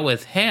makes out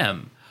with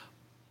him.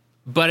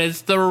 But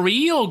it's the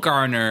real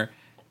Garner,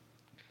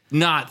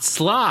 not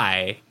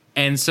Sly.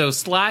 And so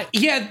Sly...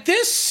 Yeah,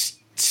 this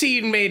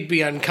scene made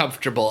me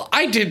uncomfortable.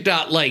 I did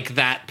not like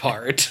that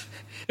part.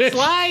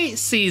 Sly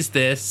sees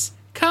this,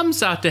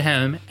 comes up to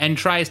him, and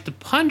tries to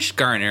punch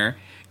Garner.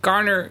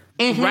 Garner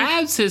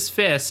grabs his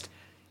fist,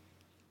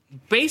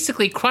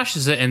 basically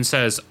crushes it, and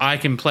says, I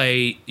can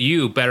play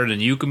you better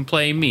than you can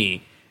play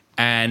me.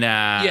 And,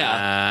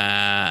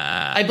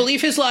 I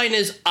believe his line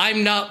is,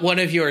 I'm not one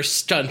of your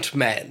stunt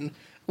men,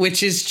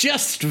 which is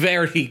just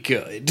very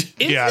good.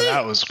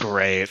 That was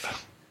great.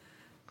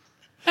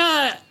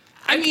 I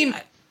mean,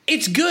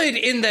 it's good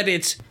in that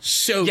it's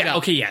so yeah, dumb.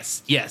 okay,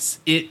 yes.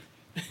 It's,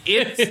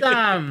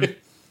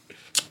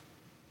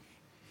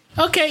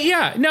 okay,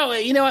 yeah. No,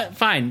 you know what?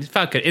 Fine.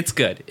 Fuck it. It's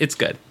good.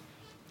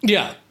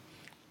 Yeah.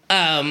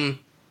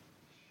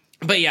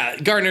 But yeah,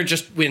 Garner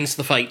just wins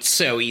the fight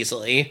so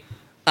easily.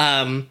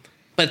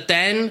 But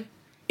then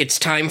it's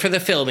time for the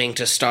filming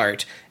to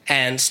start.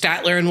 And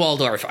Statler and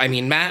Waldorf,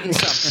 Matt and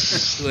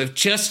Sumner, who have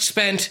just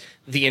spent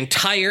the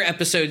entire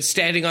episode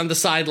standing on the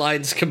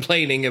sidelines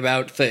complaining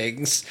about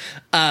things,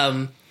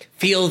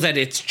 feel that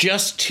it's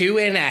just too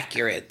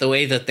inaccurate the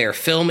way that they're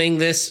filming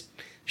this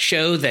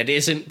show that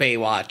isn't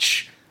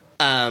Baywatch.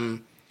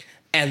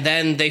 And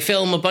then they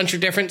film a bunch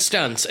of different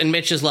stunts, and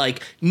Mitch is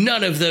like,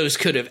 none of those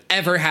could have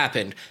ever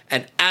happened.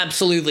 And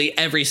absolutely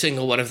every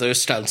single one of those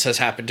stunts has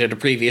happened in a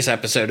previous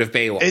episode of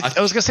Baywatch.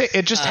 I was going to say,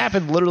 it just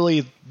happened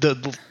literally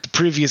the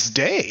previous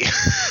day.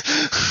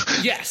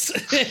 Yes.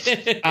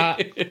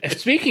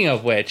 Speaking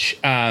of which,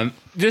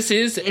 this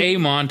is a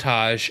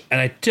montage,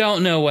 and I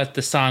don't know what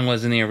the song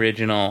was in the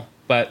original,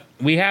 but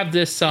we have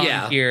this song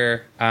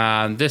here.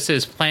 This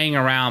is Playing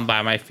Around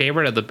by my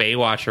favorite of the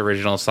Baywatch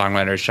original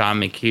songwriter, Sean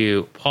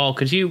McHugh. Paul,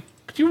 could you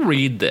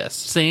read this?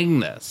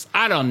 Sing this?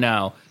 I don't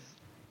know.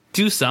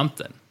 Do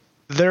something.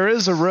 There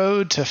is a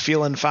road to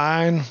feeling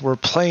fine. We're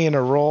playing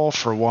a role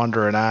for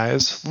wandering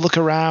eyes. Look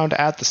around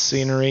at the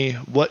scenery.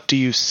 What do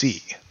you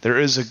see? There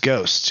is a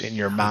ghost in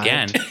your mind.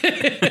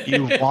 Again.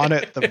 You want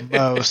it the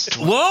most.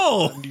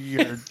 Whoa!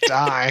 Your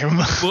dime.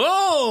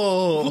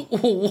 Whoa!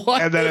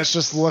 What? And then it's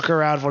just look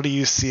around. What do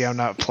you see? I'm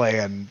not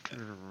playing.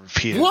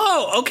 Repeated.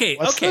 Whoa! Okay.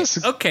 What's okay.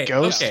 this Okay.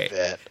 ghost okay.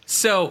 bit?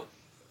 So.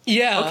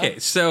 Yeah. Okay.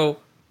 So.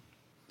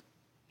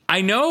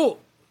 I know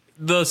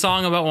the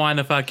song about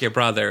wanting to fuck your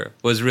brother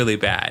was really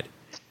bad,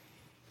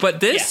 but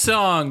this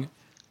song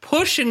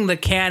pushing the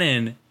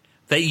canon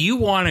that you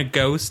want a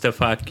ghost to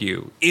fuck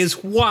you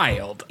is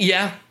wild.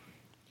 Yeah.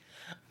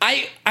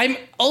 I'm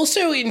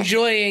also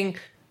enjoying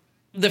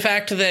the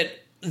fact that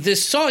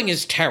this song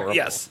is terrible.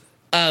 Yes.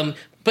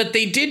 But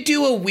they did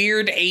do a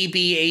weird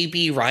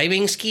A-B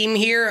rhyming scheme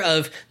here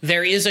of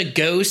there is a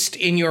ghost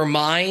in your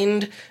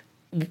mind.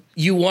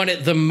 You want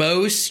it the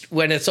most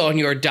when it's on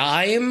your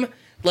dime.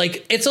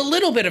 Like, it's a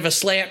little bit of a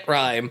slant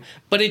rhyme,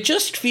 but it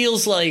just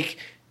feels like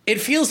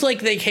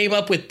they came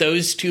up with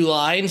those 2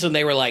 lines and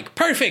they were like,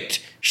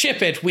 perfect,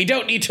 ship it. We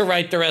don't need to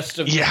write the rest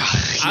of it. Yeah.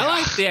 I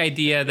like the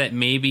idea that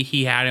maybe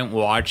he hadn't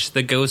watched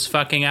the ghost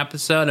fucking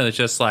episode. It was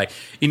just like,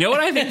 you know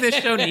what I think this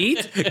show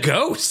needs?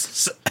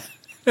 Ghosts.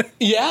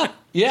 Yeah.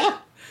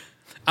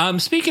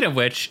 Speaking of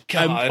which,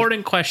 God.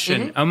 important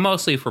question,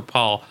 mostly for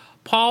Paul.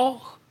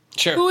 Paul,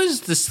 Sure. who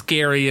is the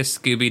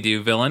scariest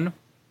Scooby-Doo villain?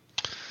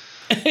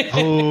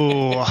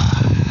 Oh,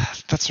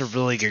 that's a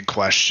really good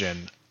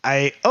question.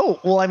 If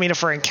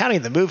we're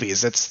counting the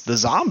movies, it's the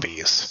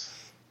zombies.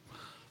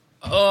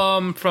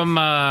 From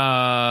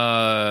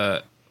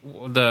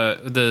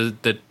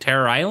the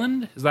Terror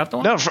Island? Is that the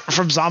one? No,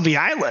 from Zombie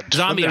Island.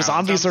 Zombie Island.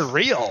 Zombies are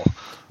real.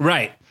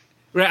 Right.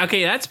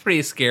 Okay, that's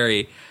pretty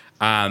scary.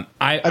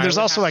 There's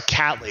also a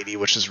cat lady,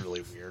 which is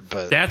really weird,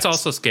 but that's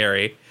also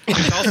scary.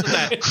 There's also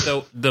that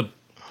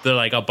the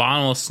like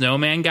abominable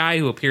snowman guy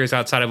who appears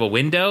outside of a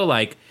window,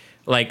 like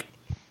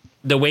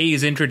the way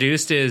he's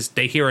introduced is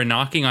they hear a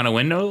knocking on a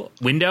window,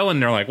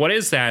 and they're like, "What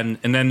is that?"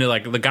 And then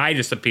the guy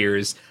just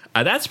appears.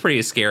 That's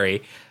pretty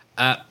scary.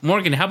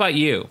 Morgan, how about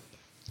you?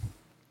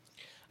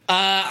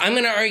 I'm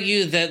going to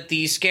argue that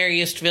the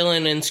scariest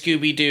villain in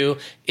Scooby-Doo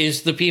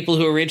is the people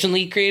who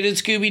originally created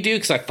Scooby-Doo,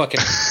 because I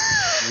fucking...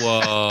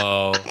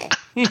 Whoa.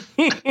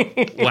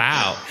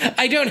 Wow.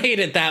 I don't hate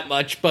it that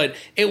much, but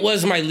it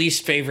was my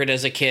least favorite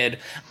as a kid.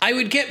 I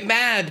would get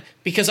mad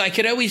because I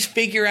could always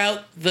figure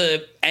out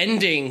the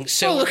ending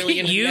so early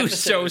in the episode.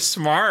 So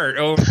smart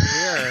over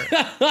here.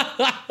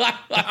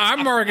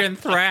 I'm Morgan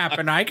Thrapp,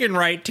 and I can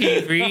write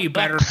TV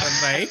better than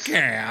they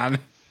can.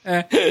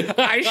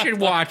 I should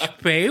watch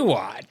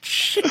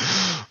Baywatch.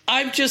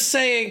 I'm just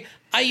saying,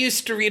 I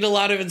used to read a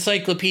lot of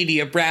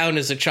Encyclopedia Brown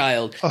as a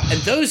child, and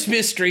those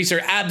mysteries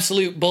are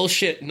absolute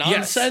bullshit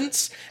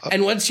nonsense. Yes.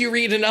 And once you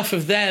read enough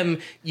of them,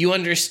 you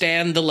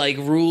understand the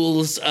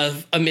rules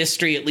of a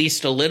mystery at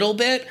least a little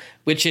bit,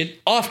 which it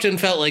often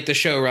felt like the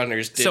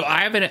showrunners did. So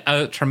I have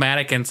a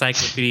traumatic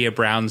Encyclopedia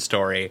Brown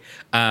story.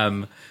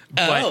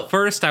 But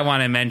first, I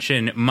want to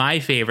mention my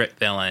favorite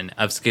villain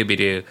of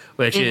Scooby-Doo,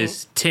 which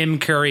is Tim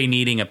Curry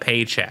needing a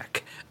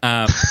paycheck.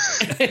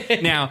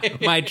 Now,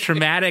 my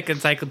traumatic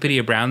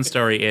Encyclopedia Brown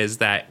story is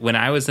that when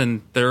I was in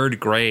third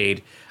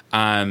grade,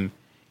 different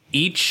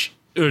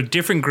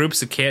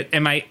groups of kids,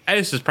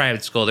 this was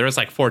private school, there was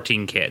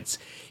 14 kids.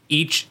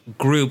 Each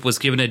group was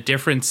given a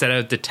different set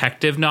of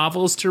detective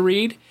novels to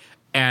read,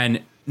 and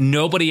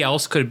nobody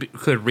else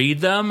could read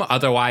them,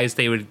 otherwise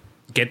they would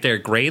get their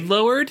grade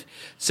lowered.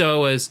 So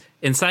it was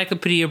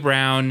Encyclopedia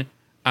Brown,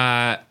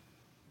 was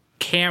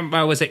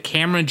it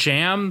Camera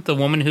Jam, the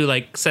woman who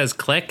says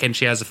click and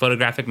she has a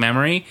photographic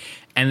memory,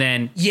 and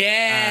then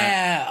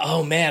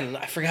oh man,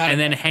 I forgot. And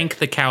then Hank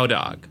the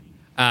Cowdog.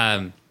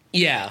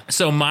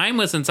 So mine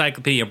was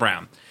Encyclopedia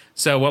Brown.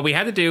 So what we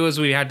had to do is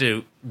we had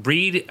to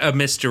read a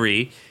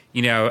mystery,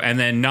 and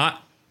then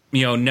not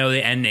know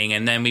the ending,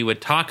 and then we would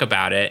talk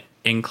about it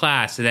in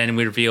class, and then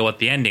we reveal what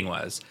the ending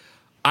was.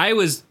 I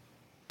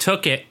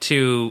took it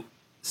to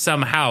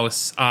some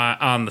house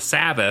on the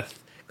Sabbath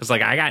because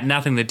I got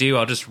nothing to do,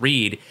 I'll just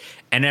read,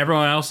 and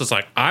everyone else was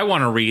like, I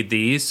want to read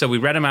these, so we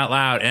read them out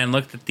loud and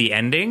looked at the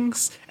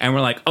endings, and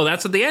we're like, oh,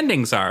 that's what the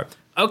endings are,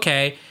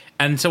 okay.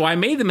 And so I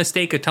made the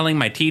mistake of telling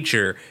my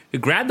teacher, who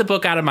grabbed the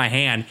book out of my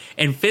hand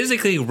and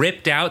physically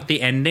ripped out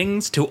the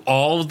endings to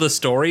all the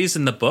stories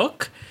in the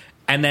book,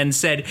 and then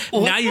said,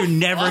 now you're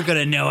never going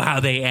to know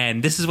how they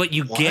end. This is what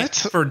you get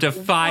for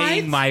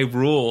defying my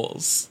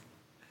rules.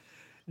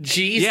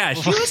 Jeez. Yeah,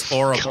 she was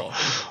horrible.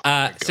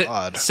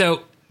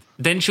 So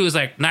then she was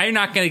like, now you're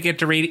not going to get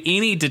to read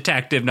any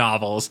detective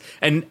novels.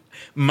 And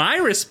my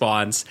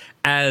response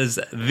as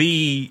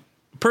the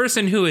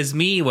person who is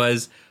me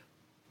was,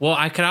 well,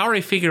 I could already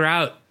figure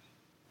out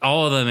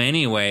all of them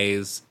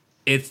anyways.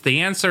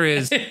 The answer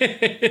is,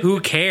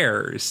 who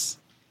cares?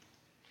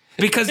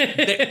 Because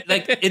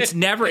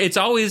it's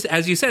always,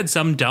 as you said,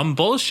 some dumb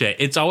bullshit.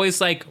 It's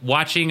always like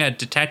watching a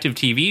detective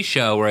TV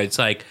show where it's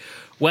like,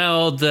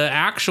 well, the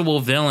actual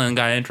villain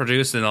got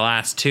introduced in the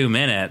last 2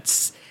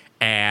 minutes,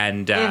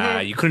 and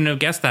you couldn't have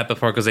guessed that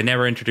before because they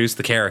never introduced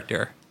the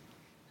character.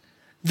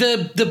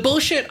 The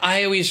bullshit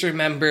I always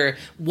remember,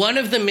 one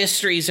of the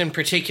mysteries in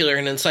particular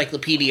in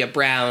Encyclopedia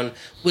Brown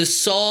was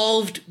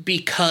solved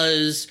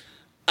because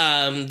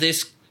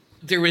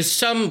there was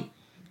some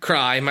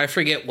crime, I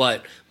forget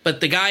what, but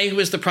the guy who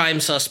was the prime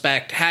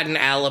suspect had an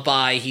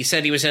alibi. He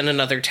said he was in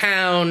another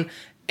town,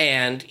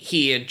 and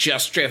he had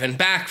just driven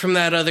back from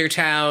that other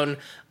town,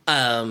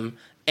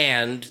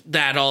 and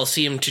that all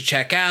seemed to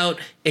check out,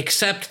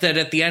 except that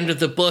at the end of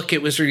the book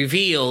it was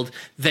revealed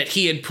that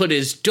he had put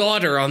his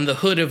daughter on the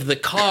hood of the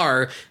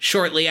car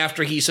shortly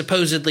after he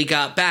supposedly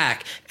got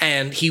back,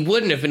 and he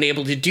wouldn't have been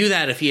able to do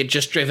that if he had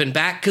just driven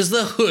back because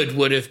the hood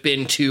would have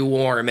been too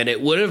warm and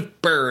it would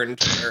have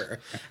burned her.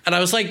 And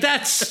I was like,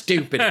 that's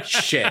stupid as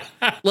shit.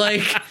 What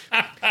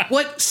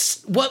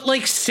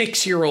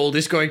 6-year-old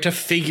is going to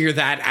figure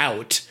that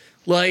out?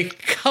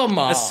 Come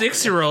on. A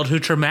 6-year-old who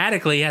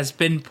traumatically has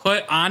been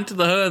put onto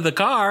the hood of the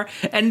car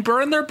and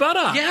burned their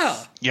buttocks.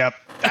 Yeah. Yep.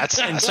 That's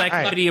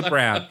Encyclopedia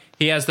Brown.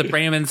 He has the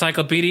brain of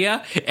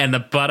Encyclopedia and the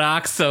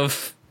buttocks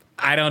of,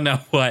 I don't know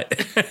what.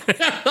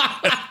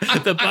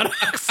 The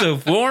buttocks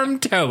of warm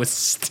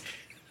toast.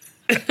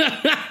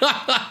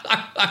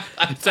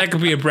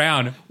 Encyclopedia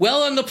Brown.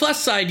 Well, on the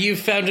plus side, you've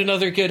found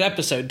another good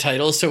episode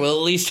title, so we'll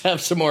at least have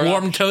some more.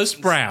 Warm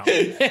Toast Brown.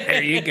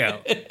 There you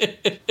go.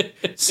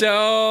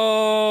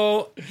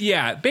 So,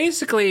 yeah,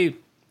 basically,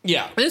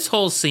 this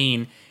whole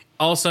scene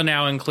also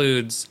now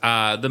includes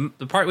the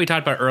part we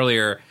talked about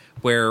earlier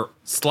where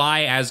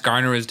Sly as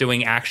Garner is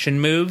doing action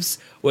moves,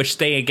 which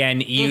they, again,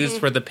 used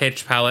for the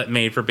pitch palette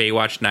made for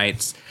Baywatch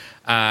Nights.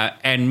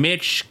 And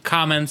Mitch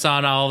comments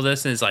on all of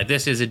this and is like,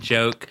 this is a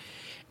joke.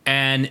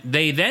 And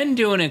they then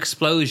do an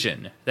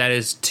explosion that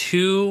is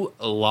too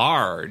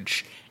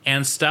large,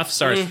 and stuff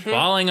starts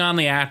falling on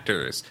the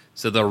actors.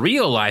 So the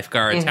real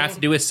lifeguards have to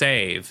do a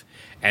save,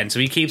 and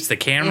so he keeps the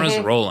cameras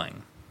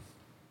rolling.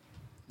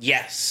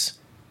 Yes.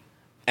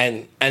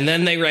 And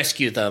then they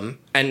rescue them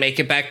and make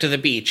it back to the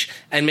beach.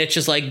 And Mitch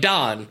is like,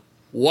 Don,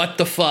 what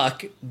the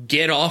fuck?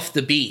 Get off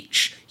the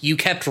beach. You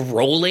kept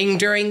rolling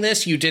during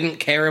this. You didn't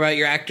care about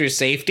your actor's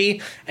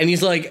safety. And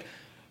he's like,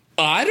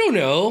 I don't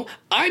know.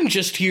 I'm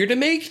just here to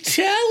make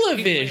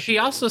television. He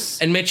also...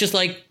 And Mitch is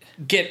like,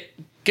 get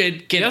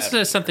He also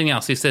says something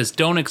else. He says,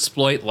 don't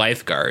exploit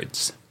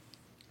lifeguards.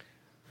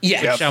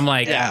 Yeah. Which I'm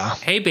like,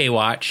 hey,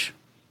 Baywatch.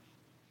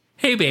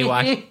 Hey,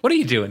 Baywatch. What are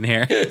you doing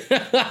here?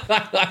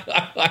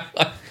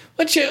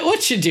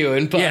 What you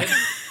doing, bud?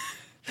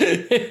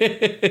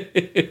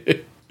 Yeah.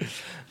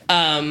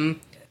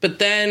 But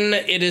then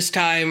it is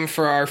time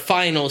for our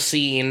final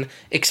scene,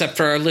 except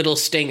for our little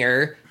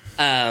stinger,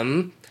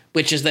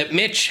 which is that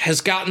Mitch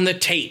has gotten the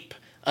tape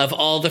of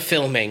all the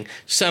filming.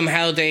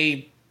 Somehow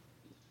they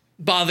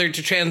bothered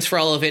to transfer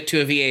all of it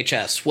to a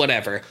VHS,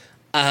 whatever.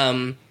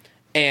 And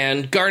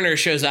Garner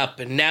shows up,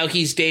 and now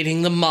he's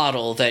dating the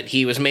model that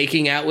he was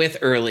making out with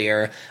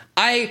earlier.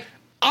 I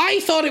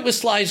thought it was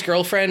Sly's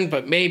girlfriend,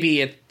 but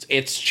maybe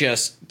it's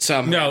just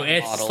some No,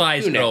 it's model.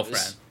 Sly's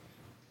girlfriend.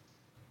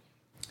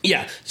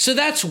 Yeah, so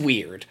that's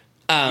weird.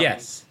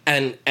 Yes.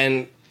 And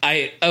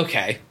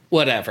okay,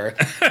 whatever.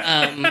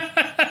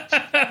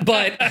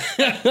 But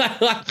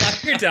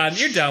You're done.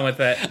 You're done with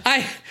it.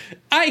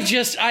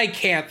 I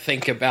can't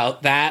think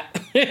about that.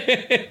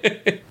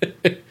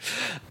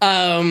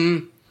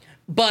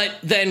 But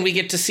then we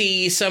get to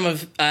see some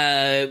of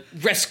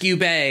Rescue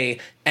Bay,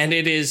 and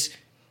it is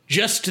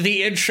just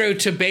the intro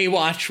to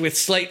Baywatch with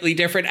slightly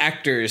different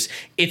actors.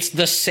 It's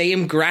the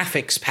same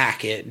graphics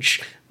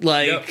package.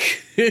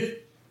 Like, yep.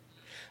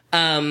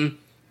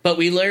 But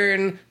we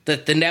learn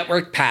that the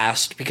network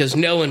passed because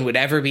no one would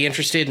ever be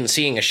interested in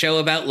seeing a show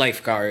about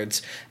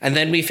lifeguards. And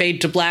then we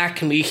fade to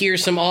black and we hear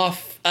some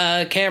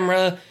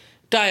off-camera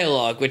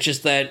dialogue, which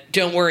is that,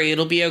 don't worry,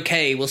 it'll be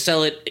okay. We'll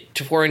sell it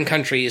to foreign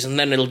countries and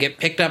then it'll get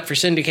picked up for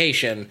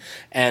syndication.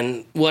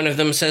 And one of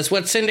them says,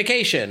 what's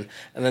syndication?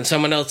 And then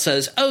someone else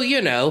says, oh, you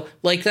know,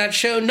 like that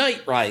show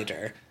Knight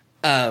Rider.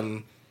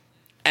 And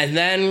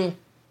then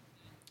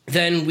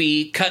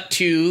we cut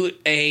to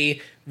a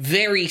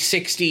very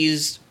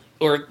 60s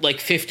or like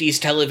 50s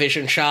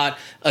television shot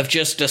of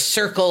just a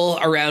circle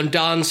around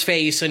Don's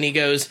face, and he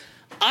goes,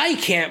 I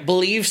can't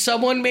believe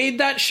someone made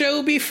that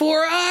show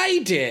before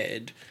I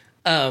did.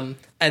 And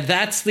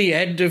that's the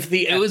end of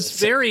the episode. It was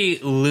very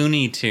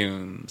Looney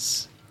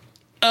Tunes.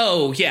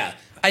 Oh, yeah.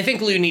 I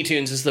think Looney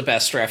Tunes is the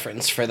best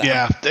reference for that.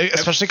 Yeah,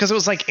 especially because it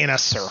was like in a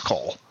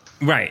circle.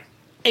 Right.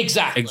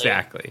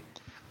 Exactly.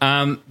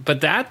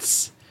 But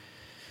that's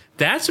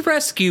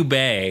Rescue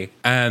Bay.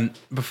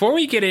 Before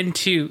we get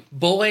into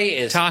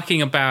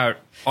talking about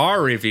our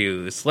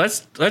reviews,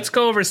 let's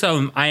go over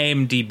some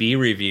IMDb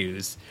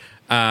reviews.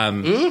 All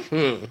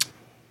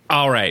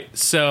right.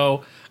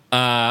 So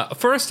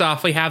first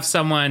off, we have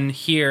someone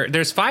here.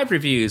 There's 5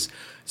 reviews.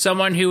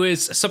 Someone who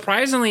is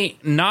surprisingly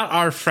not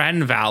our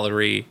friend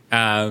Valerie,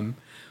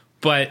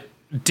 but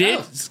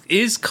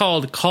is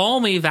called Call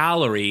Me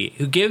Valerie,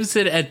 who gives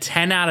it a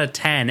 10 out of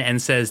 10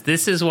 and says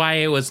this is why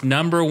it was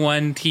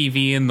 #1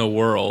 TV in the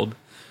world.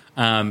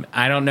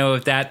 I don't know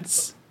if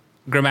that's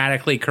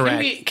grammatically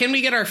correct. Can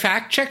we get our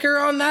fact checker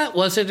on that?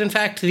 Was it in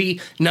fact the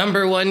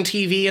 #1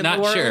 TV in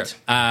the world?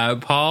 Not sure.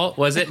 Paul,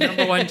 was it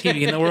 #1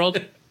 TV in the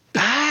world?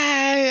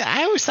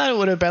 I always thought it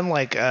would have been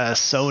like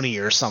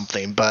Sony or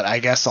something, but I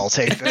guess I'll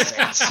take this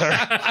answer.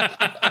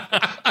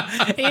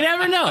 You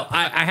never know.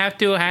 I have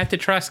to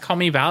trust Call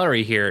Me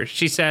Valerie here.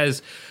 She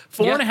says,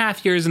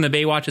 4.5 years in the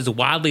Baywatch is a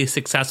wildly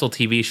successful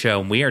TV show,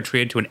 and we are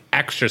treated to an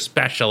extra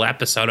special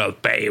episode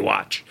of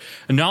Baywatch.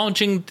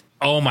 Acknowledging,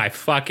 oh my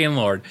fucking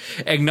Lord,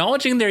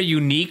 acknowledging their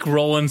unique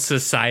role in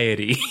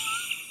society.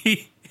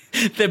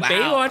 The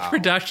Baywatch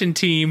production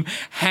team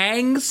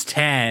hangs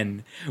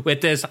 10 with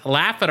this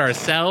laugh at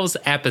ourselves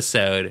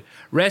episode.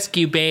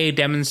 Rescue Bay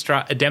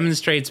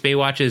demonstrates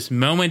Baywatch's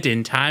moment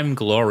in time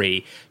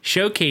glory,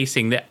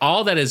 showcasing that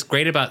all that is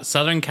great about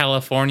Southern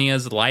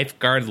California's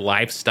lifeguard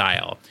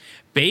lifestyle.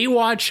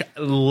 Baywatch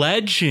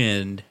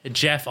legend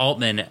Jeff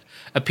Altman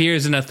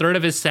appears in a third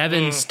of his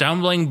 7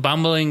 stumbling,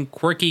 bumbling,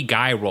 quirky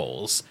guy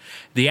roles.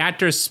 The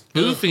actor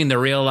spoofing the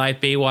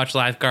real-life Baywatch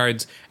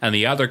lifeguards and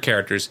the other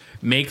characters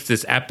makes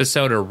this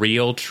episode a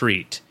real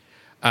treat.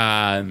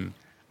 I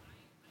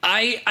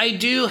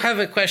do have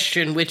a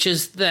question, which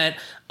is that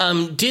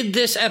did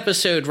this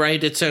episode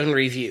write its own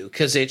review?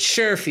 Because it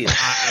sure feels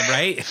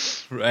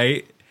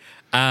right.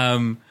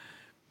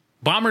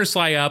 Bombers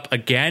Fly Up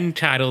again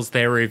titles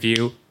their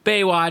review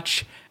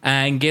Baywatch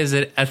and gives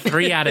it a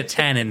 3 out of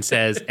 10 and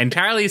says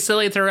entirely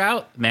silly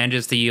throughout,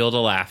 manages to yield a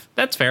laugh.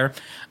 That's fair.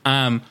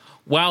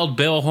 Wild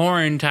Bill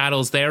Horn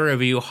titles their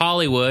review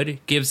Hollywood,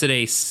 gives it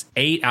a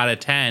 8 out of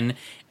 10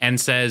 and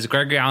says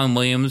Gregory Allen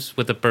Williams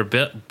with a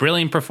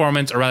brilliant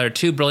performance, or rather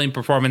 2 brilliant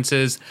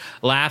performances,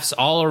 laughs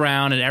all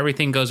around and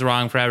everything goes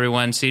wrong for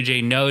everyone.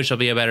 CJ knows she'll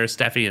be a better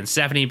Stephanie than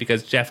Stephanie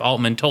because Jeff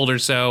Altman told her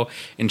so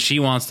and she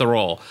wants the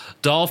role.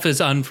 Dolph is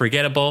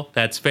unforgettable.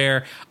 That's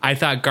fair. I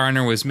thought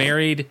Garner was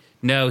married.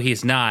 No,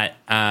 he's not.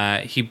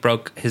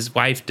 His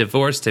wife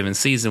divorced him in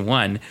season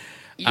 1.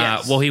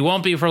 Yes. Well, he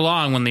won't be for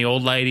long when the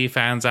old lady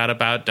finds out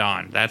about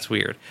Dawn. That's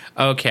weird.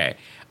 Okay.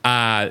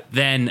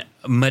 Then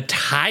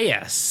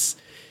Matthias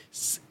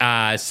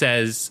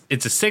says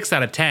it's a 6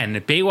 out of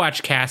 10.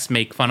 Baywatch casts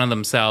make fun of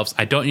themselves.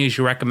 I don't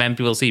usually recommend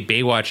people see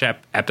Baywatch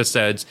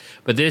episodes,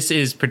 but this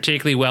is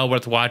particularly well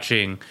worth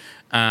watching.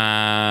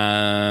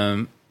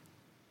 Yada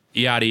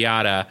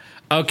yada.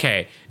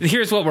 Okay,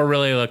 here's what we're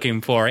really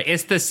looking for.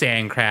 It's the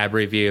Sand Crab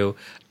review.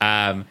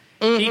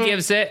 He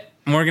gives it,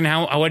 Morgan,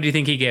 what do you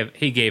think he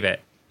gave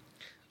it?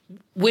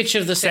 Which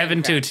of the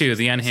 722,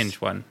 the unhinged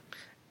one.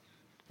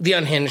 The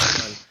unhinged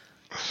one.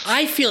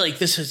 I feel like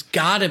this has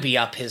got to be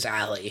up his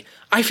alley.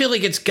 I feel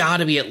like it's got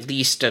to be at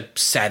least a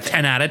 7.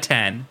 10 out of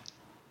 10.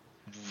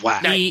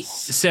 Wow.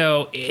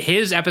 So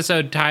his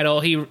episode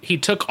title, he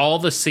took all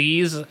the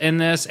C's in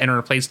this and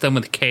replaced them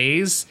with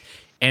K's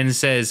and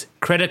says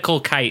critical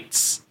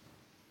kites.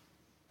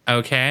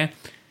 Okay?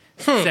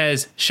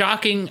 Says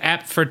shocking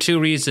app for 2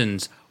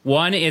 reasons.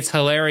 1, it's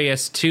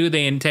hilarious. 2,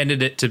 they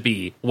intended it to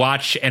be.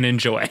 Watch and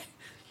enjoy.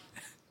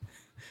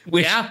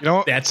 Which, Yeah. You know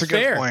what? that's That's a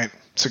good fair. point.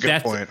 It's a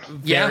good point.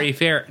 Very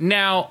fair.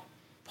 Now,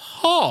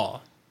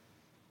 Paul,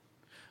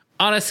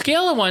 on a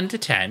scale of 1 to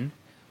 10,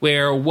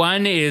 where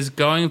 1 is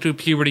going through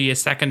puberty a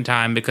second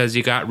time because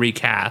you got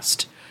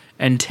recast,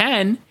 and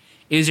 10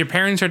 is your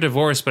parents are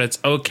divorced, but it's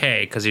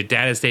okay because your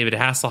dad is David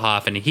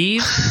Hasselhoff and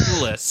he's the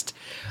coolest.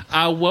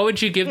 What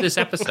would you give this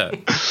episode?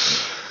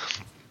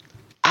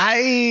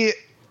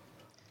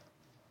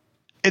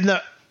 In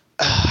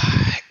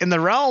the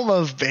realm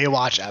of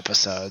Baywatch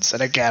episodes,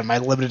 and again, my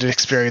limited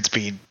experience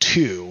being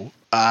 2,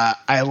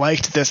 I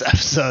liked this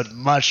episode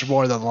much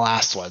more than the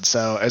last one.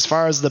 So as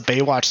far as the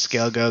Baywatch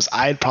scale goes,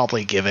 I'd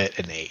probably give it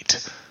an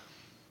 8.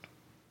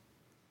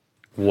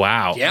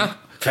 Wow. Yeah.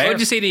 What would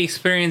you say the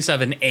experience of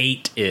an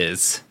 8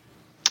 is?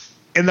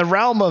 In the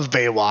realm of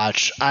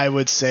Baywatch, I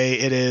would say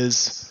it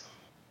is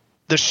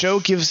the show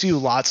gives you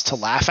lots to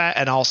laugh at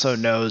and also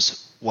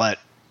knows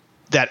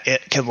that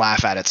it can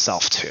laugh at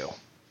itself too.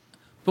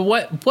 But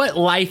what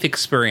life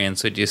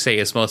experience would you say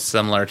is most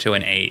similar to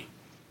an 8?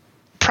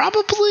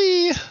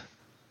 Probably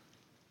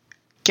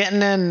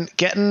getting an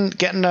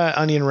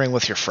onion ring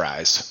with your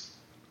fries.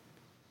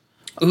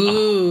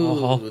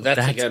 Ooh,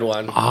 that's a good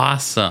one.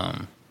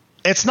 Awesome.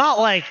 It's not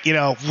like,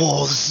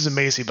 whoa, this is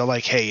amazing, but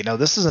like, hey,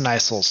 this is a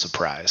nice little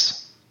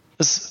surprise.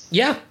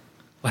 Yeah.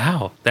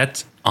 Wow.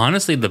 That's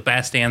honestly the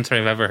best answer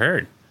I've ever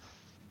heard.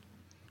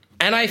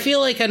 And I feel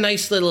like a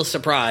nice little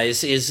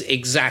surprise is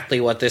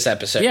exactly what this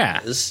episode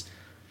is.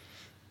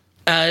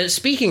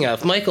 Speaking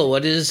of, Michael,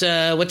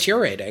 what's your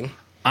rating?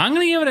 I'm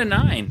going to give it a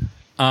 9.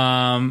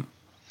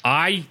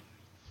 I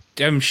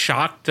am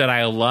shocked that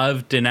I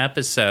loved an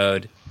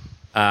episode.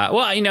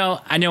 I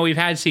know we've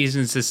had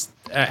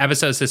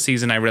episodes this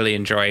season I really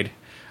enjoyed,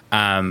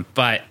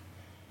 but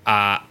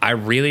I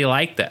really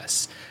like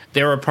this.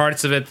 There were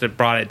parts of it that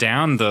brought it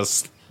down. The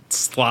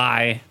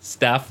sly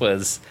stuff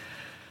was...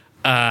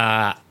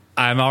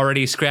 I'm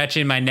already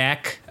scratching my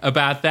neck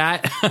about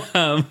that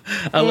a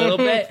little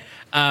bit.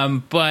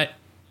 But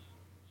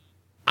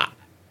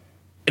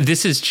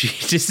this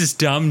is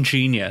dumb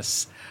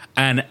genius.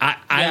 And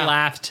I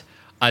laughed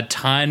a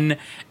ton,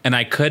 and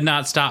I could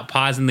not stop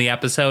pausing the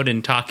episode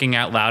and talking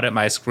out loud at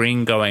my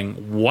screen going,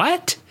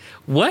 what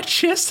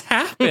just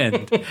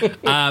happened?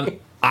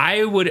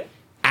 I would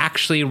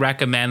actually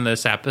recommend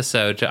this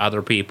episode to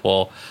other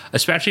people,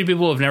 especially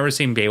people who have never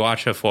seen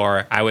Baywatch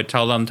before. I would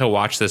tell them to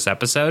watch this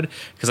episode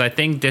because I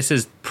think this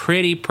is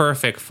pretty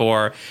perfect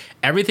for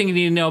everything you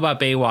need to know about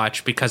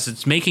Baywatch, because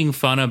it's making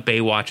fun of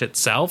Baywatch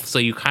itself, so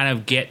you kind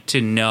of get to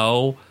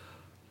know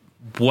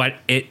what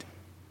it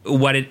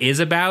is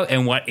about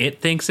and what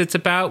it thinks it's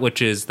about,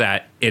 which is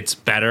that it's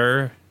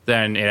better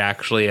than it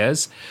actually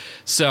is.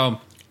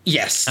 So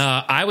yes,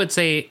 I would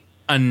say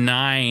a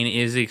 9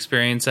 is the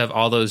experience of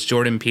all those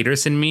Jordan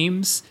Peterson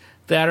memes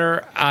that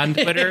are on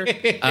Twitter,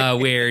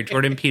 where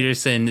Jordan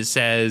Peterson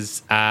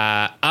says,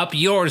 up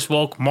yours,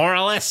 woke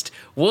moralist.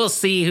 We'll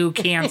see who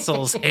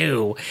cancels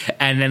who.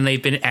 And then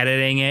they've been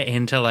editing it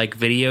into like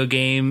video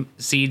game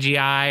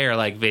CGI or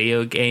like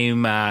video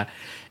game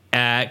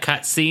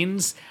cut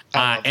scenes.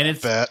 And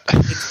it's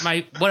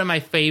one of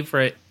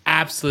my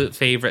absolute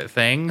favorite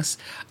things.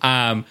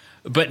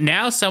 But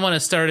now someone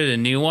has started a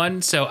new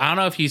one. So I don't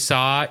know if you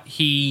saw,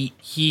 he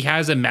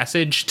has a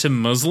message to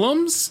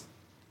Muslims.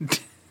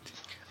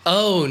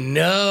 Oh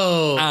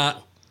no!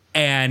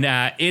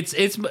 And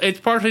it's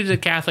partly to the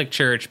Catholic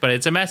Church, but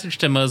it's a message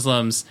to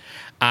Muslims,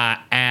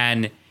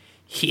 and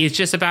it's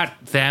just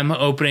about them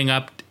opening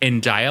up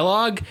in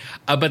dialogue.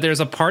 But there's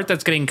a part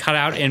that's getting cut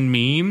out and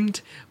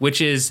memed,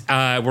 which is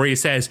where he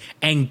says,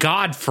 "And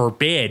God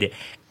forbid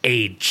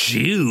a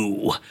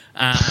Jew,"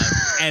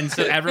 and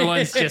so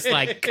everyone's just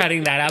like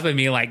cutting that up and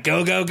being like,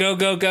 "Go, go, go,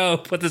 go, go!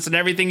 Put this in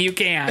everything you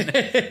can."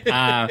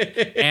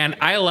 And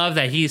I love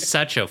that he's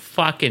such a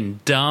fucking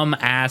dumb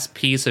ass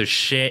piece of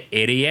shit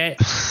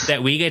idiot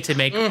that we get to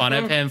make fun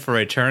of him for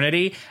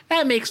eternity.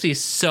 That makes me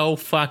so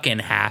fucking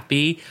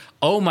happy.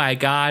 Oh my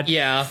god!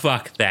 Yeah,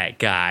 fuck that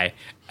guy.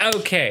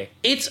 Okay,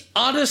 it's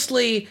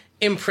honestly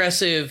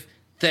impressive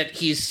that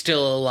he's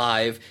still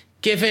alive,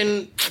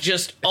 given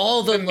just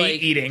all the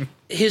meat eating.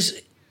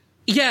 his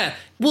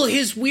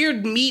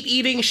weird meat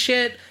eating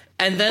shit,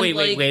 and then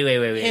wait.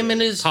 him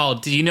and his Paul,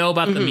 do you know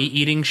about the meat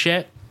eating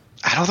shit?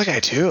 I don't think I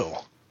do.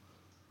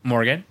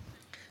 Morgan?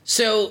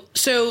 So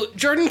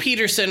Jordan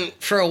Peterson,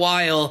 for a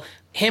while,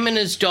 him and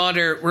his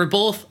daughter were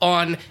both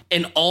on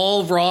an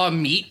all raw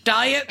meat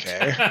diet.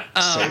 Okay.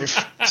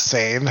 Safe.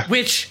 Sane.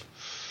 Which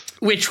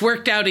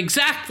worked out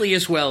exactly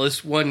as well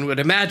as one would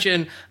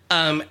imagine.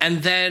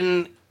 And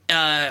then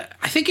I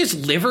think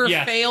his liver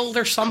failed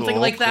or something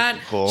like that.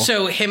 Cool.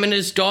 So him and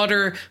his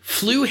daughter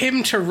flew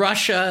him to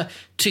Russia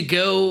to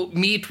go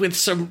meet with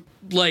some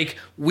like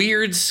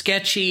weird,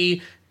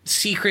 sketchy,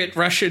 secret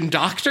Russian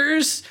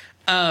doctors.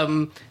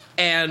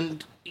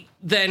 And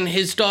then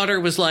his daughter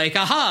was like,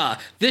 aha,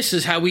 this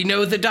is how we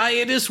know the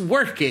diet is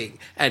working,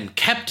 and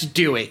kept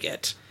doing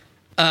it.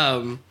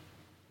 So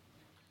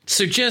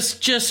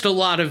just a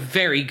lot of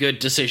very good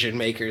decision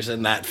makers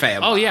in that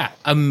family. Oh, yeah.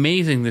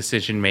 Amazing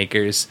decision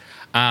makers.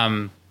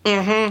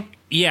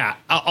 Yeah.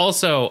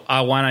 Also,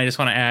 one I just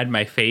want to add,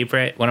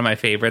 one of my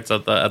favorites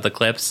of the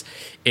clips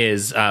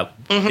is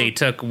they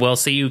took "We'll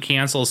See You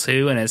Cancels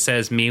Who," and it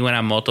says me when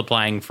I'm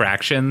multiplying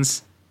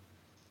fractions.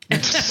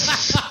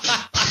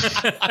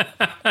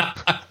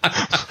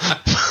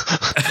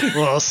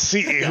 We'll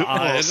see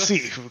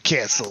who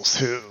cancels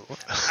who.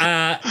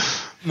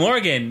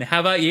 Morgan, how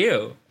about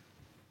you?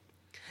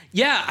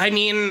 Yeah, I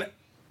mean,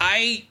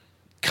 I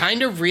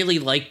kind of really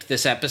liked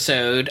this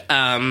episode.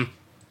 The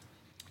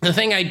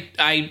thing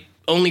I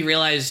only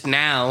realized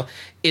now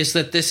is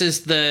that this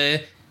is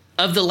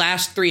of the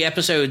last 3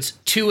 episodes,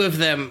 2 of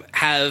them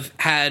have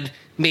had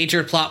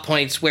major plot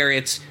points where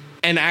it's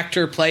an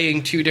actor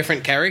playing 2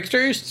 different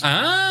characters.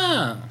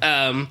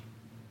 Ah.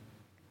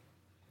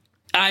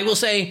 I will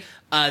say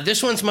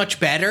this one's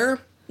much better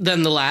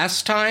than the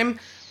last time,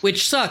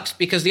 which sucks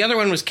because the other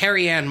one was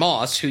Carrie Ann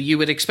Moss, who you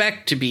would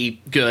expect to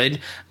be good,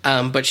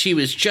 but she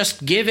was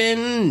just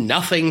given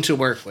nothing to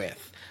work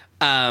with.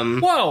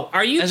 Whoa,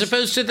 are you as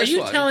opposed to this Are you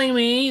one. telling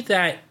me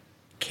that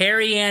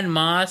Carrie Ann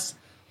Moss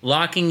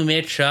locking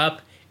Mitch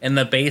up in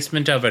the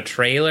basement of a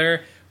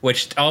trailer,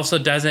 which also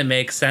doesn't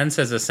make sense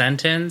as a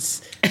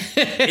sentence,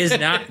 is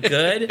not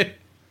good?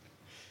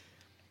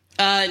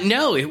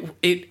 No,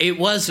 it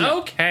wasn't.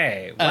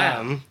 Okay,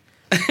 wow.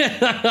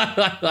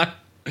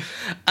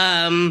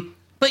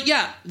 But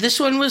yeah, this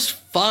one was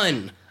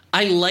fun.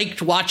 I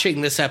liked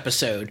watching this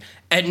episode.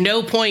 At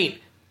no point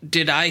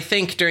did I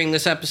think during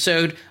this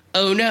episode,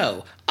 oh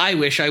no, I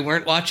wish I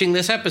weren't watching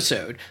this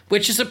episode,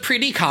 which is a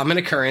pretty common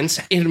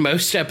occurrence in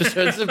most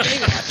episodes of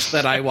Baywatch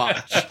that I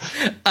watch.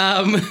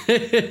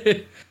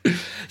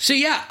 So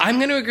yeah, I'm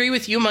going to agree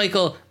with you,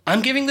 Michael.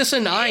 I'm giving this a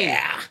 9.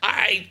 Yeah.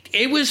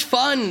 It was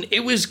fun.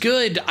 It was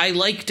good. I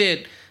liked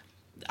it.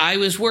 I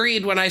was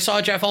worried when I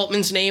saw Jeff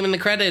Altman's name in the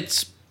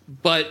credits,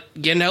 but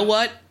you know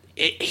what?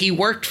 He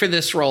worked for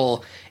this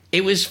role.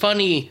 It was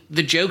funny.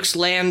 The jokes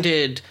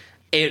landed.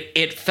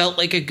 It felt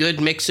like a good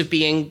mix of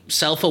being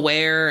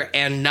self-aware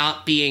and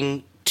not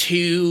being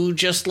too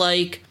just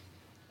like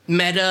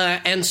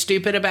meta and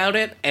stupid about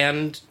it.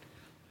 And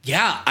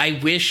yeah, I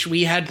wish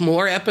we had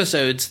more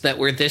episodes that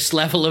were this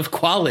level of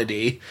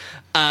quality.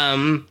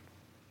 And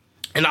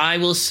I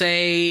will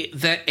say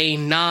that a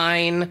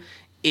 9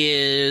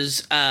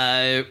 is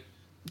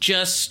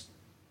just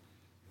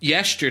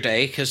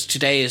yesterday, because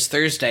today is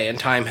Thursday and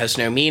time has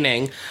no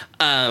meaning.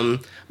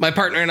 My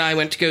partner and I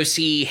went to go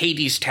see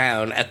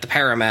Hadestown at the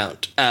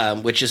Paramount,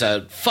 which is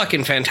a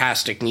fucking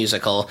fantastic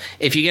musical.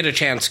 If you get a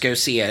chance, go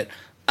see it.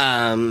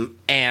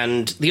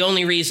 And the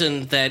only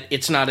reason that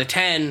it's not a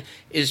 10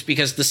 is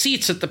because the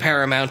seats at the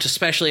Paramount,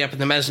 especially up in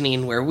the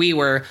mezzanine where we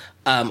were,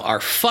 are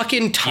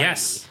fucking tiny.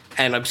 Yes.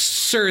 And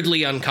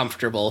absurdly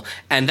uncomfortable.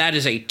 And that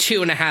is a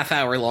 2.5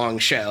 hour long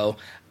show.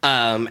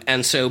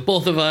 And so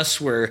both of us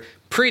were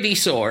pretty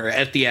sore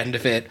at the end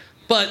of it.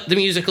 But the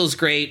musical's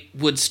great.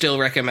 Would still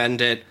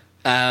recommend it.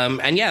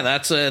 And yeah,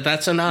 that's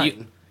a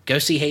 9. Go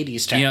see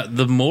Hadestown. You know,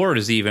 the Moor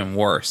is even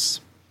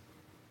worse.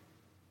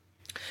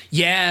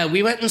 Yeah,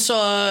 we went and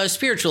saw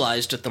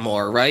Spiritualized at the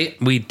Moor,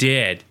 right? We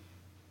did.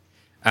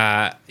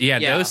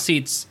 Those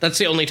seats. That's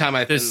the only time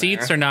I've been The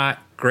seats there. are not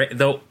great.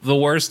 The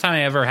worst time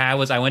I ever had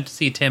was I went to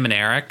see Tim and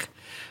Eric.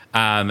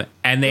 And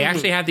they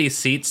actually have these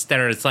seats that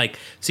are, it's like,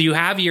 so you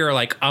have your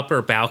like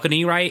upper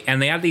balcony, right?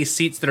 And they have these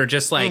seats that are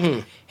just like,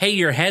 hey,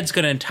 your head's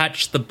going to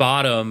touch the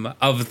bottom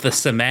of the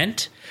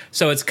cement.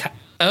 So it's,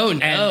 oh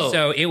no. And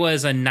so it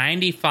was a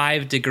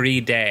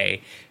 95-degree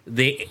day.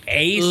 The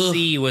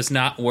AC was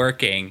not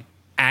working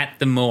at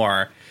the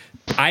Moor.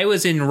 I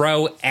was in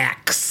row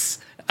X.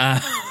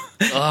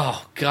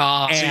 Oh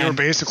God. So you were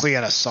basically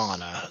in a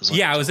sauna.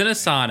 Yeah, I was in a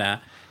sauna.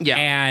 Yeah.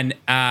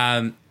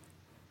 And,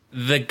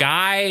 the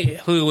guy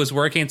who was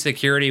working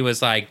security was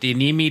like, do you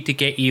need me to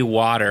get you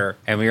water?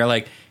 And we were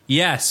like,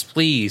 yes,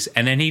 please.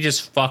 And then he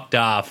just fucked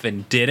off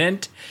and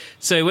didn't.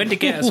 So he went to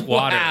get us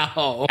water.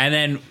 Wow. And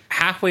then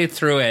halfway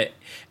through it,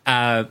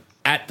 at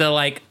the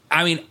like,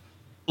 I mean,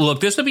 Look,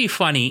 this would be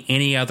funny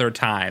any other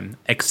time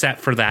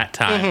except for that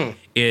time.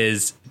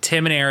 Is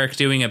Tim and Eric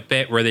doing a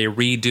bit where they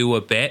redo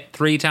a bit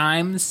 3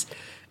 times?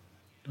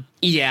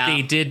 Yeah.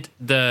 They did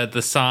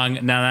the song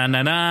na na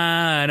na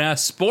na na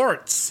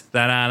sports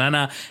na na na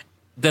na.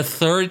 The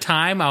 3rd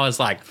time, I was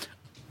like,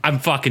 I'm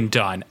fucking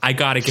done. I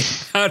gotta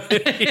get out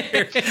of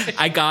here.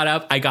 I got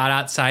up, I got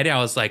outside, I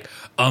was like,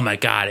 oh my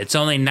god, it's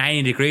only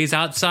 90 degrees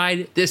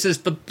outside. This is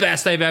the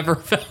best I've ever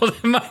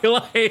felt in my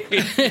life.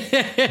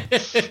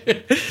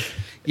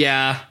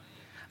 Yeah.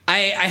 I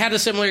had a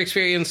similar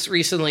experience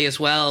recently as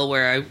well,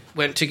 where I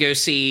went to go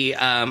see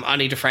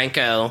Ani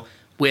DeFranco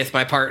with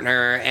my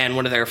partner and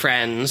one of their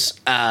friends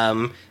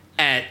at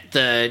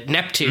the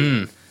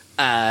Neptune.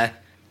 And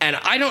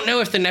I don't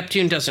know if the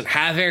Neptune doesn't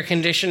have air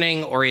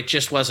conditioning or it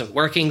just wasn't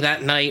working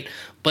that night,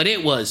 but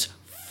it was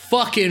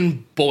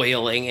fucking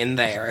boiling in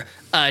there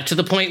to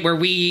the point where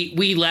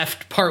we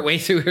left partway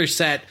through her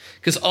set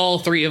because all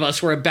 3 of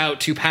us were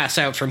about to pass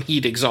out from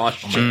heat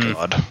exhaustion. Oh my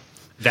god.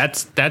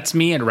 That's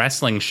me at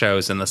wrestling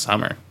shows in the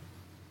summer.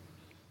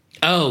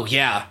 Oh,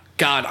 yeah.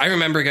 God, I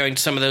remember going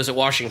to some of those at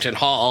Washington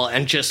Hall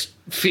and just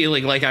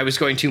feeling like I was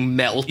going to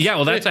melt. Yeah,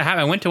 well, that's what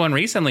happened. I went to one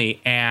recently,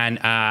 and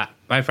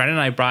my friend and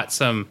I brought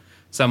some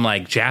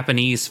like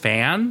Japanese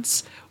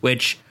fans,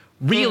 which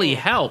really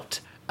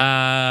helped.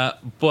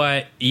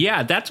 But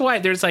yeah, that's why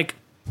there's like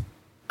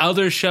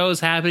other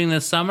shows happening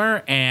this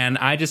summer, and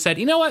I just said,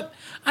 you know what?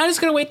 I'm just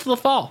gonna wait till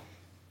the fall.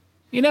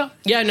 You know?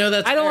 Yeah, no,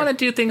 that's I don't fair. want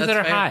to do things that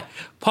are fair. hot.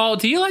 Paul,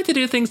 do you like to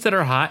do things that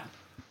are hot?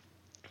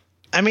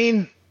 I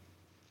mean,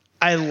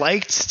 I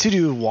liked to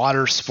do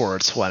water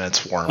sports when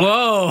it's warm.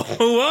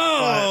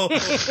 Whoa.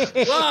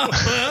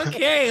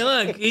 Okay,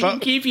 look, you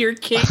can keep your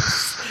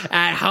kinks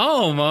at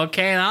home,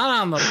 okay, not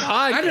on the podcast.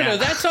 I don't know.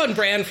 That's on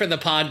brand for the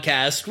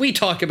podcast. We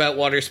talk about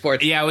water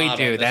sports. Yeah, we a lot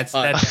do. on this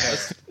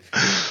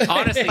That's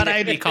honestly, but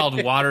I'd be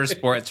called Water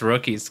Sports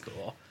Rookie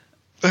School.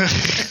 But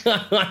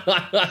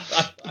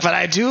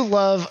I do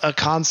love a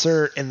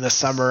concert in the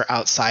summer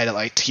outside at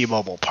like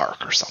T-Mobile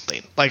Park or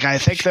something. Like I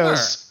think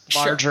those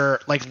larger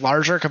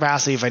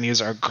capacity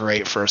venues are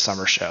great for a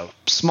summer show.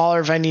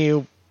 Smaller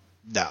venue,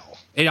 no.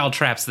 It all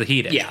traps the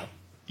heat in. Yeah.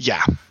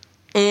 Yeah.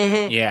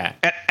 Yeah.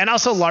 And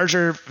also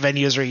larger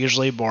venues are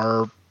usually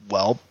more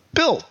well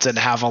built and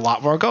have a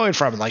lot more going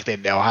for them. Like they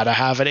know how to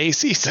have an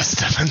AC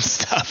system and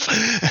stuff.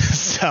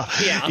 So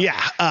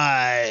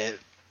yeah,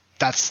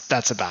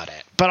 that's about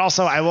it. But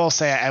also I will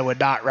say I would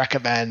not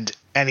recommend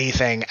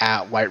anything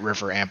at White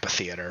River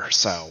Amphitheater.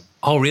 So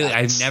Oh, really?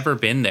 I've never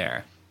been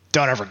there.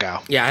 don't ever go.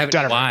 Yeah, I haven't.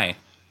 Don't ever. Why?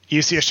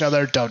 You see a show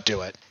there, don't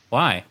do it.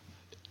 Why?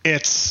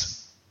 It's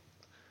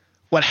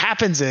what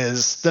happens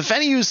is the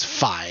venue's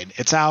fine.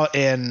 It's out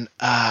in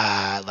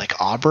like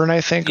Auburn,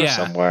 I think, or Yeah.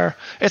 somewhere.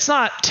 It's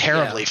not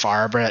terribly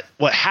far, but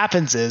what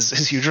happens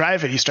is you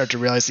drive and you start to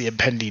realize the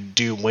impending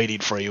doom waiting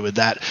for you with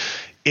that.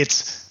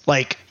 It's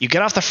like you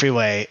get off the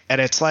freeway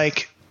and it's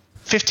like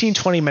 15,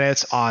 20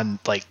 minutes on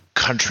like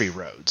country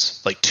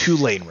roads, like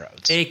 2-lane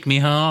roads. Take me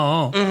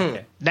home.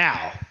 Mm-hmm.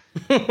 Now,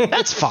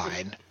 that's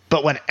fine.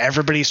 But when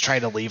everybody's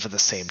trying to leave at the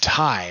same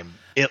time,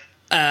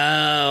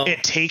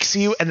 it takes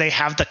you, and they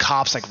have the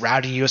cops like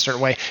routing you a certain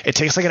way. It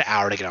takes like an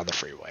hour to get on the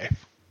freeway,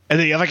 and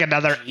then you have like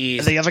another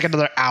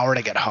hour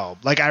to get home.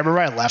 Like I remember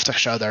I left a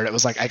show there, and it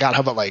was like I got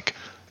home at like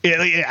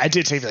I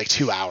did take me like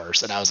 2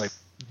 hours, and I was like,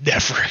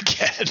 never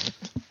again.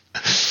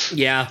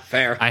 Yeah,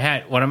 fair. I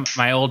had one of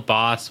my old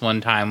boss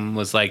one time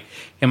was like,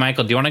 hey,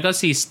 Michael, do you want to go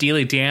see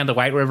Steely Dan at the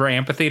White River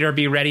Amphitheater?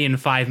 Be ready in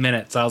 5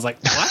 minutes. I was like,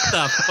 what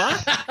the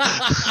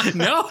fuck?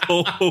 No.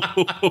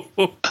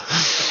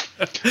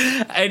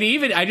 And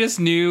even I just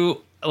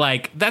knew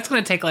like that's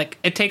going to take like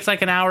it takes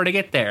like an hour to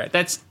get there.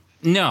 That's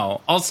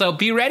no. Also,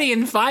 be ready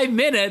in 5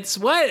 minutes.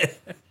 What?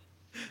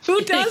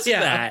 Who does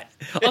that?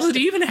 Also, do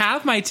you even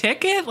have my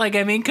ticket? Like,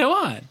 I mean, come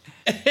on.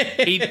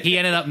 He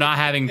ended up not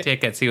having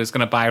tickets. He was going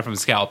to buy from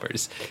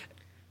scalpers.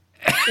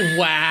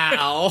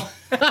 Wow.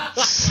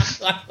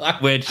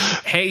 Which,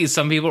 hey,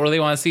 some people really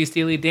want to see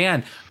Steely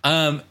Dan.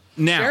 Now,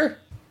 Sure.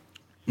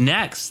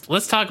 Next,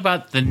 let's talk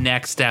about the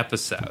next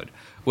episode,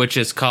 which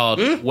is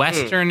called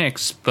Western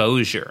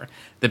Exposure.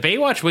 The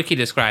Baywatch Wiki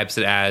describes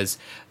it as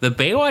the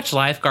Baywatch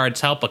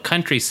lifeguards help a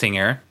country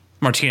singer,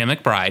 Martina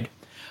McBride,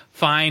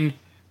 find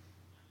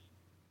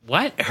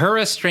her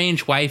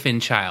estranged wife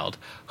and child.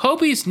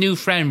 Hobie's new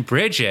friend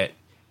Bridget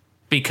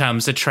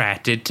becomes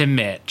attracted to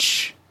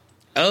Mitch.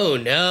 Oh,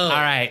 no. All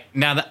right.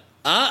 Now, the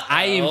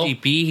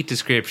IMDb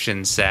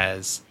description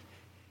says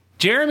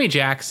Jeremy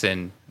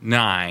Jackson,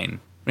 9.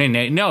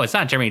 No, it's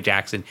not Jeremy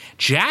Jackson.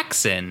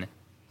 Jackson,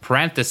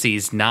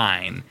 parentheses,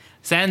 9,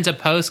 sends a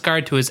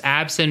postcard to his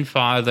absent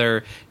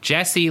father,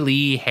 Jesse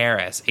Lee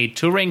Harris, a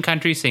touring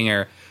country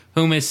singer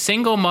whom his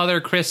single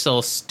mother,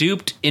 Crystal,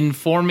 stooped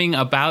informing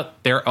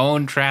about their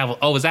own travel.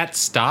 Oh, was that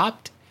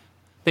stopped?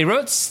 They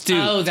wrote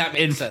stooped, Oh, that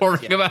makes sense,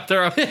 informing about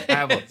their own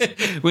travels.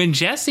 When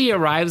Jesse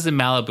arrives in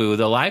Malibu,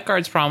 the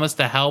lifeguards promise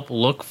to help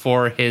look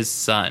for his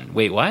son.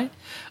 Wait, what?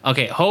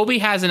 Okay, Hobie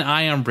has an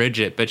eye on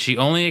Bridget, but she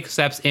only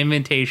accepts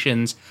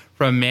invitations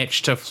from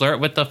Mitch to flirt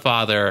with the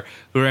father,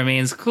 who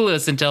remains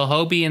clueless until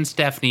Hobie and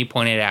Stephanie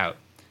point it out.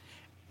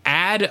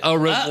 Add a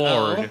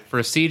reward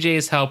for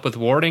CJ's help with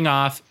warding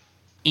off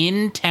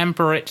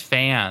intemperate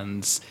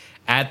fans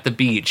at the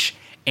beach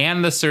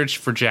and the search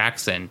for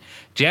Jackson.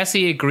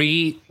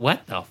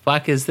 What the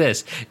fuck is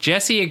this?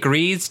 Jesse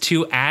agrees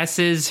to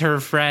asses her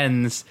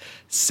friends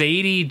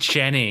Sadie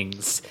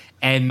Jennings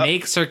and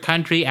makes her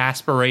country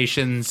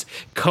aspirations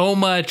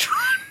coma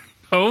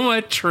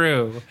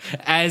true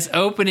as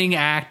opening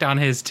act on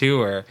his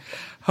tour.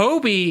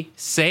 Hobie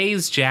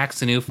saves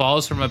Jackson, who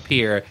falls from a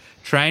pier,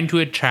 trying to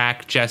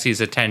attract Jesse's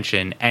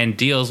attention, and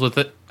deals with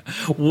it.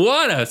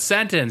 What a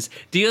sentence!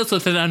 Deals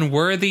with an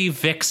unworthy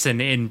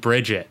vixen in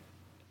Bridget.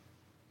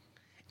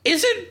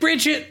 Isn't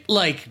Bridget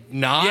like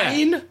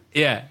 9?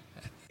 Yeah.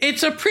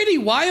 It's a pretty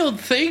wild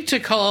thing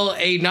to call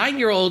a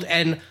 9-year-old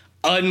an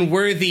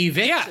unworthy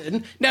vixen. Yeah.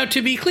 Now,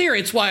 to be clear,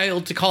 it's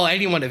wild to call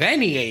anyone of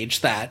any age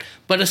that,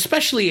 but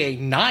especially a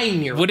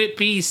 9-year-old. Would it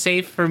be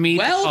safe for me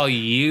to call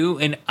you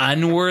an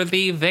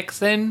unworthy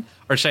vixen,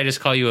 or should I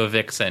just call you a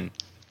vixen?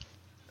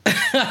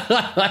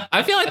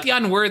 I feel like the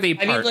unworthy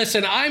part... I mean,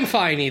 listen, I'm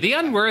fine either. The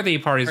unworthy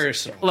part is...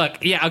 Personal. Look,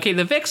 yeah, okay,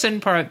 the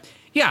vixen part...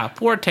 Yeah,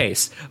 poor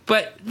taste.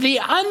 But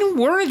the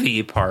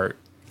unworthy part,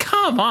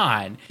 come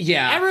on.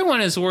 Yeah.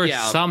 Everyone is worth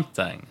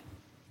something.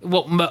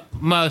 Well,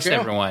 most True.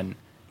 Everyone.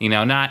 You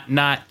know, not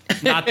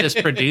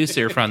this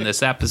producer from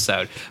this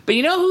episode. But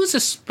you know who's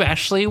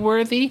especially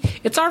worthy?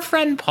 It's our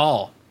friend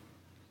Paul.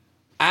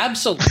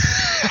 Absolutely.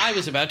 I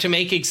was about to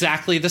make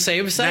exactly the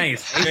same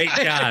sentence. Nice. Great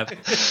job.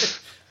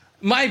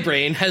 My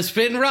brain has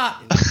been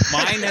rotten.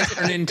 Mine has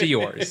turned into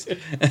yours.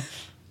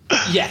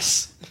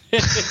 Yes.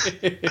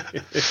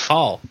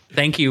 Paul,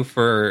 thank you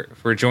for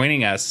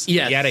joining us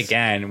yet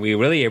again. We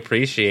really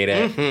appreciate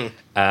it.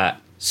 Mm-hmm.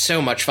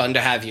 So much fun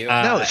to have you.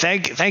 No,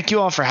 thank you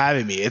all for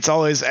having me. It's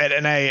always,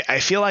 and I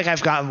feel like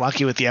I've gotten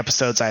lucky with the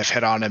episodes I've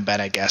hit on and been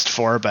a guest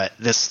for, but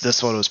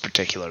this one was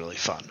particularly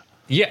fun.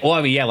 Yeah, well,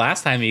 I mean,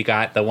 last time you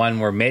got the one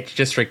where Mitch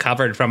just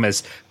recovered from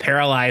his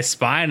paralyzed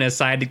spine and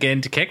decided to get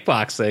into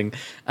kickboxing.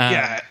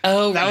 That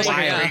was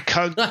like a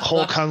great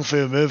whole kung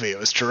fu movie. It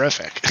was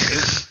terrific. It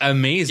was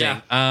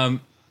amazing. Yeah.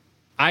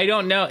 I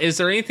don't know. Is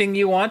there anything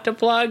you want to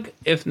plug?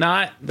 If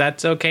not,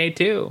 that's okay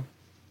too.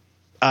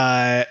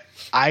 I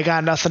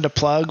got nothing to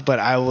plug, but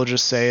I will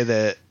just say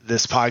that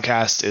this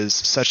podcast is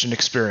such an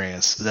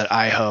experience that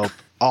I hope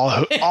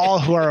all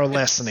who are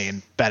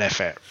listening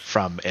benefit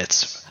from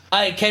its.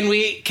 Can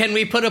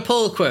we put a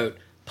pull quote?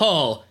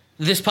 Paul,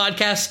 this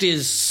podcast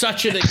is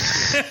such an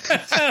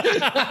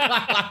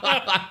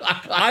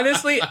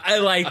Honestly, I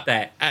like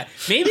that.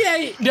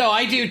 No,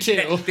 I do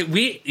too.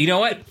 You know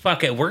what?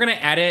 Fuck it. We're going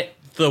to edit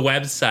the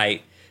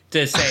website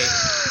to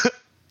say,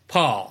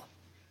 Paul,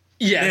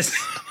 yes.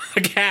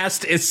 This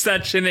podcast is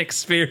such an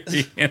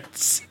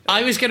experience.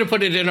 I was going to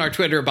put it in our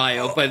Twitter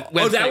bio, but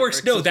that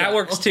works. No, that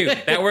works too.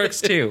 That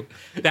works too.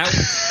 That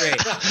works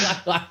great.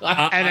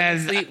 And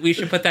honestly, we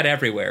should put that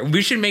everywhere.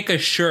 We should make a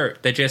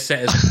shirt that just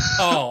says,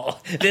 "Oh,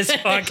 this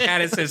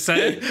podcast is such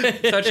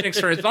an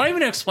experience." Don't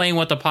even explain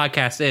what the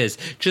podcast is.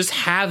 Just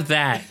have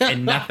that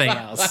and nothing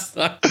else.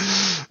 I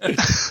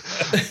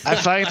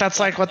feel like that's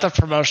like what the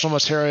promotional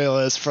material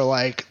is for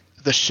like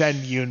the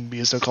Shen Yun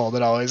musical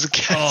that always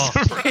gets.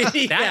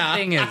 That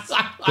thing is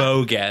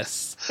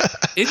bogus.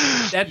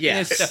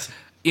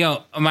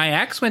 My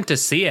ex went to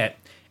see it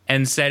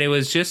and said it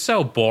was just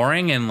so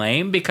boring and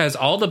lame because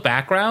all the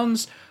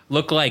backgrounds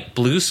look like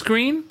blue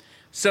screen.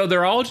 So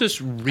they're all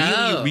just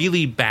really,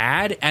 really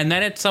bad. And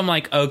then it's some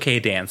like okay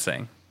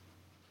dancing.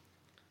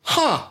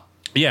 Huh.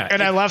 Yeah.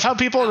 And I love how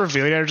people are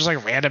reviewing it. They're just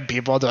like random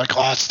people. They're like,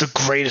 oh, it's the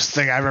greatest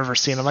thing I've ever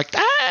seen. I'm like,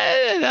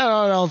 I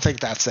don't think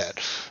that's it.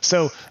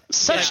 So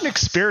such an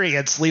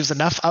experience leaves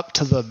enough up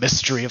to the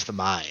mystery of the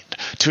mind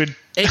to.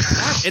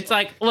 It's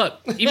like,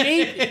 look,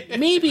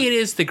 maybe it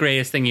is the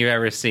greatest thing you've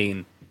ever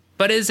seen,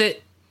 but is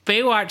it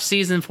Baywatch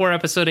season 4,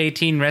 episode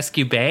 18,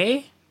 Rescue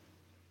Bay?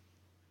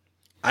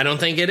 I don't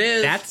think it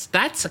is.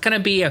 That's going to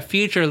be a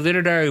future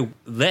literary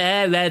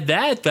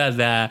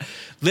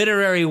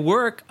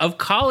work of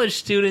college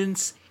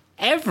students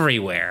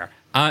everywhere.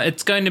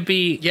 It's going to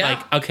be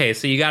like, okay,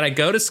 so you got to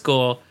go to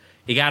school,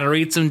 you got to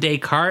read some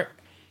Descartes,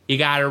 you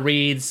got to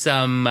read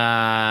some,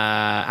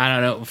 I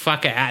don't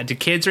know, do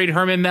kids read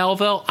Herman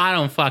Melville? I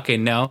don't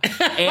fucking know.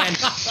 And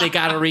they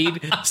got to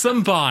read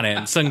some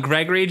Bonin, some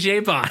Gregory J.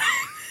 Bonin.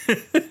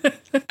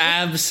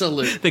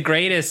 Absolutely. The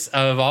greatest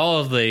of all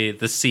of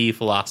the sea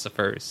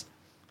philosophers.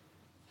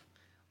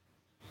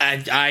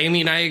 I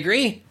mean, I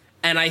agree.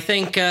 And I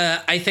think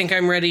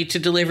I'm ready to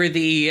deliver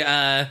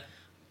the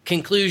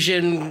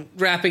conclusion,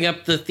 wrapping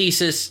up the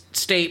thesis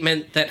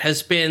statement that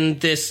has been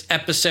this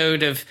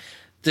episode of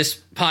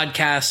this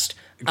podcast.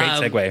 Great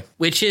segue.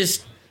 Which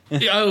is,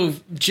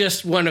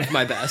 just one of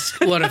my best.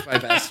 One of my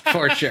best,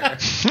 for sure.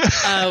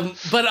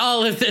 But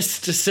all of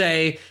this to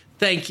say,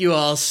 thank you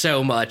all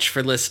so much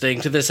for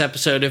listening to this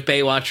episode of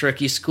Baywatch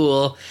Rookie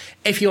School.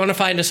 If you want to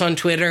find us on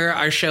Twitter,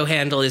 our show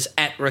handle is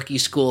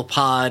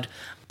 @RookieSchoolPod.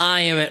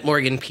 I am at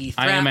Morgan P.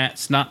 Thrapp. I am at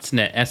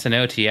Snotsnit,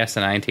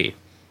 SNOTSNIT.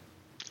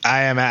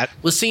 I am at.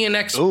 We'll see you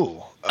next.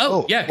 Oh,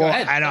 yeah, go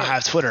ahead. I don't Go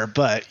have Twitter,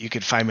 but you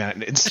can find me on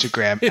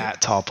Instagram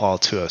at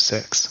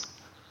tallpaul206.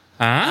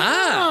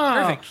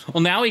 Perfect.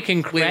 Well, now we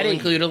can We'll credit.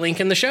 include a link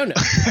in the show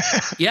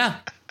notes. Yeah.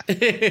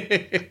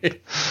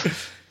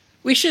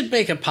 We should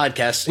make a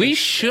podcast. We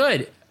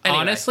should, Anyway.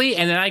 honestly,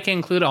 and then I can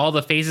include all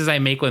the faces I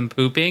make when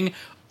pooping,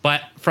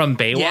 but from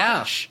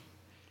Baywatch.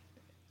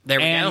 There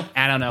we And go.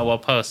 I don't know, we'll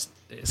post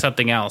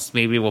something else.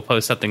 Maybe we'll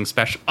post something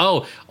special.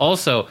 Oh,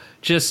 also,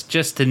 just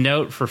to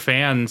note for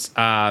fans,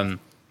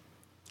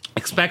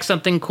 expect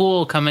something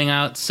cool coming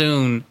out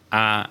soon.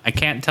 I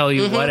can't tell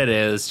you what it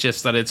is,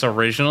 just that it's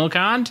original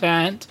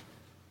content.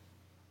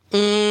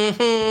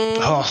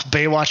 Oh,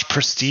 Baywatch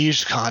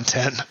prestige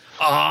content.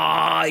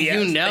 Oh,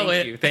 yes. You know thank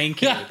it. You,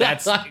 thank you.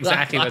 That's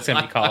exactly what it's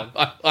going to be called.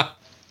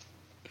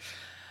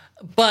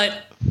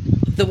 But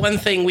the one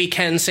thing we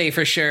can say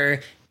for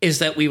sure is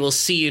that we will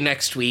see you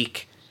next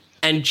week.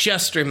 And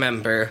just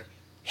remember,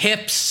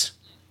 hips,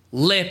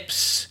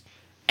 lips,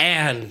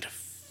 and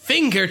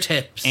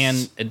fingertips.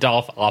 And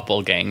Adolf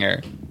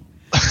Doppelganger.